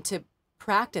you need to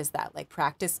practice that,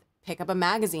 pick up a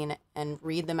magazine and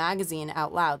read the magazine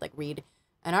out loud, read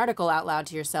an article out loud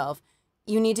to yourself.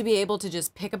 You need to be able to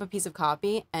just pick up a piece of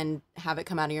copy and have it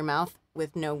come out of your mouth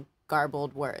with no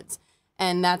garbled words.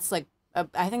 And that's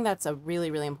I think that's a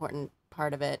really, really important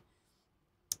part of it.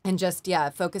 And just,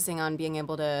 focusing on being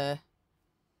able to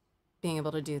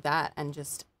do that and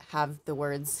just have the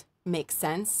words make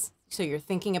sense. So you're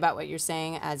thinking about what you're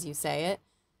saying as you say it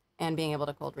and being able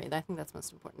to cold read. I think that's the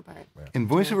most important part. And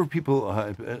voiceover people,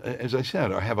 as I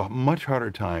said, have a much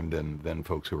harder time than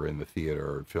folks who are in the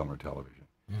theater or film or television.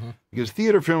 Because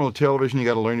theater, film, or television, you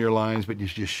got to learn your lines, but you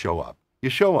just show up. You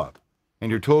show up.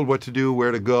 and you're told what to do,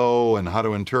 where to go, and how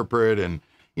to interpret. And,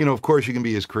 you know, of course, you can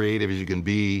be as creative as you can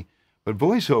be. But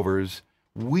voiceovers,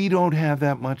 we don't have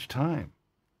that much time.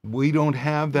 We don't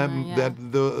have that,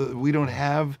 we don't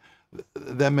have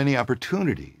that many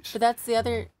opportunities. But that's the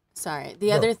other,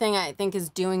 other thing I think is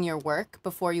doing your work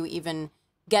before you even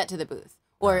get to the booth.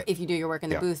 Or if you do your work in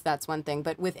the booth, that's one thing.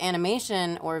 But with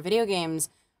animation or video games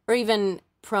or even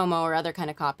promo or other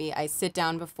kind of copy, I sit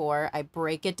down before, I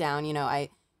break it down. You know,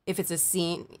 if it's a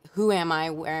scene, who am I,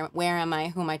 where am I,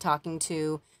 who am I talking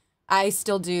to? I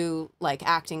still do like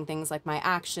acting things like my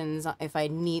actions. If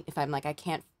I'm like, I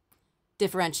can't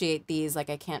differentiate these,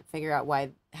 like I can't figure out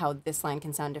how this line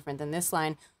can sound different than this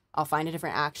line, I'll find a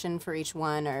different action for each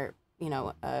one, or, you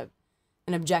know, an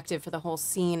objective for the whole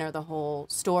scene or the whole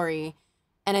story.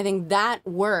 And I think that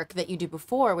work that you do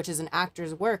before, which is an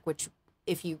actor's work, which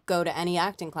if you go to any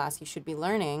acting class you should be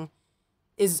learning,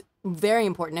 is very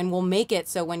important and will make it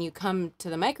so when you come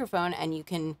to the microphone and you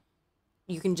can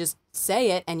just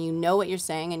say it and you know what you're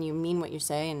saying and you mean what you're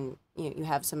saying and you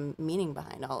have some meaning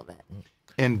behind all of it.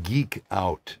 And geek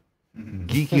out.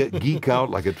 Geek out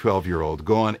like a 12-year-old.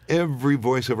 Go on every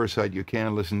voiceover site you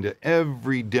can, listen to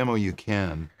every demo you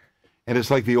can. And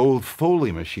it's like the old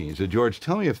Foley machines. George,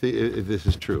 tell me if this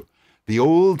is true. The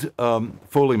old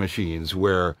Foley machines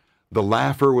where the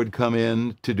laugher would come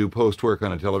in to do post-work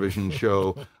on a television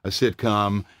show, a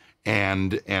sitcom,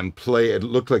 and play. It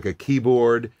looked like a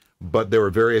keyboard, but there were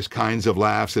various kinds of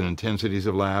laughs and intensities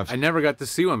of laughs. I never got to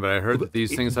see one, but I heard that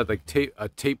these things had like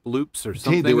tape loops or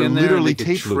something they were in there. Literally and they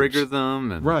could tape trigger loops.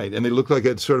 them. And... Right, and they looked like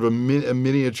a sort of a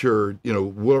miniature, you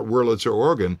know, Wurlitzer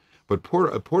organ, but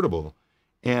portable.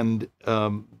 And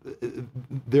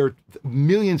there are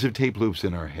millions of tape loops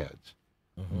in our heads,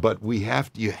 but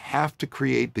you have to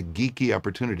create the geeky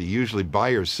opportunity, usually by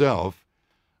yourself,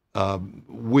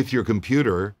 with your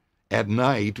computer at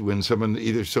night when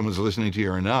someone's listening to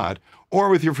you or not, or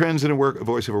with your friends in a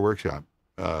voiceover workshop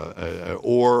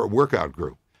or workout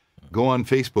group. Go on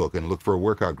Facebook and look for a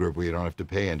workout group where you don't have to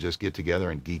pay and just get together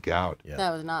and geek out. Yeah.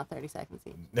 That was not 30 seconds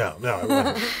each. No, it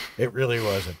wasn't. It really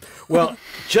wasn't. Well,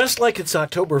 just like it's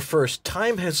October 1st,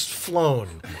 time has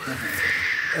flown.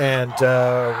 And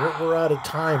we're out of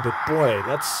time, but boy,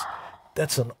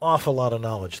 that's an awful lot of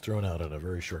knowledge thrown out in a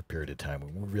very short period of time.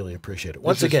 We really appreciate it.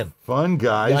 Once again, fun,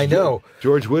 guys. I know.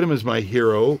 George Whittam is my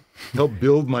hero. Helped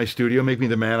build my studio, make me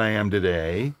the man I am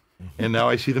today. And now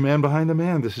I see the man behind the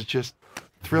man. This is just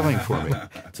thrilling for me.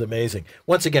 It's amazing.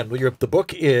 Once again, the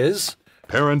book is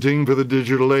Parenting for the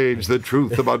Digital Age, the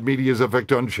truth about media's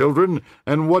effect on children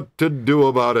and what to do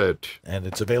about it. And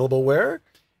it's available where?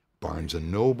 Barnes &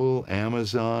 Noble,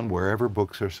 Amazon, wherever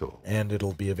books are sold. And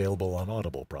it'll be available on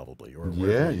Audible probably. Or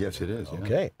yes, it is.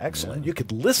 Okay, excellent. Yeah. You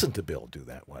could listen to Bill do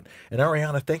that one. And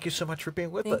Arianna, thank you so much for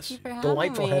being with us. Thank you for having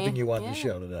Delightful me. having you on the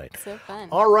show tonight. So fun.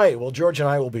 All right, well, George and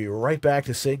I will be right back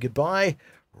to say goodbye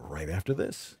right after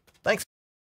this. Thanks.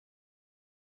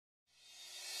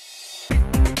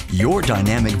 Your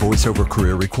dynamic voiceover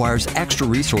career requires extra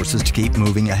resources to keep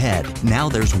moving ahead. Now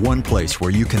there's one place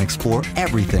where you can explore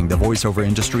everything the voiceover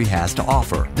industry has to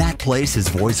offer. That place is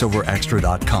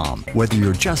voiceoverextra.com. Whether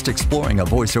you're just exploring a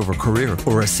voiceover career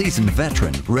or a seasoned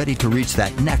veteran ready to reach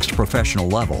that next professional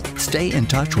level, stay in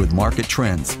touch with market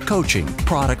trends, coaching,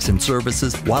 products, and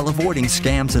services while avoiding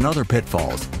scams and other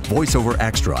pitfalls. VoiceOver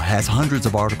Extra has hundreds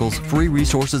of articles, free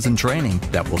resources, and training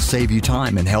that will save you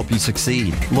time and help you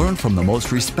succeed. Learn from the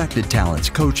most respected talents,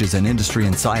 coaches, and industry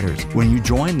insiders when you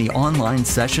join the online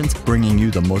sessions bringing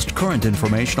you the most current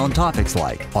information on topics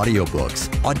like audiobooks,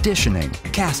 auditioning,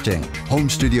 casting, home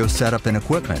studio setup and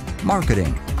equipment,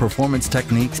 marketing, performance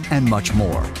techniques, and much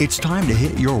more. It's time to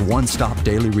hit your one-stop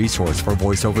daily resource for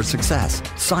voiceover success.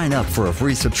 Sign up for a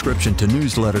free subscription to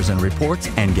newsletters and reports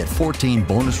and get 14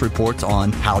 bonus reports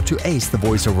on how to ace the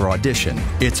voiceover audition.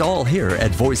 It's all here at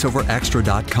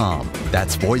voiceoverextra.com.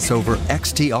 That's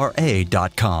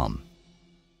voiceoverextra.com.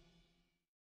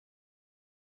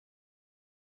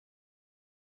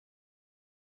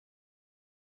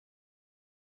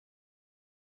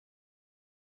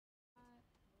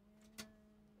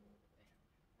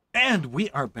 And we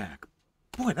are back.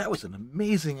 Boy, that was an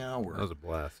amazing hour. That was a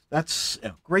blast. That's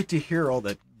great to hear all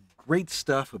that great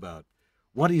stuff about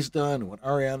what he's done, what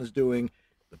Arianna's doing,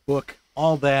 the book,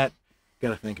 all that. Got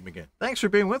to thank him again. Thanks for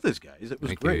being with us, guys. It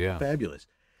was great. Yeah. Fabulous.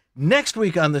 Next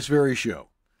week on this very show,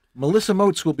 Melissa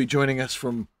Moats will be joining us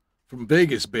from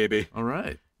Vegas, baby. All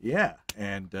right. Yeah,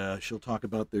 and she'll talk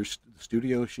about their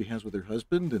studio she has with her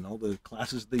husband and all the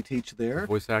classes they teach there.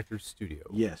 Voice Actors Studio.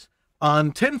 Yes.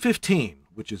 On 10/15,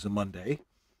 which is a Monday,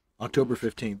 October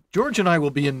 15th, George and I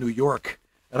will be in New York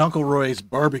at Uncle Roy's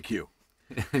Barbecue.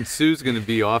 And Sue's going to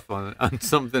be off on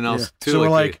something else, too. So we're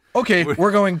like, okay,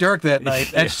 we're going dark that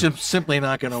night. That's just simply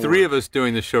not going to work. 3 of us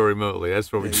doing the show remotely.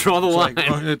 That's where we draw the line.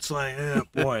 It's like,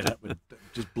 boy, that would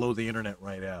just blow the internet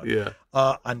right out. Yeah.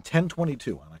 On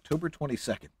 10/22, on October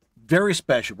 22nd, very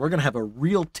special. We're going to have a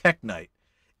real tech night.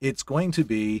 It's going to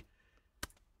be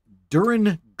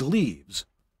Duran Gleaves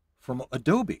from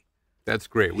Adobe. That's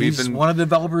great. He's one of the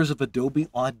developers of Adobe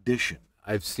Audition.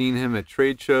 I've seen him at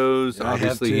trade shows. Yeah,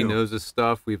 Obviously, he knows his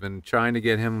stuff. We've been trying to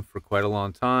get him for quite a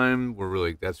long time.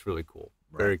 That's really cool.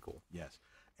 Right. Very cool. Yes.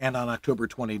 And on October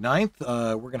 29th,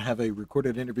 we're going to have a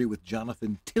recorded interview with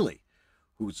Jonathan Tilley,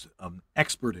 who's an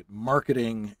expert at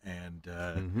marketing and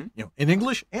in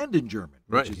English and in German.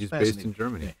 Right. He's based in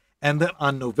Germany. Yeah. And then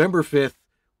on November 5th,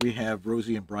 we have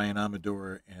Rosie and Brian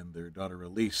Amador and their daughter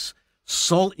Elise.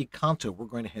 Sol y Canto. We're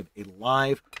going to have a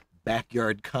live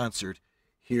backyard concert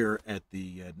here at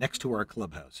the next to our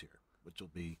clubhouse here, which will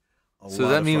be a lot of fun. So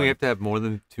does that mean we have to have more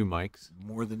than 2 mics?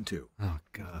 More than 2. Oh,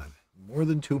 God. More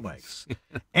than 2 mics.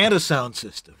 And a sound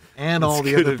system. And all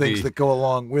the other things that go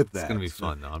along with that. It's going to be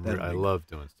fun, though. I love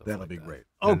doing stuff That'll like be that. great.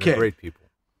 And Okay. they're great people.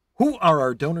 Who are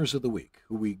our donors of the week,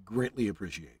 who we greatly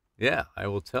appreciate? Yeah, I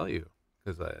will tell you,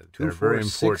 because Two, they're four, very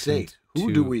important. 6, 8.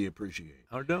 Who do we appreciate?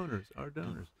 Our donors.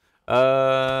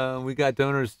 We got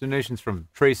donations from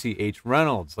Tracy H.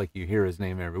 Reynolds, like you hear his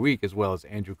name every week, as well as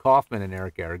Andrew Kaufman and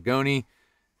Eric Aragoni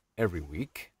every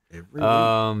week.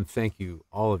 Thank you,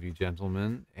 all of you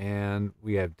gentlemen. And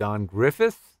we have Don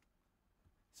Griffith,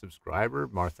 subscriber,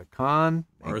 Martha Kahn.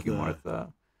 Thank you,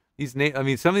 Martha. Some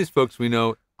of these folks we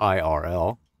know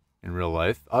IRL in real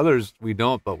life. Others we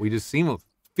don't, but we just feel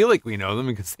like we know them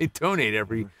because they donate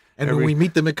every. And when we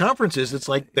meet them at conferences, it's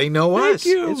like they know us.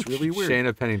 It's really weird.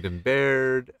 Shana Pennington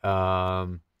Baird,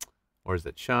 or is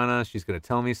it Shauna? She's going to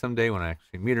tell me someday when I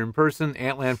actually meet her in person.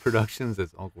 Antland Productions,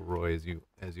 that's Uncle Roy, as you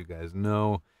guys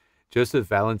know. Joseph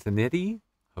Valentinetti.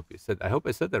 I hope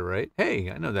I said that right. Hey,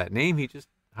 I know that name. He just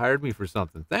hired me for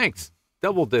something. Thanks.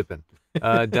 Double dipping.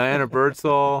 Diana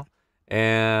Birdsall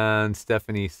and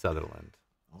Stephanie Sutherland.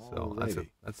 So that's a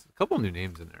couple new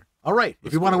names in there. All right.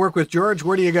 If you want to work with George,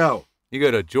 where do you go? You go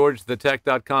to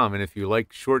georgethetech.com, and if you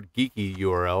like short, geeky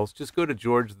URLs, just go to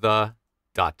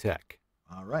georgethe.tech.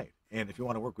 All right. And if you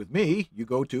want to work with me, you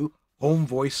go to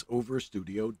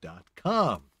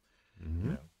homevoiceoverstudio.com.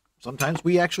 Mm-hmm. Sometimes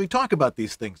we actually talk about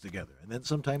these things together, and then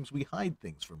sometimes we hide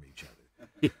things from each other.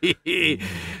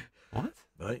 What?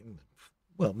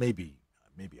 Well, maybe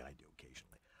I do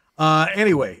occasionally.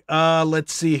 Anyway,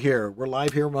 let's see here. We're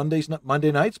live here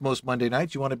Monday nights, most Monday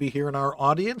nights. You want to be here in our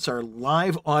audience, our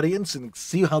live audience, and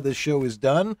see how this show is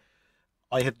done.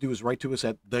 All you have to do is write to us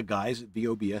at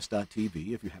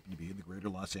theguys@vobs.tv if you happen to be in the greater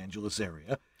Los Angeles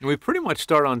area. And we pretty much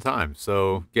start on time,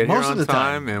 so get here on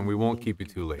time, and we won't keep you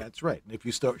too late. That's right. And if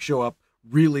you show up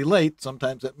really late,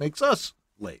 sometimes that makes us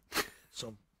late.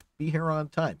 So be here on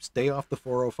time. Stay off the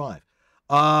 405.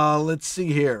 Let's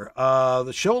see here.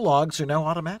 The show logs are now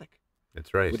automatic.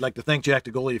 That's right. We'd like to thank Jack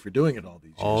DeGolia for doing it all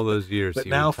these years. All those years. But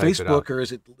now Facebook, or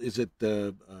is it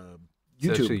YouTube?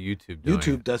 It's actually YouTube doing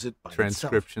YouTube does it by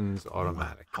transcriptions itself.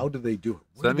 automatic. How do they do it?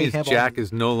 So that means Jack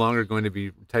is no longer going to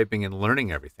be typing and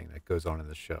learning everything that goes on in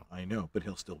the show. I know, but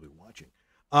he'll still be watching.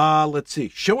 Let's see.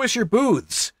 Show us your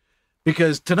booths,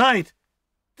 because tonight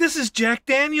this is Jack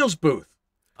Daniels' booth.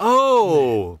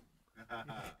 Oh.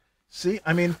 See,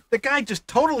 I mean, the guy just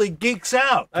totally geeks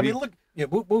out. I mean, look. Yeah,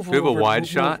 move do you have a wide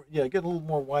shot? Yeah, get a little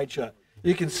more wide shot.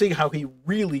 You can see how he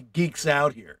really geeks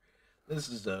out here. This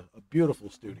is a beautiful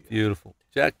studio. Beautiful.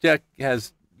 Jack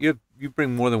has you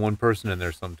bring more than one person in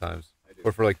there sometimes,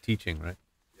 or for like teaching, right?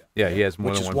 Yeah, he has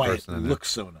more than one person in there. Which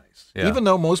is why it looks so nice. Yeah. Even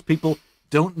though most people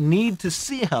don't need to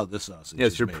see how the sausage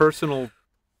is made. Your personal,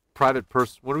 private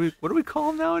person. What do we call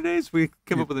them nowadays? We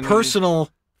came up with a new personal.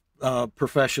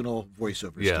 Professional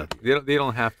voiceover studio. They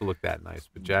don't have to look that nice,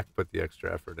 but Jack put the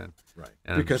extra effort in. Right.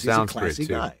 And because he's a classy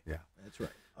guy. Yeah. That's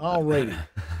right. All righty.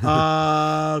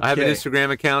 I have an Instagram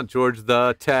account, George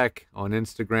the Tech, on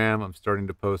Instagram. I'm starting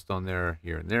to post on there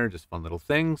here and there, just fun little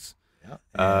things. Yeah.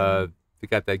 They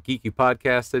got that geeky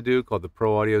podcast I do called the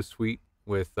Pro Audio Suite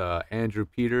with Andrew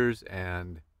Peters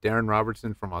and Darren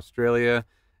Robertson from Australia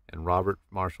and Robert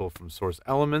Marshall from Source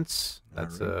Elements.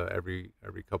 That's every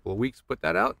couple of weeks. Put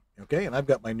that out. Okay, and I've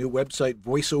got my new website,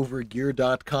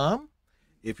 voiceovergear.com.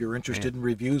 If you're interested in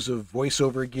reviews of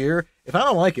voiceover gear, if I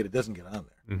don't like it, it doesn't get on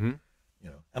there. Mm-hmm.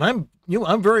 And I'm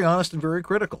very honest and very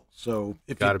critical. So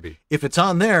if it's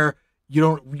on there,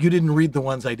 you didn't read the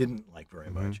ones I didn't like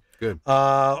very much. Good.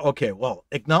 Okay, well,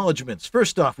 acknowledgments.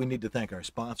 First off, we need to thank our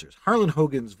sponsors, Harlan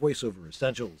Hogan's Voiceover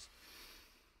Essentials.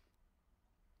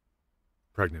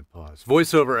 Pregnant pause.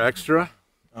 VoiceOver Extra.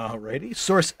 Alrighty.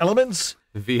 Source Elements.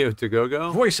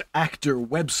 VO2GoGo.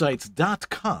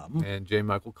 VoiceActorWebsites.com. And J.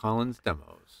 Michael Collins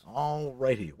Demos.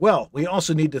 Alrighty. Well, we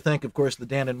also need to thank, of course, the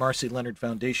Dan and Marcy Leonard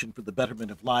Foundation for the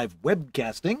betterment of live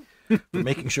webcasting, for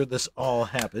making sure this all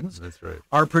happens. That's right.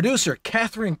 Our producer,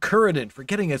 Catherine Curridon, for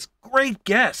getting us great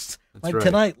guests. That's right.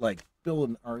 Tonight, like Bill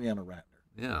and Arianna Ratner.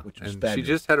 Yeah. Which was and fabulous.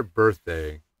 she just had a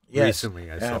birthday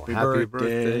recently. I saw. Happy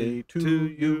birthday to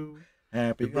you.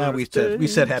 Happy birthday. We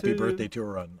said happy birthday to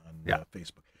her on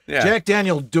Facebook. Yeah. Jack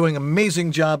Daniel doing an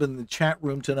amazing job in the chat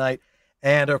room tonight.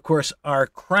 And, of course, our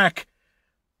crack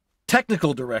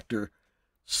technical director,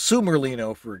 Sue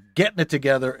Merlino, for getting it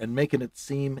together and making it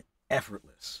seem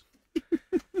effortless.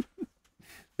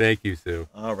 Thank you, Sue.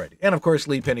 All righty. And, of course,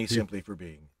 Lee Penny simply for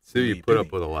being Sue, Lee you put Penny.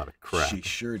 up with a lot of crap. She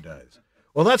sure does.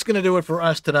 Well, that's going to do it for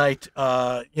us tonight.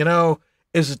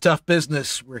 It's a tough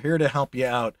business. We're here to help you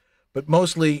out. But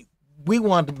mostly, we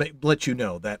want to let you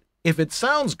know that if it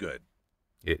sounds good,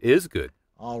 it is good.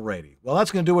 Alrighty. Well,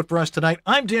 that's going to do it for us tonight.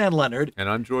 I'm Dan Leonard. And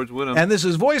I'm George Woodham. And this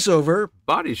is Voiceover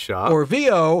Body Shop. Or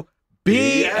VOBS.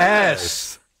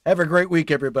 Have a great week,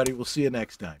 everybody. We'll see you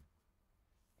next time.